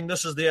 God willing,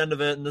 this is the end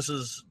of it, and this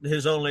is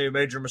his only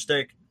major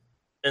mistake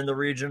in the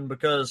region.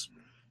 Because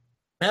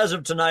as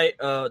of tonight,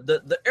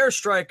 the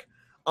airstrike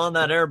on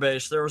that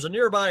airbase, there was a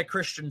nearby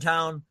Christian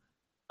town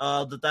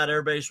that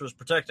airbase was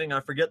protecting. I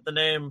forget the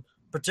name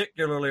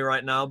particularly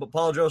right now, but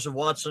Paul Joseph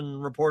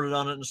Watson reported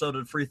on it, and so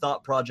did Free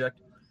Thought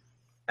Project.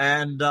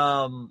 And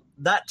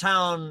that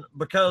town,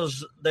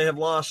 because they have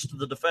lost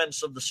the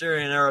defense of the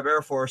Syrian Arab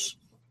Air Force,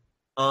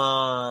 they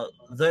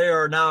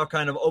are now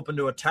kind of open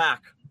to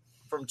attack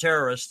from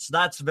terrorists.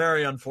 That's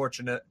very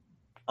unfortunate.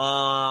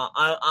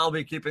 I'll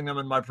be keeping them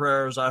in my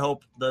prayers. I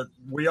hope that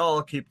we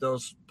all keep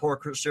those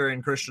poor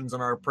Syrian Christians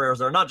in our prayers.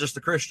 They're not just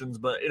the Christians,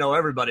 but, you know,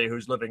 everybody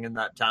who's living in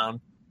that town.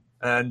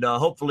 And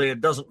hopefully it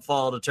doesn't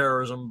fall to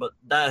terrorism, but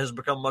that has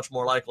become much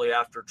more likely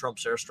after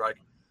Trump's airstrike.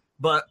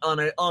 But on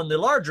the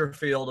larger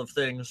field of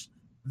things,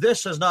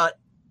 this is not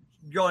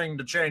going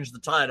to change the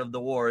tide of the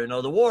war. You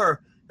know, the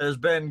war has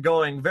been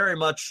going very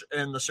much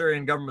in the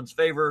Syrian government's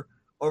favor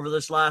over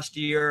this last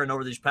year and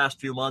over these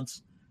past few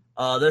months.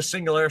 This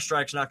single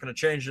airstrike is not going to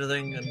change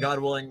anything, and God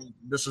willing,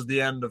 this is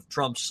the end of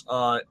Trump's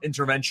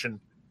intervention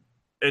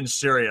in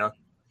Syria.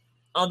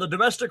 On the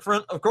domestic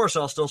front, of course,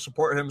 I'll still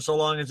support him so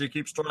long as he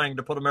keeps trying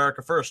to put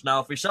America first. Now,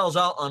 if he sells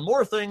out on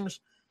more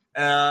things,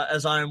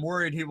 as I am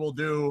worried he will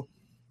do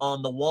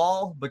on the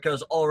wall,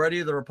 because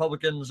already the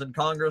Republicans in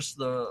Congress,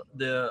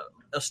 the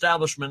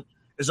establishment,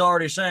 is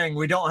already saying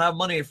we don't have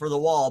money for the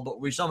wall,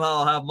 but we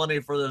somehow have money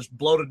for this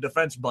bloated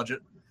defense budget,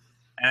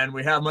 and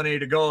we have money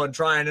to go and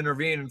try and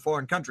intervene in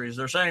foreign countries.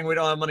 They're saying we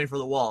don't have money for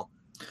the wall.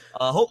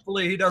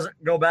 Hopefully he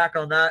doesn't go back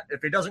on that.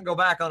 If he doesn't go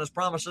back on his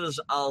promises,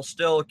 I'll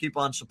still keep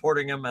on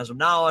supporting him. As of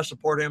now, I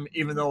support him,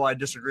 even though I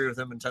disagree with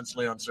him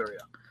intensely on Syria.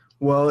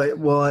 Well,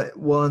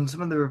 and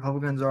some of the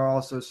Republicans are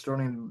also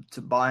starting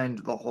to buy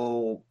into the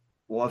whole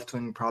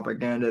left-wing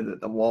propaganda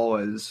that the wall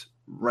is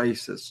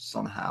racist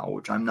somehow,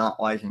 which I'm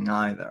not liking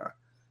either.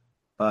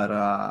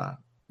 But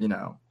you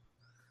know,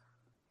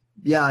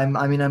 yeah,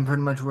 I'm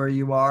pretty much where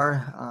you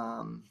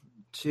are,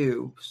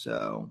 too.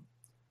 So,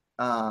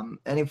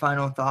 any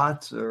final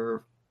thoughts,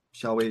 or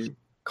shall we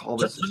call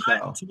this a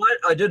show? Tonight,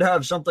 I did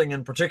have something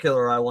in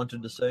particular I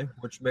wanted to say,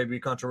 which may be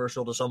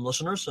controversial to some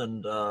listeners,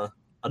 and I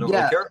don't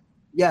really care.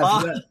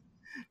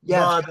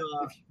 Yeah,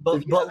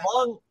 but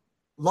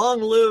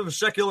long live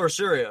secular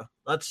Syria.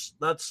 That's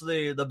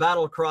the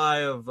battle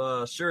cry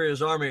of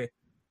Syria's army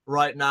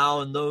right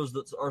now, and those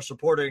that are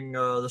supporting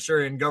the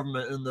Syrian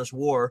government in this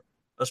war,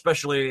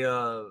 especially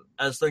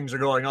as things are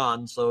going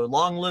on. So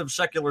long live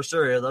secular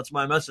Syria. That's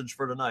my message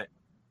for tonight.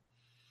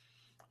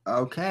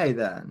 Okay,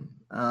 then.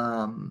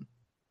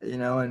 You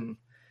know, and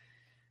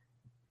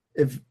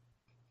if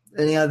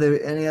any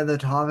other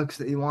topics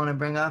that you want to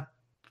bring up,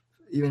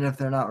 even if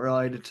they're not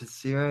related to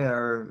Syria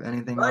or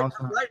anything else?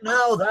 Right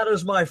now, that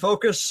is my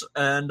focus,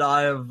 and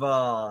I have,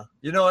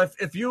 you know,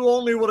 if you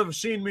only would have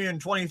seen me in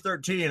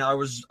 2013, I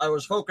was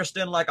focused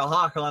in like a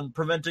hawk on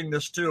preventing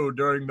this too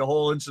during the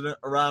whole incident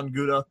around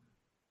Ghouta,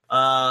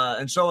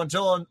 and so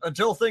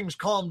until things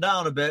calm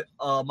down a bit,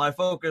 my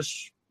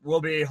focus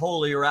will be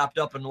wholly wrapped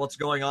up in what's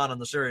going on in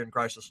the Syrian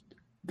crisis. So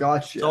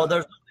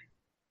Gotcha.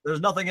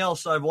 there's nothing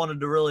else I've wanted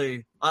to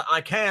really.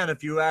 I can,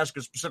 if you ask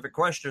a specific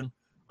question,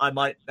 I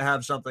might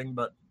have something,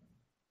 but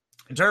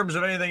in terms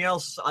of anything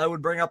else I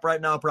would bring up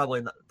right now,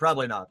 probably not.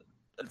 Probably not.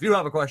 If you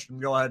have a question,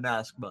 go ahead and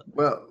ask. But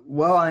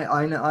Well,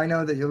 I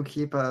know that you'll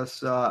keep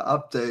us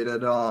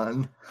updated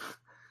on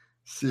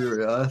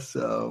Syria,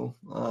 so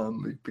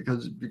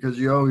because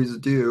you always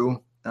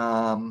do.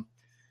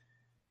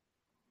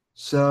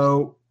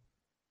 So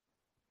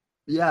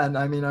yeah, and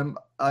I mean,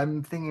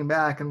 I'm thinking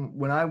back, and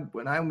when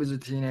I was a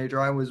teenager,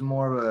 I was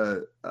more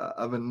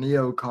of a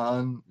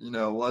neocon.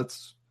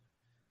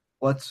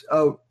 Let's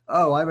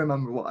I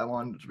remember what I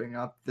wanted to bring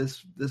up.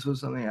 This was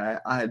something I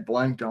had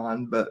blanked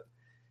on, but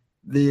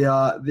the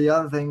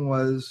other thing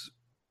was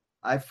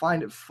I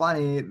find it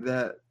funny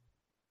that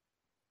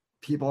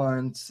people are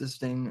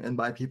insisting, and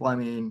by people I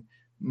mean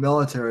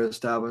military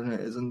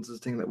establishment is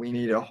insisting that we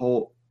need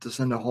to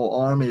send a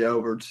whole army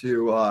over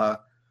to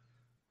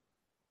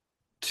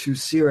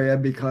Syria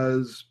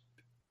because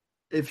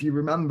if you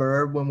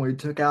remember when we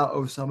took out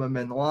Osama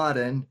bin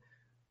Laden,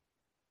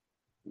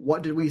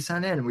 what did we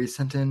send in? We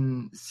sent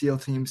in SEAL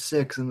Team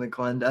 6 in the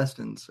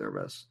clandestine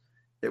service.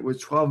 It was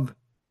 12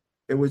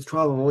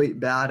 elite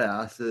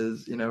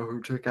badasses,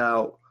 who took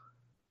out,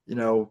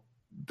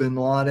 bin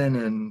Laden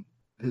and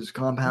his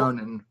compound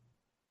and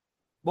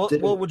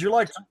did well, would you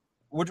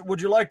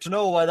like to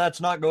know why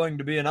that's not going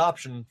to be an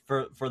option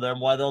for them?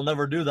 Why they'll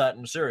never do that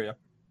in Syria?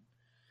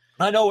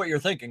 I know what you're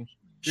thinking.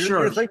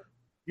 sure.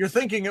 You're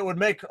thinking it would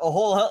make a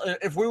whole hell.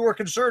 If we were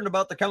concerned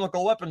about the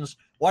chemical weapons,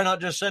 why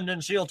not just send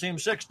in SEAL Team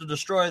 6 to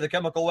destroy the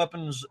chemical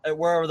weapons at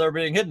wherever they're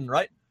being hidden,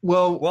 right?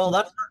 Well,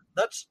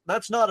 that's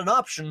not an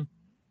option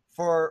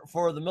for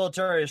the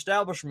military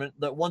establishment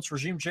that wants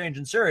regime change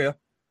in Syria,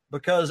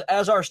 because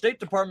as our State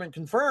Department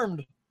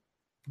confirmed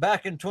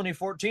back in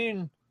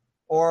 2014,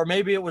 or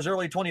maybe it was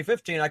early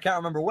 2015, I can't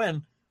remember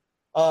when,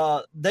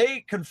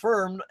 they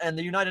confirmed and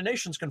the United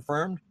Nations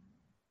confirmed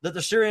that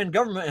the Syrian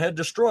government had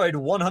destroyed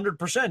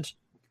 100%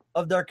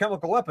 of their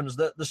chemical weapons.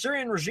 The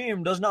Syrian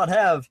regime does not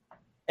have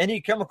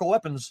any chemical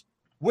weapons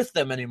with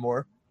them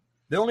anymore.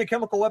 The only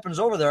chemical weapons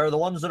over there are the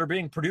ones that are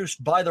being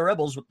produced by the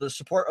rebels with the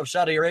support of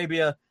Saudi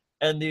Arabia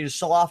and these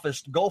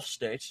Salafist Gulf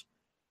states.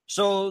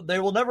 So they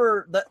will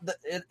never.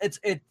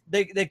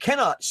 They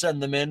cannot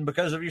send them in,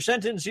 because if you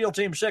sent in SEAL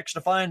Team 6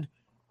 to find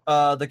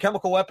the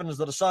chemical weapons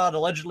that Assad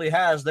allegedly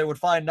has, they would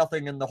find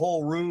nothing, and the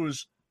whole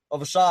ruse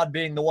of Assad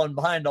being the one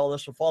behind all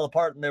this would fall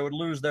apart, and they would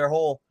lose their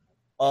whole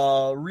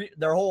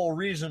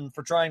reason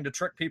for trying to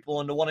trick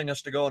people into wanting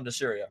us to go into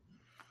Syria.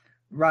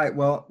 Right.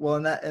 Well,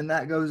 and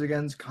that goes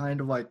against kind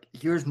of like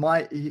here's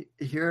my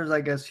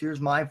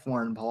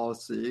foreign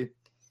policy,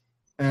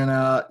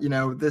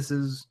 and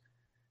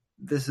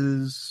this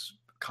is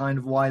kind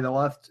of why the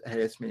left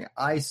hates me.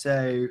 I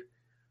say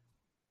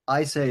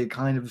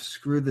kind of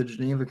screw the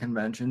Geneva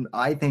Convention.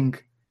 I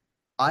think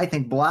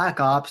black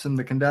ops in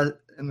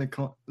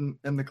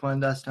the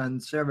clandestine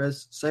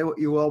service. Say what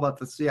you will about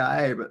the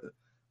CIA,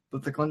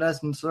 but the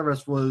clandestine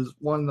service was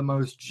one of the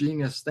most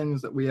genius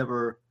things that we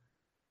ever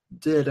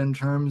did in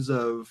terms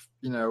of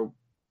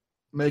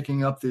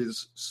making up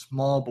these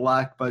small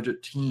black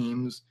budget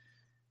teams,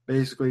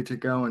 basically to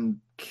go and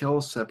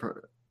kill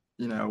separate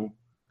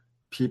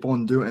people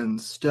and do it in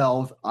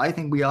stealth. I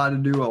think we ought to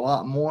do a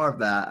lot more of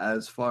that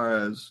as far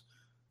as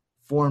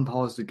foreign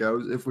policy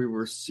goes if we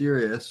were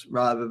serious,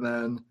 rather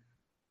than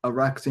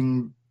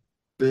erecting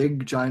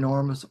big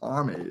ginormous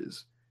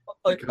armies.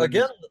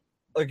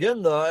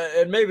 Again though,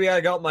 and maybe I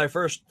got my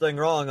first thing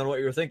wrong on what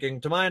you're thinking.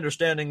 To my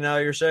understanding now,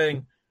 you're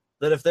saying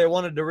that if they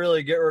wanted to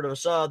really get rid of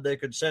Assad, they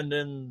could send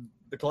in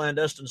the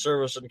clandestine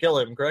service and kill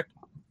him, correct?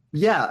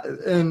 Yeah,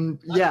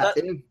 and yeah,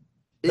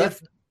 that,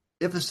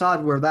 if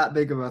Assad were that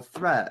big of a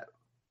threat.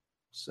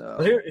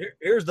 So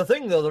here's the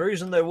thing, though. The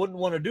reason they wouldn't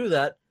want to do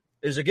that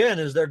is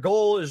their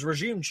goal is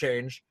regime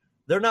change.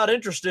 They're not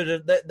interested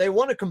in that. They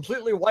want to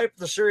completely wipe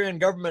the Syrian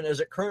government as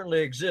it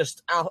currently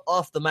exists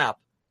off the map,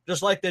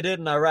 just like they did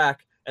in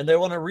Iraq. And they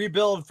want to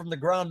rebuild from the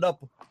ground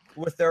up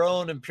with their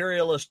own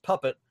imperialist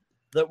puppet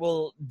that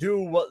will do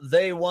what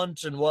they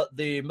want and what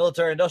the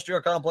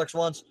military-industrial complex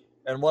wants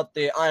and what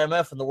the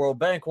IMF and the World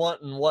Bank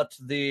want and what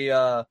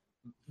the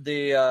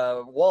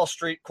Wall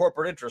Street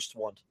corporate interests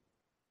want.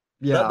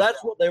 yeah,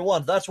 That's what they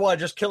want. That's why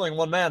just killing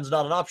one man is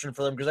not an option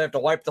for them, because they have to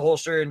wipe the whole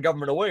Syrian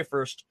government away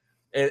first.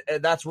 And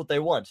that's what they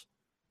want.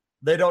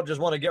 They don't just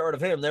want to get rid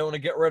of him. They want to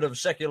get rid of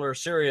secular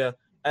Syria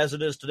as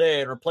it is today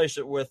and replace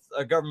it with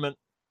a government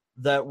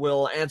that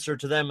will answer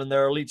to them and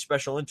their elite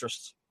special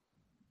interests.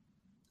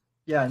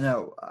 yeah,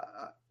 no.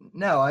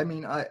 I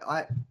mean,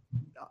 I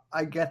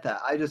get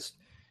that. I just,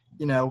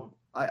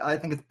 I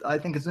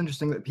think it's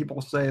interesting that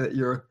people say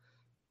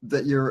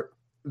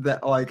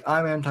that like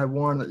I'm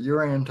anti-war and that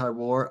you're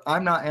anti-war.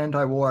 I'm not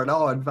anti-war at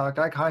all. In fact,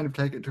 I kind of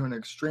take it to an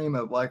extreme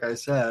of, like I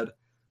said,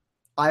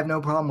 I have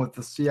no problem with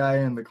the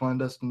CIA and the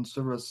clandestine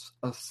service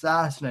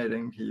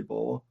assassinating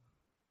people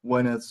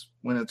when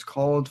it's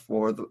called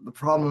for. The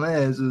problem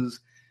is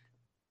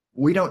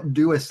we don't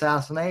do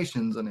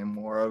assassinations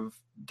anymore of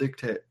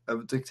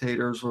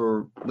dictators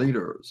or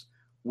leaders.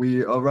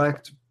 We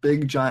erect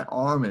big giant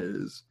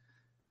armies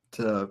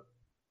to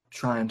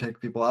try and take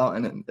people out,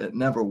 and it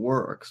never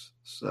works.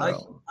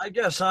 So I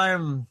guess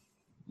I'm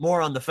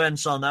more on the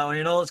fence on that one.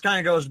 It kind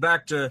of goes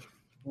back to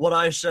what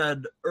I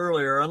said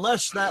earlier.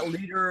 Unless that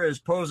leader is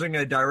posing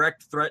a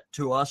direct threat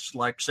to us,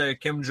 like say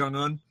Kim Jong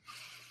Un,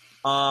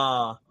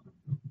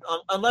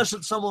 unless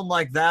it's someone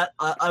like that,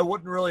 I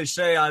wouldn't really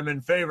say I'm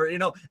in favor.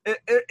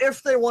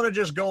 If they want to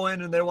just go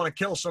in and they want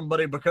to kill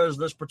somebody because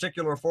this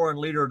particular foreign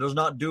leader does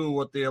not do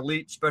what the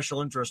elite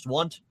special interest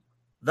want,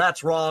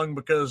 that's wrong,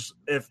 because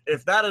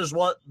if that is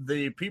what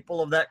the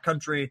people of that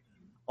country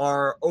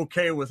are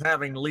okay with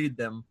having lead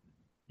them,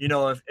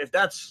 if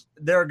that's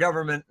their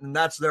government and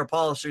that's their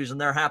policies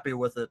and they're happy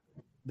with it,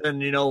 then,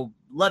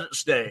 let it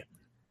stay.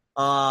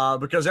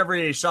 Because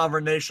every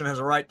sovereign nation has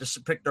a right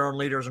to pick their own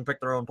leaders and pick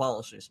their own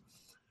policies.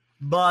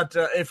 But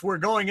if we're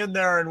going in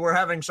there and we're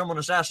having someone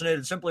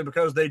assassinated simply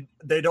because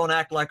they don't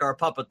act like our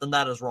puppet, then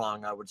that is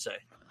wrong, I would say.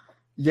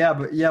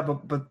 but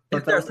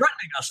if they're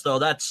threatening us, though,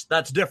 that's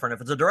different. If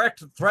it's a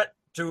direct threat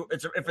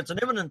if it's an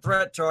imminent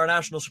threat to our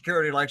national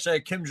security, like say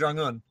Kim Jong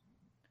Un,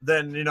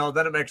 then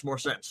then it makes more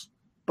sense.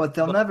 But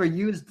they'll never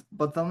use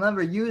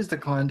the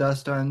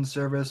clandestine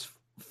service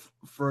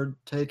for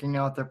taking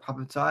out their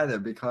puppets either,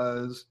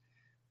 because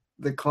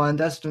the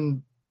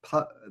clandestine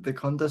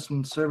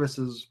service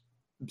is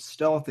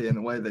stealthy in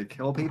the way they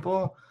kill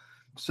people,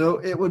 so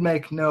it would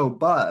make no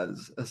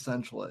buzz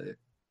essentially.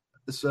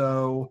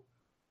 So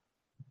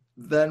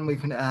then we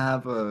can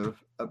have a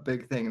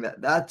big thing.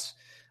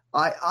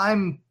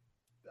 I'm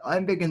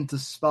big into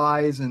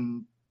spies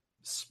and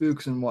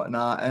spooks and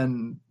whatnot,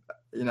 and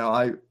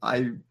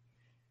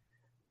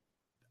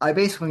I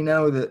basically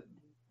know that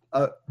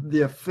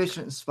the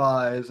efficient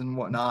spies and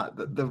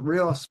whatnot, the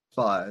real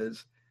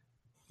spies,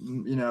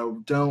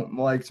 don't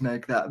like to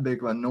make that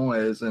big of a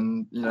noise.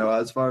 And,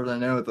 as far as I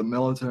know, the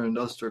military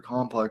industrial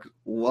complex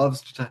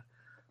loves to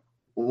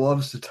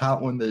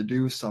tout when they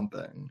do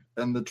something.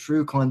 And the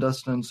true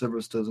clandestine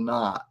service does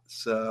not.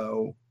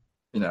 So,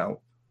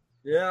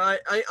 Yeah,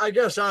 I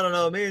guess, I don't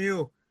know. Me and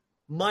you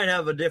might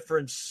have a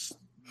difference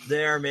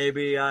there,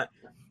 maybe. I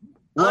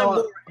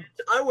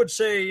would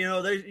say,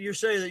 you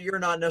say that you're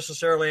not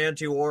necessarily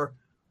anti-war.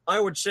 I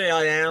would say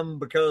I am,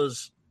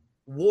 because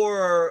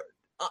war,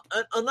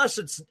 unless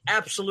it's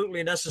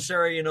absolutely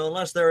necessary,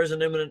 unless there is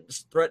an imminent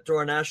threat to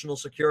our national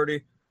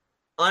security,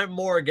 I'm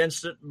more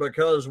against it,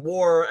 because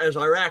war, as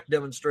Iraq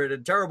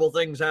demonstrated, terrible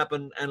things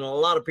happen and a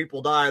lot of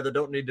people die that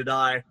don't need to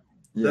die.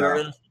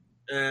 yeah.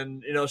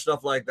 And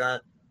stuff like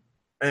that.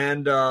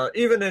 And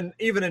even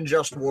in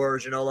just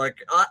wars, like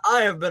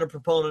I have been a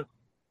proponent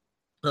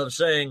of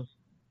saying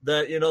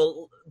that,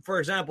 for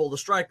example, the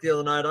strike the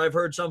other night, I've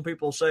heard some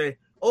people say,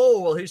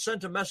 oh, well, he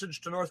sent a message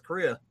to North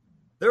Korea.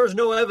 There is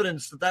no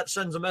evidence that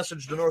sends a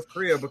message to North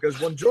Korea, because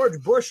when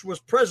George Bush was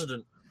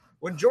president,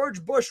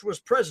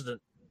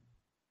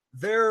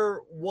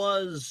 there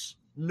was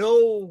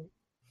no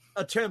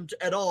attempt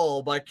at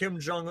all by Kim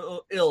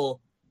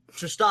Jong-il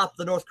to stop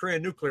the North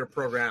Korean nuclear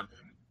program.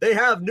 They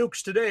have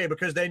nukes today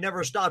because they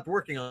never stopped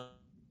working on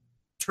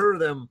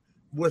them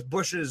with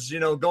Bush's,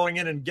 going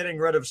in and getting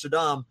rid of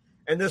Saddam.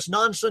 And this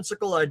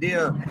nonsensical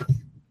idea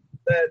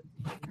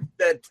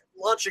that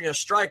launching a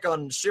strike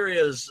on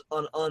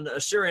on a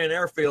Syrian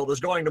airfield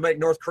is going to make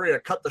North Korea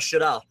cut the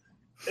shit out.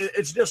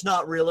 It's just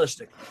not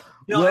realistic.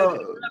 At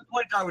that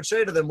point, I would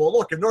say to them, well,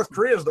 look, if North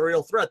Korea is the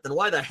real threat, then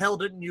why the hell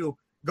didn't you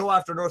go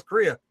after North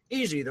Korea?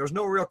 Easy. There's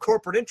no real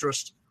corporate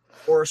interest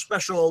or a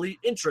special elite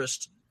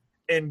interest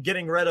in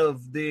getting rid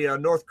of the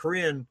North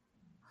Korean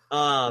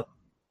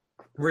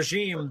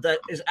regime that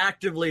is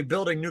actively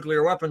building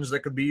nuclear weapons that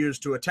could be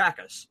used to attack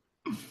us.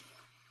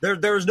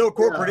 There is no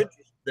corporate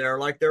interest there,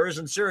 like there is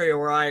in Syria,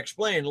 where I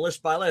explain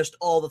list by list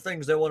all the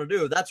things they want to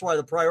do. That's why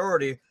the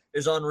priority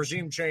is on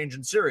regime change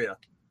in Syria.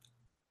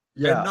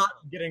 Yeah. And not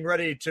getting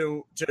ready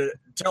to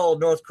tell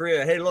North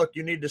Korea, hey, look,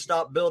 you need to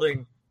stop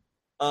building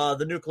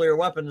the nuclear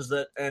weapons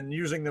and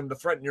using them to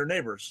threaten your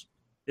neighbors.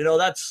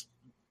 That's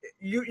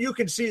you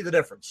can see the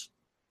difference,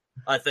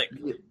 I think.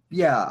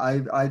 Yeah,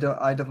 I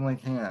definitely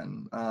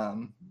can.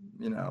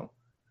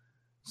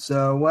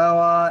 So,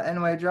 well,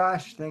 anyway,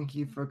 Josh, thank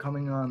you for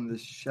coming on the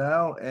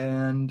show.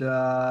 And,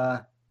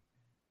 I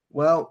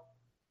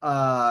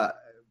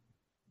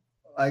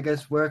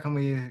guess where can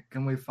we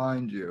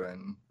find you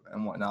and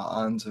whatnot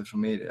on social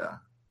media?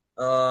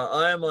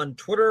 I am on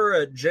Twitter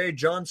at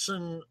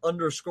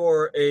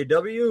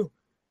jjohnson_AW.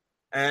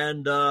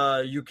 And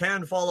you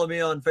can follow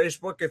me on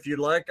Facebook if you'd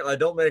like. I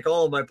don't make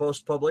all of my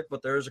posts public,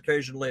 but there is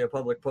occasionally a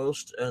public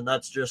post, and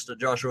that's just at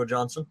Joshua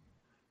Johnson.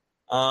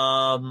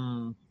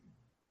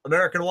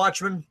 American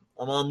Watchman,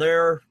 I'm on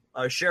there.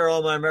 I share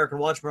all my American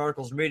Watchman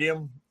articles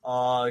Medium.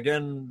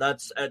 Again,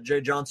 that's at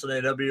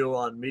jjohnsonaw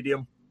on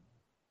Medium.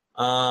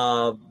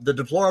 The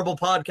Deplorable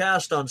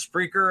Podcast on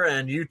Spreaker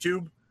and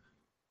YouTube.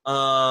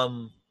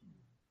 I'm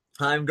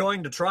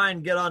going to try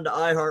and get onto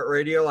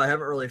iHeartRadio. I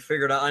haven't really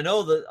figured out. I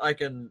know that I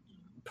can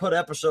put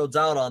episodes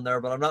out on there,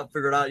 but I'm not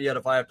figured out yet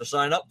if I have to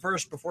sign up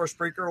first before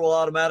Spreaker will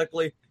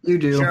automatically You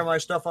do. share my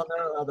stuff on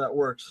there, how that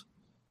works.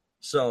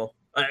 So,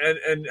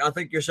 and I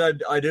think you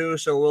said I do,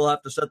 so we'll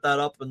have to set that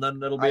up, and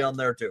then it'll be I on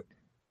there too.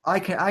 I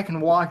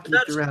can walk you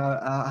That's through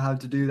how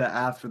to do that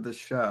after the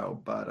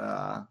show, but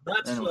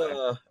that's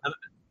anyway.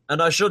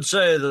 and I should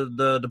say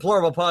the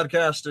Deplorable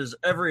Podcast is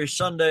every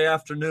Sunday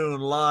afternoon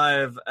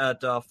live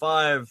at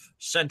 5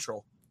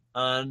 Central.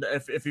 And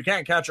if you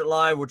can't catch it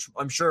live, which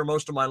I'm sure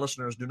most of my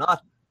listeners do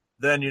not,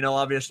 then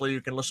obviously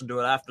you can listen to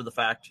it after the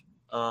fact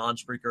on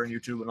Spreaker and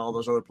YouTube and all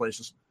those other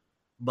places.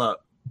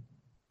 But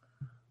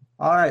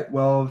All right.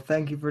 Well,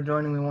 thank you for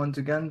joining me once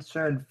again,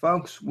 sir. And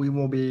folks, we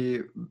will be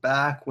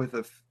back with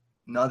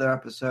another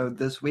episode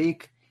this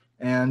week.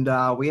 And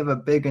we have a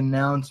big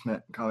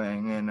announcement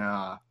coming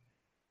in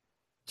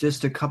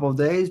just a couple of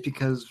days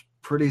because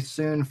pretty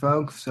soon,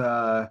 folks,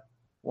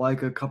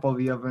 like a couple of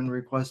you have been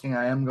requesting,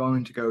 I am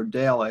going to go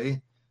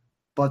daily.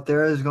 But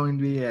there is going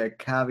to be a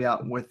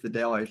caveat with the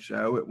daily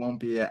show. It won't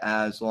be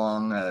as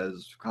long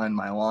as kind of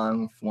my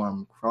long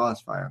form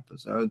Crossfire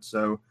episode.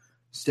 So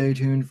stay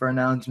tuned for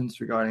announcements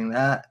regarding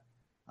that.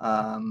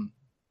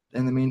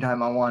 In the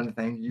meantime, I want to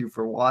thank you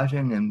for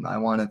watching, and I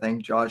want to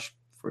thank Josh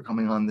for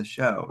coming on the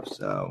show.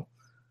 So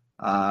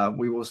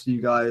we will see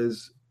you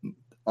guys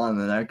on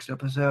the next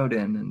episode,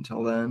 and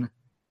until then,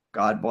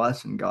 God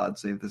bless and God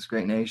save this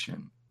great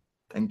nation.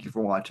 Thank you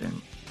for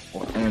watching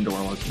and or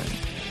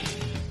listening.